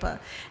newspaper.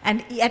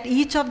 And at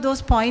each of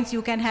those points,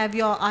 you can have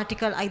your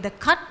article either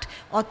cut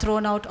or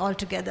thrown out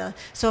altogether.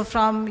 So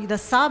from the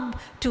sub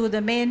to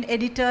the main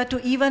editor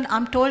to even,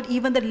 I'm told,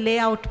 even the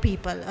layout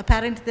people.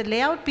 Apparently the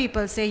layout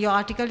people say your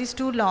article is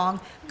too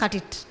long, cut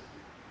it.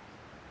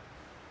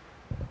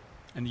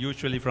 And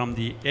usually from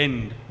the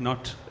end,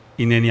 not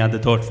in any other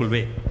thoughtful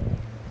way.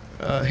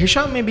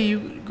 Hisham, maybe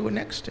you go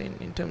next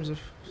in terms of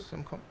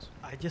some comments.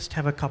 I just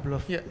have a couple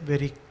of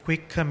very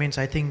quick comments.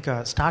 I think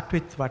start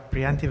with what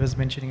Priyanti was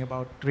mentioning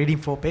about reading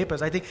 4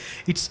 papers. I think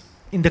it's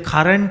in the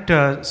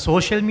current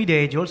social media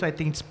age also, I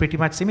think it's pretty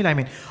much similar. I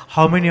mean,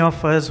 how many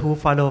of us who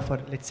follow, for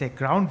let's say,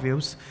 ground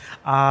views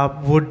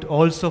would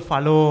also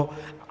follow,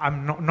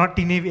 I'm not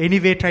in any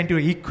way trying to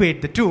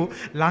equate the two,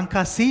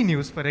 Lanka C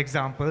News, for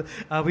example,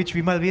 which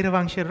Vimal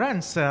Veeravangsha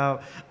runs,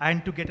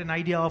 and to get an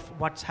idea of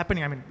what's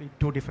happening. I mean,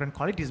 2 different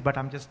qualities, but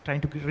I'm just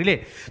trying to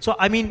relate. So,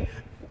 I mean,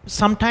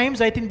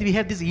 sometimes I think we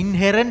have this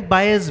inherent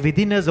bias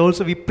within us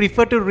also. We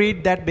prefer to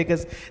read that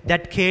because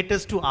that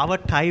caters to our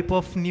type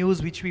of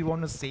news which we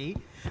want to see.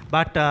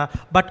 But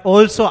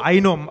also,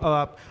 I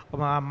know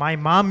my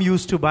mom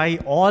used to buy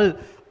all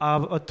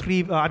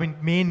 3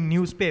 main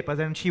newspapers,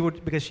 and she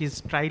would, because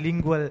she's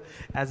trilingual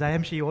as I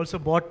am, she also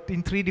bought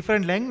in 3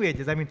 different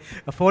languages. I mean,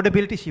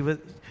 affordability,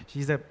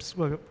 she's a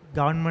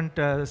government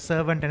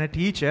servant and a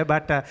teacher,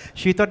 but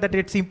she thought that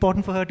it's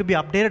important for her to be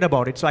updated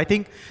about it. So I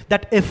think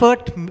that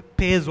effort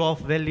pays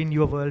off well in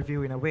your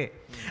worldview in a way.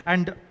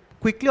 And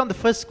quickly on the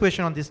first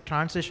question on this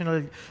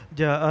transitional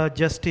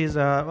justice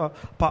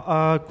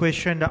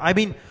question, I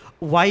mean,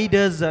 why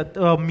does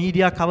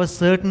media cover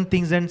certain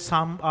things and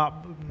some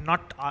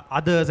not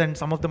others, and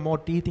some of the more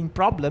teething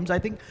problems? I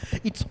think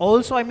it's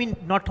also, I mean,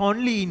 not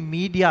only in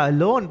media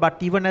alone,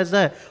 but even as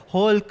a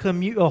whole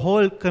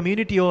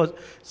community or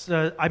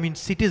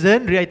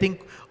citizenry. I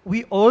think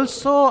we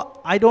also,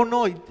 I don't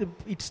know,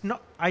 it's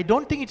not. I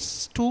don't think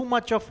it's too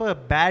much of a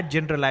bad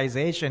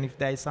generalization if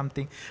there is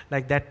something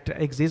like that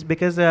exists,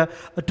 because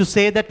to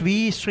say that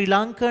we Sri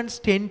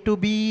Lankans tend to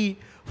be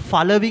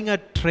following a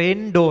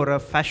trend or a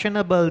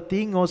fashionable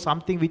thing or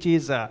something which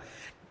is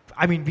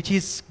which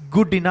is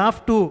good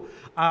enough to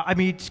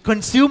it's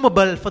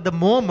consumable for the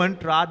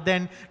moment rather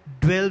than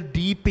dwell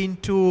deep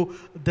into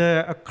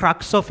the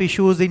crux of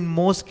issues in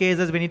most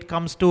cases when it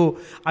comes to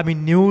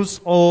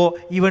news or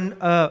even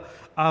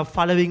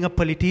following a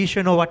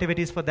politician or whatever it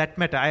is for that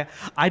matter.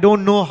 I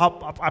don't know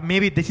how,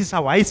 maybe this is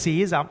how I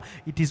see it.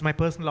 It is my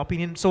personal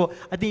opinion. So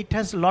I think it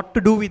has a lot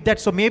to do with that.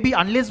 So maybe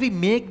unless we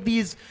make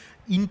these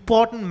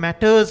important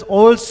matters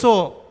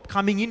also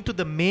coming into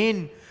the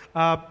main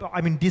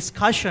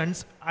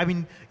discussions,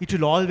 it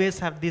will always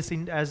have this,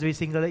 as we in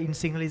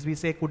Sinhalese we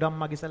say kudam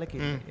magisala.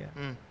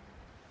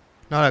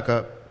 Now like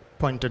a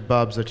pointed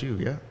barbs at you,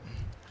 yeah?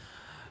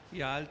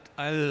 Yeah,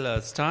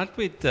 I'll start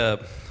with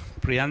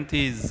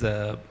Priyanti's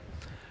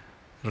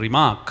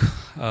remark.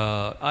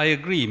 I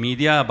agree,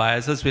 media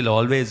biases will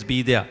always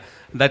be there.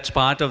 That's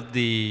part of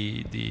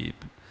the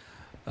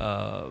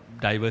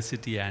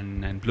diversity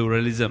and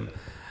pluralism.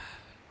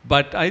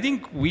 But I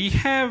think we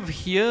have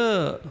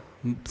here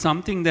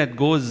something that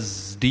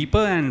goes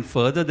deeper and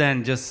further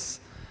than just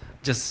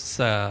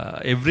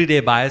everyday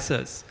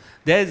biases.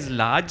 There's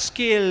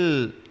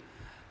large-scale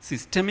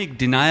systemic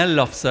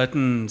denial of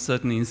certain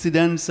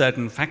incidents,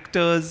 certain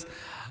factors.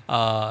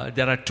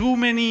 There are too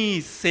many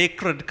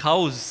sacred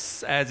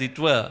cows, as it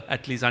were,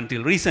 at least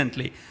until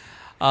recently,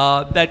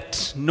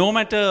 that no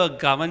matter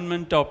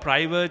government or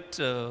private,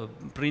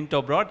 print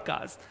or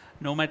broadcast,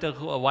 no matter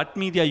what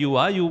media you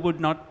are, you would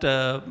not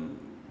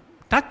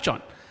touch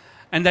on.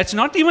 And that's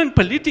not even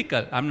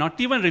political. I'm not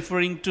even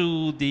referring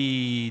to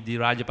the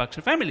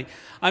Rajapaksa family.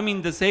 I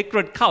mean, the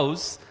sacred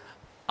cows,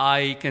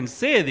 I can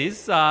say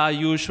this, are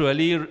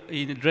usually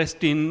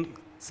dressed in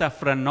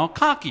saffron or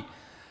khaki.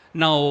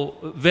 Now,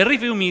 very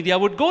few media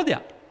would go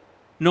there,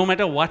 no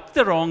matter what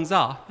the wrongs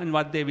are and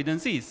what the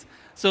evidence is.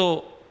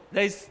 So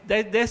there's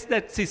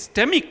that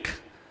systemic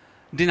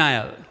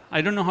denial.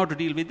 I don't know how to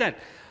deal with that.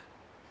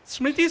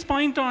 Smriti's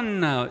point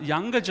on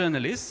younger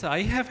journalists,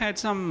 I have had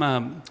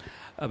some,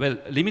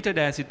 limited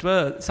as it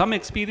were, some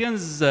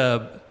experience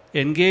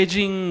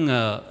engaging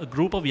a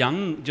group of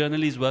young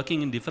journalists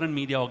working in different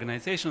media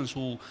organizations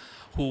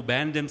who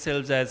band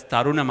themselves as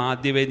Taruna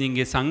Madhyavedinge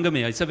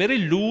Sangamaya. It's a very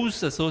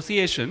loose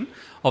association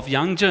of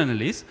young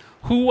journalists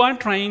who are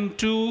trying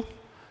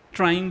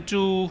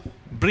to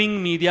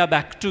bring media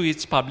back to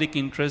its public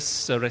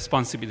interest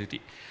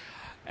responsibility.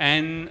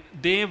 And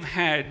they've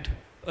had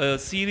a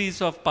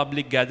series of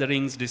public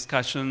gatherings,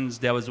 discussions.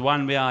 There was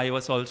one where I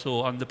was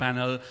also on the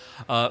panel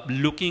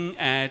looking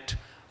at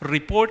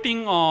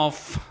reporting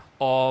of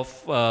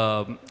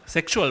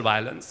sexual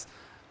violence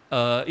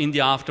in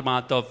the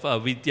aftermath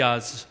of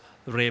Vidya's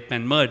rape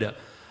and murder.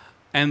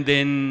 And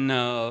then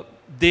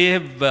they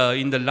have,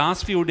 in the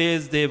last few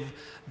days,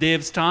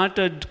 they've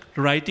started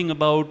writing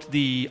about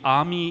the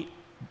army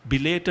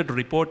belated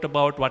report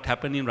about what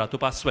happened in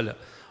Ratupaswala,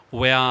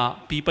 where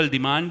people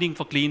demanding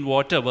for clean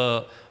water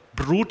were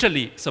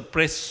brutally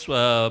suppressed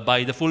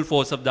by the full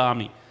force of the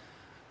army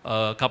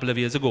a couple of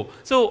years ago.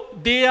 So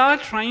they are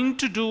trying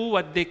to do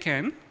what they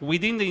can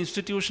within the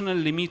institutional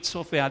limits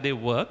of where they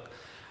work,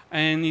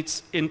 and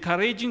it's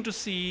encouraging to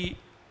see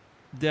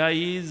there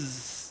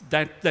is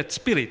that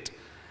spirit.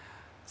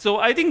 So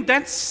I think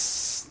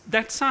that's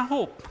our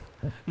hope,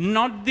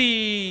 not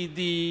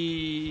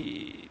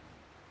the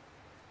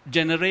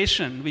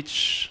generation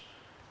which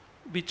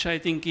I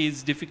think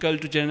is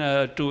difficult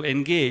to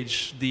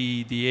engage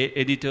the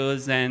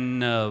editors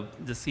and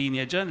the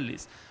senior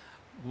journalists.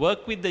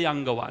 Work with the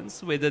younger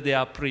ones, whether they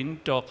are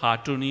print or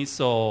cartoonists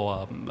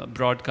or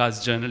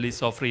broadcast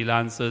journalists or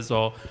freelancers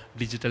or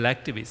digital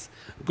activists.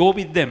 Go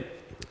with them.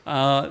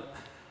 The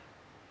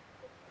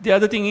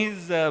other thing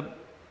is,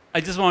 I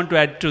just want to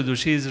add to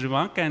Dushi's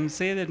remark and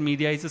say that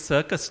media is a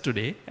circus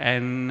today,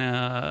 and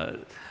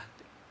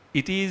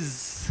it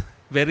is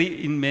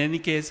in many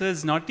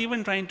cases, not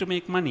even trying to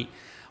make money.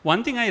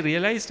 One thing I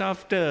realized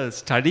after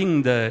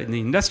studying the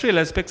industrial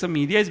aspects of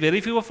media is very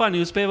few of our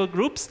newspaper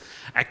groups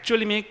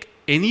actually make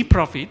any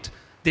profit.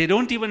 They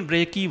don't even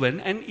break even,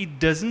 and it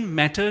doesn't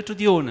matter to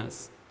the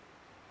owners.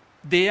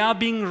 They are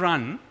being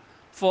run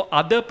for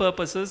other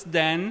purposes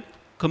than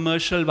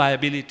commercial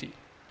viability.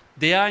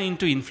 They are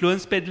into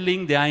influence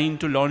peddling, they are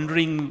into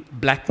laundering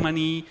black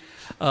money,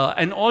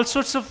 and all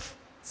sorts of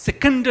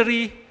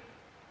secondary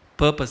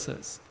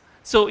purposes.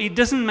 So it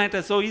doesn't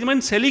matter. So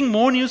even selling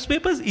more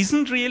newspapers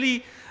isn't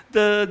really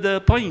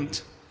the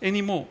point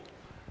anymore.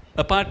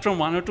 Apart from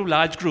one or two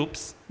large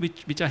groups,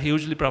 which are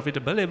hugely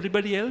profitable,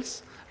 everybody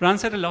else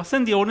runs at a loss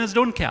and the owners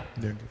don't care.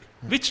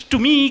 Which to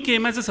me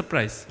came as a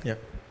surprise. Yeah.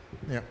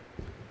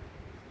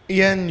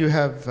 Ian, you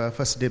have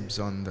first dibs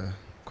on the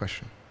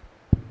question.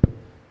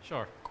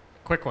 Sure.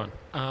 Quick one.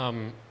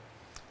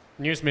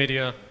 News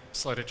media,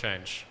 slow to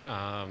change.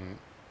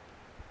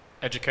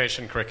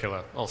 Education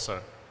curricula, also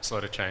slow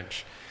to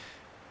change.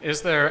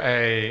 Is there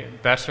a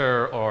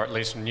better or at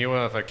least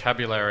newer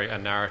vocabulary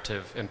and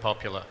narrative in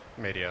popular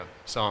media,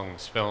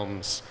 songs,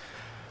 films,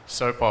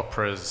 soap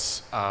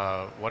operas,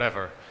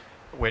 whatever,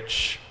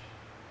 which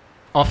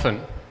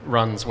often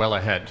runs well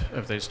ahead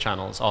of these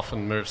channels,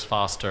 often moves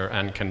faster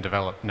and can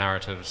develop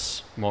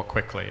narratives more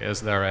quickly?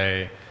 Is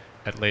there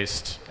at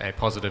least a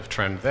positive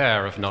trend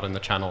there, if not in the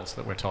channels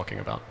that we're talking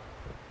about?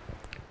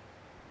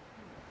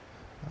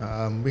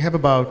 We have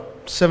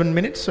about 7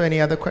 minutes, so any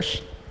other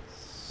questions?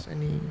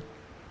 Any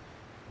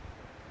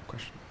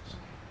questions?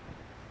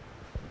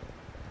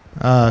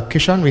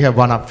 Kishan, we have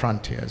one up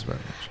front here as well.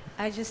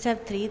 I just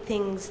have 3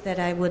 things that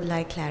I would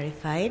like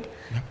clarified.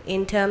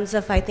 In terms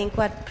of, I think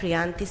what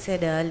Priyanti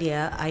said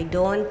earlier, I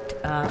don't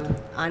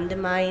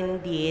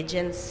undermine the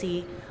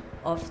agency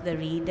of the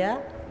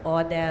reader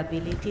or their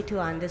ability to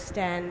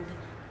understand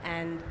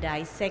and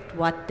dissect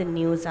what the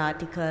news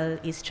article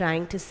is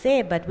trying to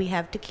say, but we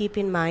have to keep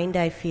in mind,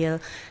 I feel,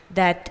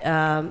 that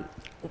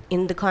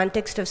in the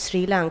context of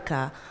Sri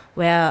Lanka,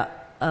 where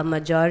a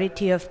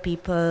majority of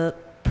people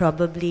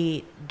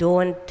probably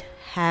don't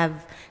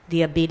have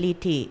the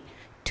ability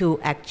to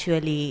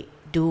actually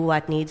do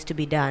what needs to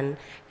be done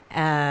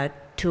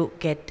to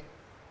get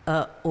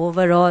an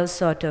overall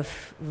sort of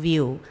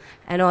view.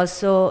 And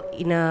also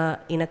in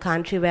a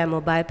country where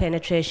mobile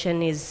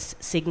penetration is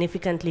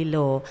significantly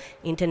low,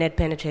 internet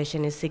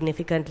penetration is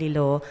significantly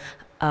low,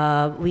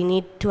 we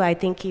need to, I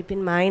think, keep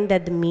in mind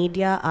that the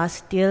media are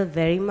still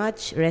very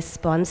much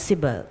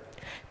responsible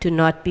to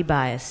not be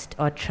biased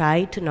or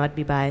try to not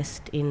be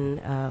biased in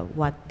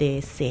what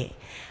they say.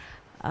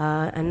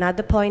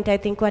 Another point, I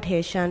think what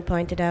Heshan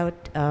pointed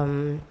out,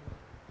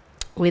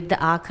 with the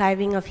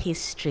archiving of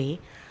history,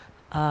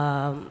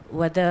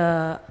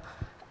 whether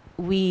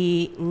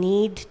we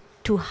need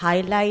to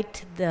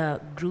highlight the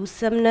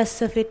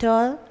gruesomeness of it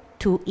all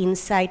to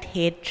incite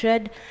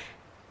hatred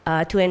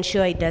to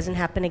ensure it doesn't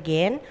happen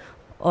again,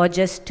 or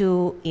just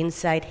to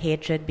incite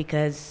hatred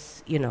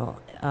because,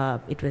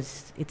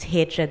 it's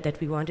hatred that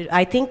we wanted.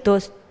 I think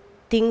those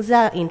things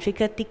are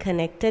intricately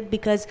connected,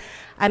 because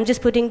I'm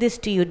just putting this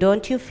to you.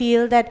 Don't you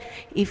feel that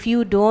if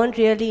you don't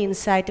really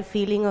incite a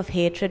feeling of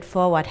hatred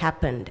for what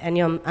happened, and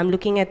I'm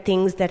looking at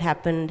things that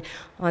happened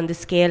on the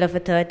scale of a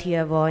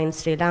 30-year war in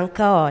Sri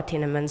Lanka or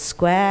Tiananmen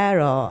Square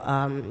or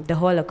the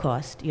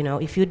Holocaust,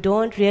 if you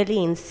don't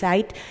really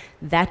incite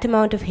that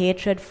amount of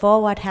hatred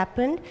for what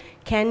happened,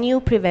 can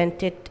you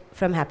prevent it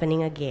from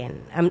happening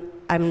again?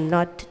 I'm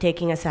not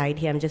taking a side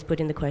here, I'm just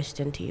putting the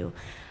question to you.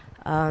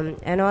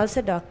 And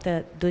also,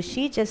 Dr.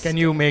 Dushi, just... Can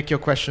you make your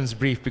questions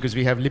brief, because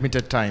we have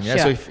limited time, yeah?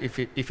 Sure.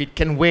 So if it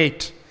can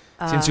wait,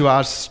 since you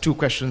asked 2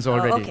 questions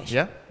already. Okay,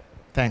 yeah?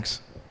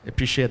 Thanks.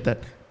 Appreciate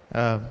that.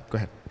 Go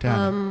ahead.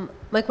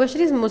 My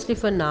question is mostly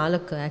for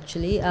Nalaka,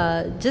 actually.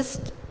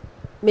 Just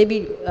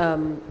maybe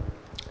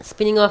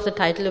spinning off the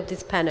title of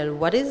this panel,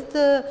 what is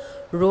the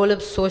role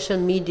of social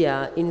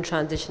media in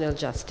transitional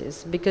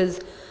justice?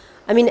 Because,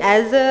 I mean,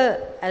 as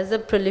a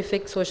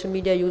prolific social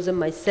media user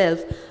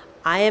myself,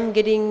 I am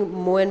getting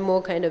more and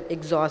more kind of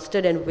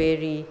exhausted and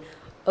weary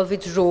of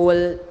its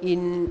role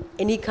in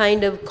any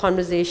kind of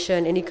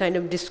conversation, any kind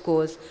of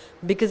discourse,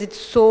 because it's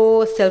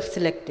so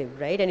self-selective,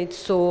 right? And it's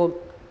so,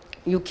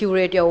 you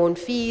curate your own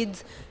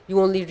feeds,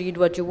 you only read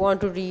what you want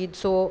to read.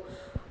 So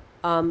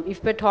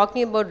if we're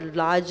talking about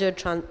larger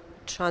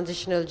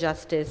transitional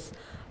justice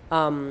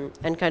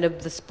and kind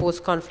of this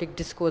post-conflict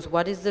discourse,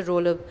 what is the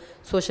role of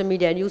social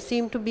media? And you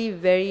seem to be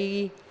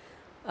very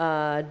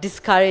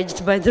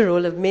discouraged by the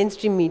role of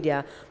mainstream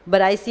media,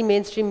 but I see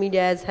mainstream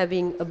media as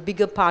having a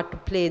bigger part to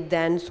play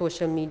than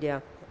social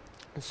media.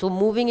 So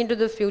moving into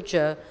the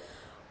future,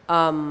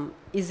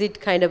 is it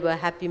kind of a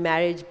happy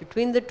marriage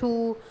between the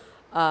two?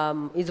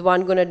 Is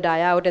one going to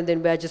die out and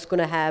then we're just going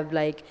to have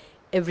like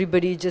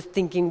everybody just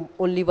thinking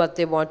only what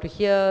they want to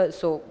hear?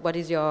 So what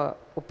is your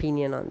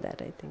opinion on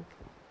that, I think?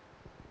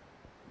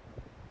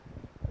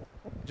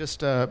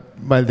 Just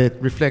while they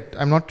reflect,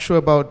 I'm not sure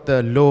about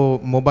the low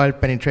mobile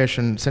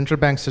penetration. Central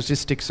bank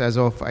statistics as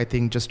of, I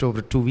think, just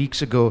over 2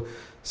 weeks ago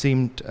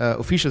seemed,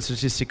 official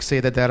statistics say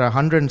that there are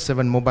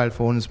 107 mobile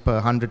phones per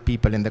 100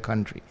 people in the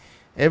country.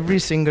 Every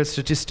single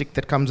statistic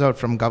that comes out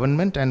from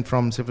government and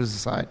from civil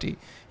society,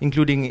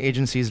 including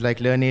agencies like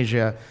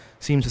LearnAsia,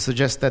 seems to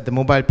suggest that the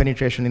mobile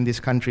penetration in this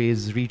country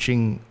is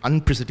reaching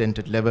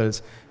unprecedented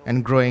levels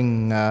and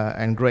growing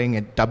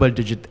at double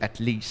digit at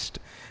least.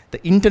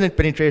 The internet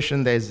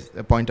penetration, there's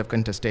a point of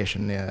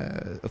contestation.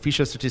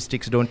 Official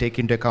statistics don't take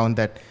into account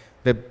that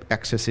web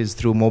access is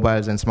through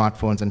mobiles and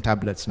smartphones and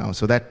tablets now.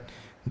 So that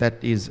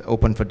is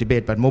open for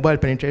debate. But mobile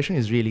penetration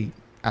is really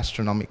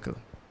astronomical.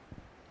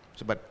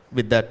 So, but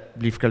with that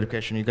brief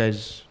clarification, you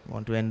guys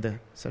want to end the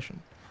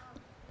session?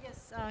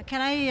 Yes.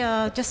 Can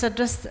I just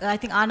address, I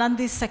think,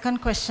 Anandi's second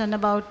question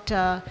about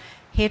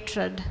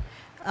hatred?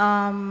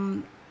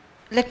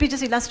 Let me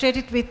just illustrate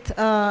it with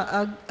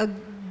a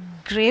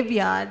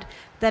graveyard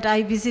that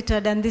I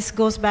visited, and this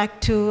goes back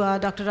to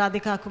Dr.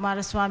 Radhika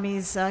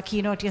Kumaraswamy's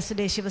keynote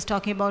yesterday. She was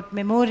talking about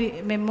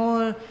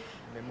memorializing.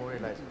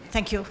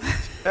 Thank you.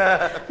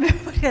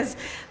 Yes.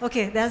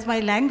 Okay, that's my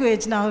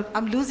language now.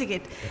 I'm losing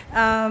it.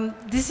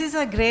 This is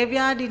a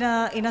graveyard in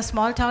a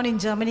small town in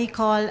Germany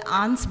called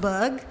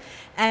Arnsberg,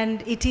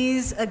 and it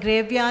is a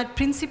graveyard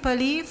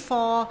principally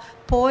for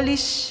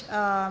Polish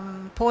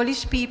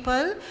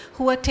people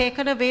who were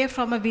taken away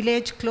from a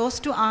village close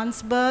to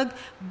Arnsberg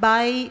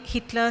by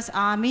Hitler's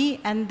army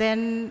and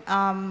then,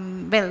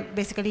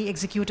 basically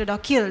executed or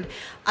killed.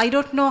 I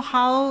don't know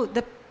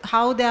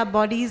how their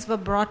bodies were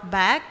brought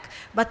back,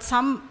 but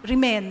some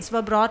remains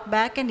were brought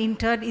back and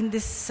interred in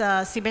this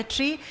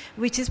cemetery,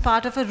 which is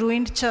part of a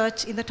ruined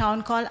church in the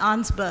town called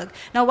Arnsberg.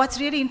 Now, what's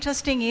really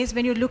interesting is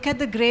when you look at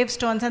the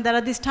gravestones, and there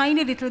are these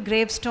tiny little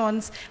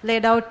gravestones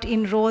laid out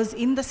in rows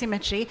in the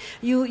cemetery,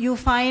 you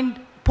find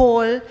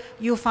Pole,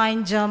 you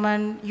find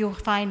German, you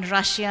find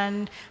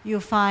Russian, you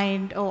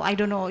find,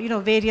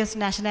 various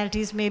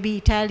nationalities, maybe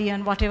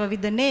Italian, whatever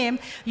with the name.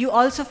 You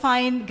also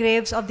find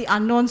graves of the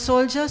unknown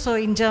soldier. So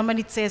in German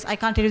it says, I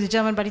can't tell you the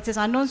German, but it says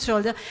unknown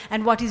soldier.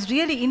 And what is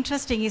really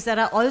interesting is there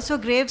are also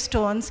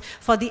gravestones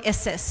for the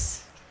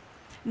SS.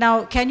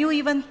 Now, can you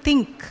even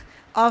think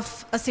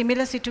of a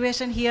similar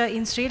situation here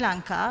in Sri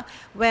Lanka,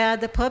 where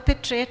the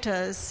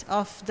perpetrators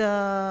of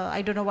the,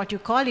 I don't know what you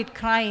call it,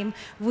 crime,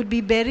 would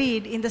be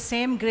buried in the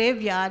same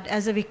graveyard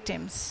as the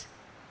victims?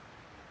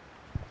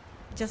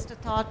 Just a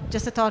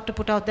thought to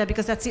put out there,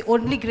 because that's the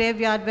only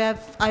graveyard where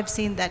I've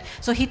seen that.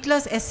 So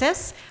Hitler's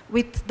SS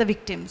with the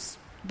victims,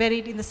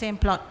 buried in the same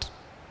plot.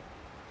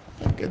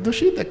 Okay,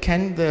 Doshi,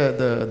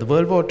 the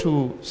World War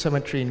II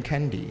cemetery in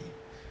Kandy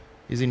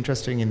is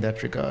interesting in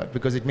that regard,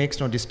 because it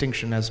makes no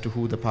distinction as to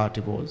who the party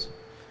was.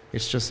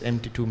 It's just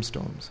empty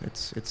tombstones.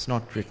 It's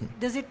not written.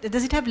 Does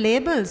it have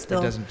labels though?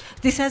 It doesn't.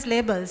 This has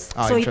labels.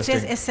 So it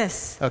says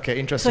SS. Okay,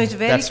 interesting. So it's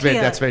very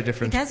clear. That's very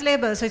different. It has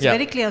labels, so it's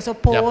very clear. So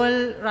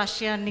Pole,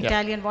 Russian,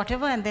 Italian,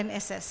 whatever, and then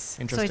SS.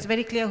 So it's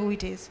very clear who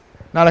it is.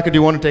 Nalaka, do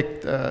you want to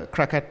take a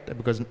crack at,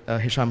 because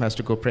Hisham has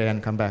to go pray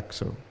and come back.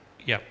 So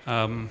yeah,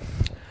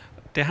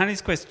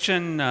 Tehani's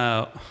question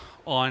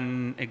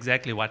on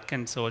exactly what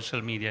can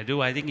social media do,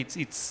 I think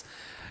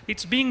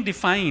it's being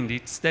defined.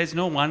 There's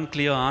no one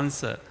clear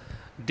answer.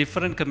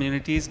 Different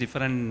communities,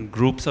 different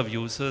groups of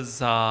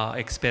users are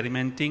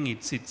experimenting.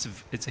 It's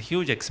a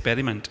huge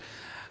experiment.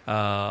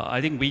 I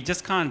think we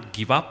just can't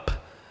give up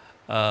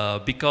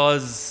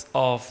because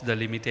of the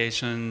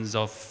limitations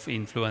of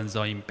influence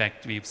or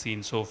impact we've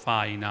seen so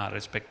far in our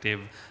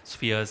respective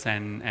spheres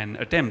and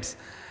attempts.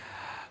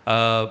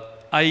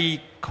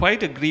 I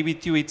quite agree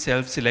with you, it's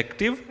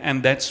self-selective,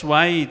 and that's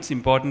why it's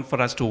important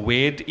for us to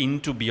wade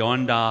into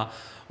beyond our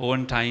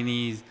own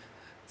tiny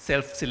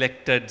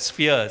self-selected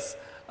spheres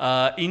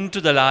into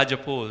the larger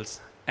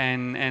pools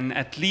and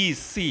at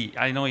least see.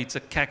 I know it's a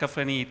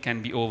cacophony, it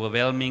can be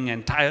overwhelming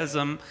and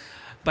tiresome,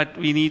 but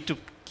we need to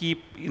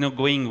keep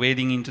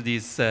wading into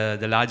this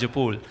the larger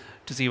pool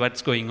to see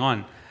what's going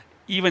on.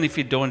 even if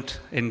we don't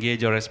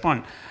engage or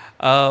respond.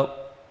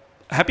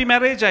 Happy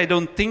marriage, I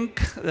don't think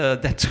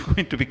that's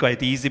going to be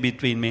quite easy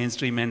between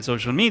mainstream and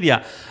social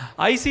media.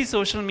 I see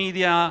social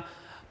media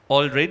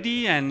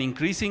already and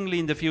increasingly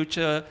in the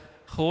future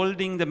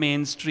holding the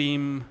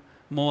mainstream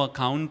more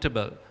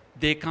accountable.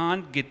 They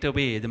can't get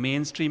away, the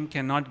mainstream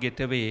cannot get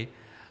away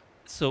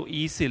so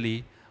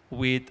easily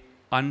with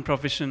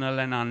unprofessional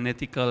and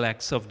unethical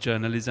acts of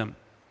journalism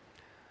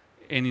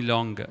any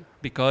longer,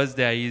 because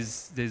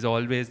there's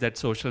always that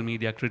social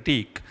media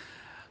critique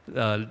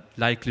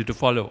likely to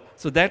follow.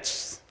 So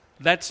that's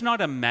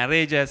not a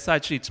marriage as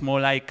such. It's more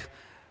like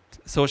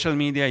social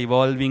media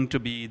evolving to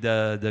be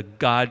the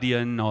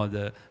guardian or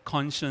the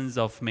conscience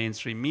of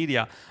mainstream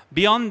media.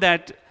 Beyond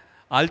that,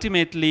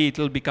 ultimately it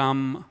will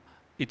become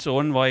its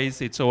own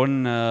voice, its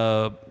own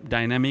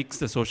dynamics,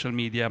 the social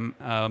media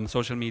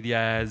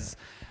as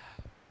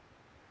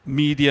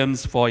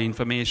mediums for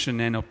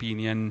information and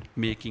opinion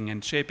making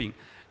and shaping.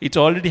 It's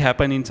already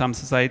happened in some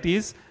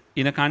societies.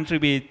 In a country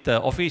with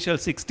official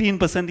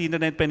 16%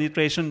 internet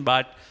penetration,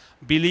 but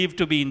believed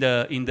to be in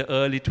the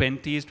early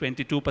 20s,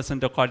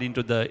 22% according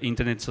to the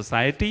Internet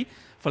Society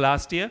for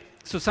last year.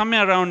 So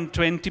somewhere around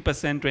 20%,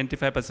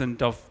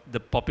 25% of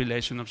the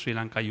population of Sri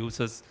Lanka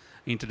uses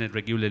internet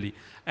regularly.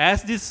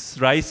 As this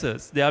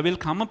rises, there will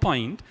come a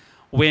point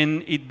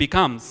when it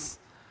becomes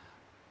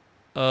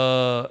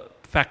a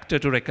factor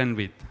to reckon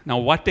with. Now,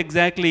 what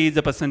exactly is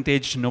the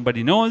percentage?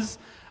 Nobody knows.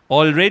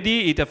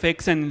 Already it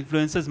affects and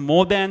influences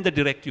more than the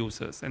direct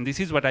users. And this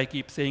is what I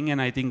keep saying, and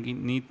I think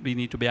we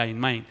need to bear in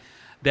mind.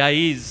 There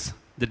is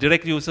the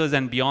direct users,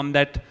 and beyond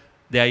that,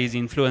 there is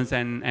influence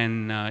and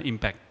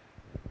impact.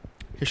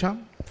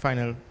 Hisham,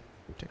 final.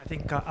 I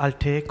think I'll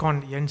take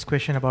on Ian's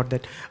question about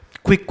that.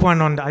 Quick one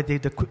on I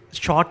think the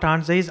short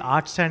answer is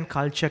arts and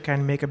culture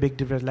can make a big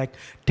difference. Like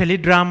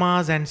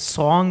teledramas and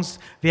songs,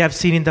 we have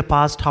seen in the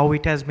past how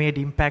it has made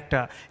impact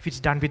if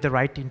it's done with the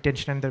right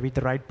intention and with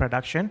the right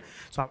production.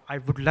 So I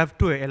would love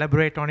to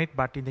elaborate on it,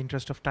 but in the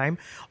interest of time.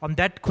 On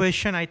that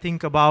question, I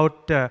think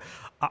about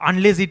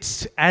unless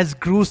it's as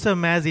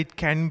gruesome as it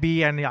can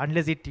be and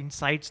unless it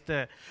incites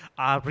the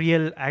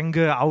real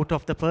anger out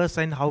of the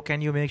person, how can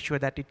you make sure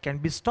that it can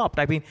be stopped?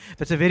 I mean,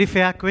 that's a very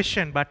fair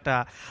question,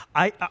 but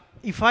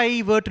if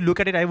I were to look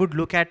at it, I would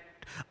look at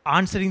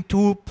answering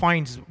 2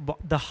 points,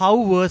 the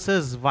how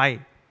versus why.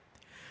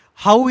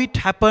 How it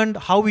happened,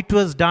 how it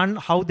was done,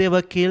 how they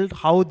were killed,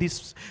 how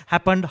this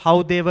happened,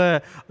 how they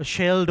were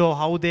shelled or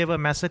how they were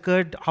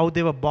massacred, how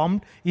they were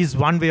bombed is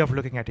one way of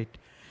looking at it.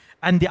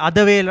 And the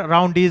other way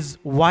around is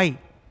why.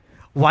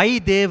 Why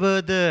they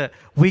were the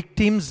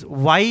victims,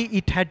 why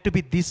it had to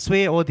be this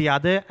way or the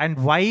other,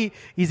 and why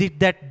is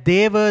it that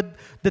they were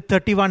the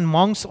 31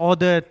 monks or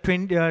the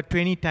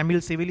 20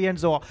 Tamil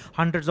civilians or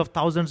hundreds of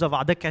thousands of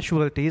other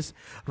casualties,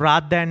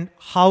 rather than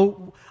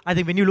how. I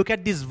think when you look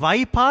at this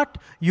why part,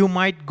 you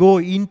might go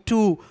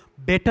into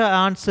better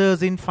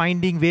answers in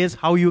finding ways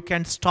how you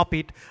can stop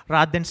it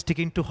rather than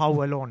sticking to how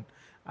alone.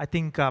 I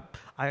think I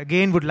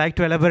again would like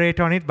to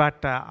elaborate on it,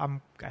 but I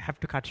have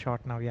to cut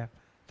short now, yeah.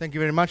 Thank you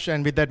very much,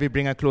 and with that we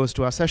bring a close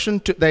to our session.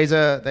 There is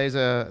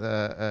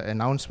a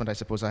announcement I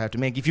suppose I have to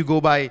make. If you go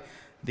by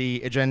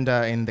the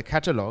agenda in the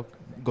catalogue,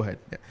 go ahead.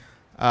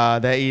 Yeah.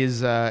 There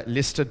is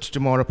listed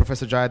tomorrow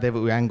Professor Jayadeva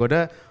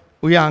Uyangoda.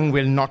 Uyang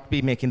will not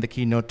be making the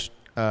keynote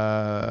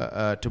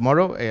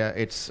tomorrow.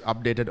 It's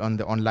updated on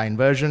the online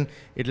version.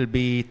 It will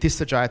be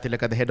Tissa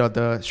Jayatilaka, the head of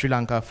the Sri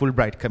Lanka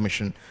Fulbright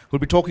Commission, who will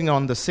be talking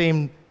on the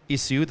same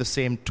issue, the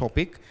same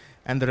topic.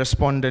 And the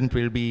respondent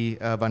will be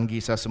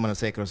Vangisa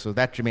Sumanasekara. So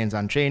that remains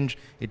unchanged.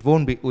 It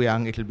won't be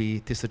Uyang, it will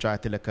be Tissa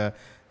Jayatilaka.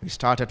 We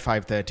start at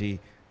 5:30,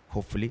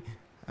 hopefully.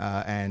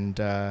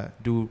 And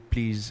do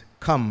please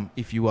come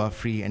if you are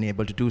free and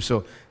able to do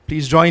so.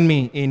 Please join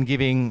me in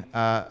giving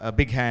a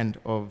big hand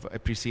of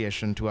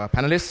appreciation to our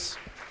panelists.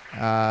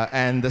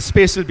 And the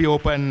space will be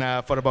open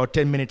for about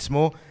 10 minutes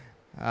more.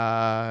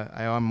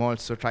 I am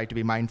also trying to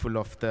be mindful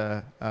of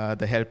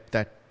the help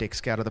that takes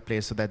care of the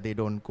place so that they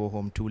don't go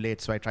home too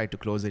late. So I try to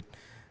close it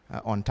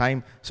on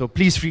time. So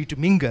please free to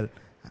mingle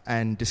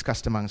and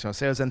discuss amongst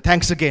ourselves. And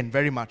thanks again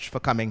very much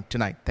for coming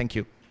tonight. Thank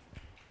you.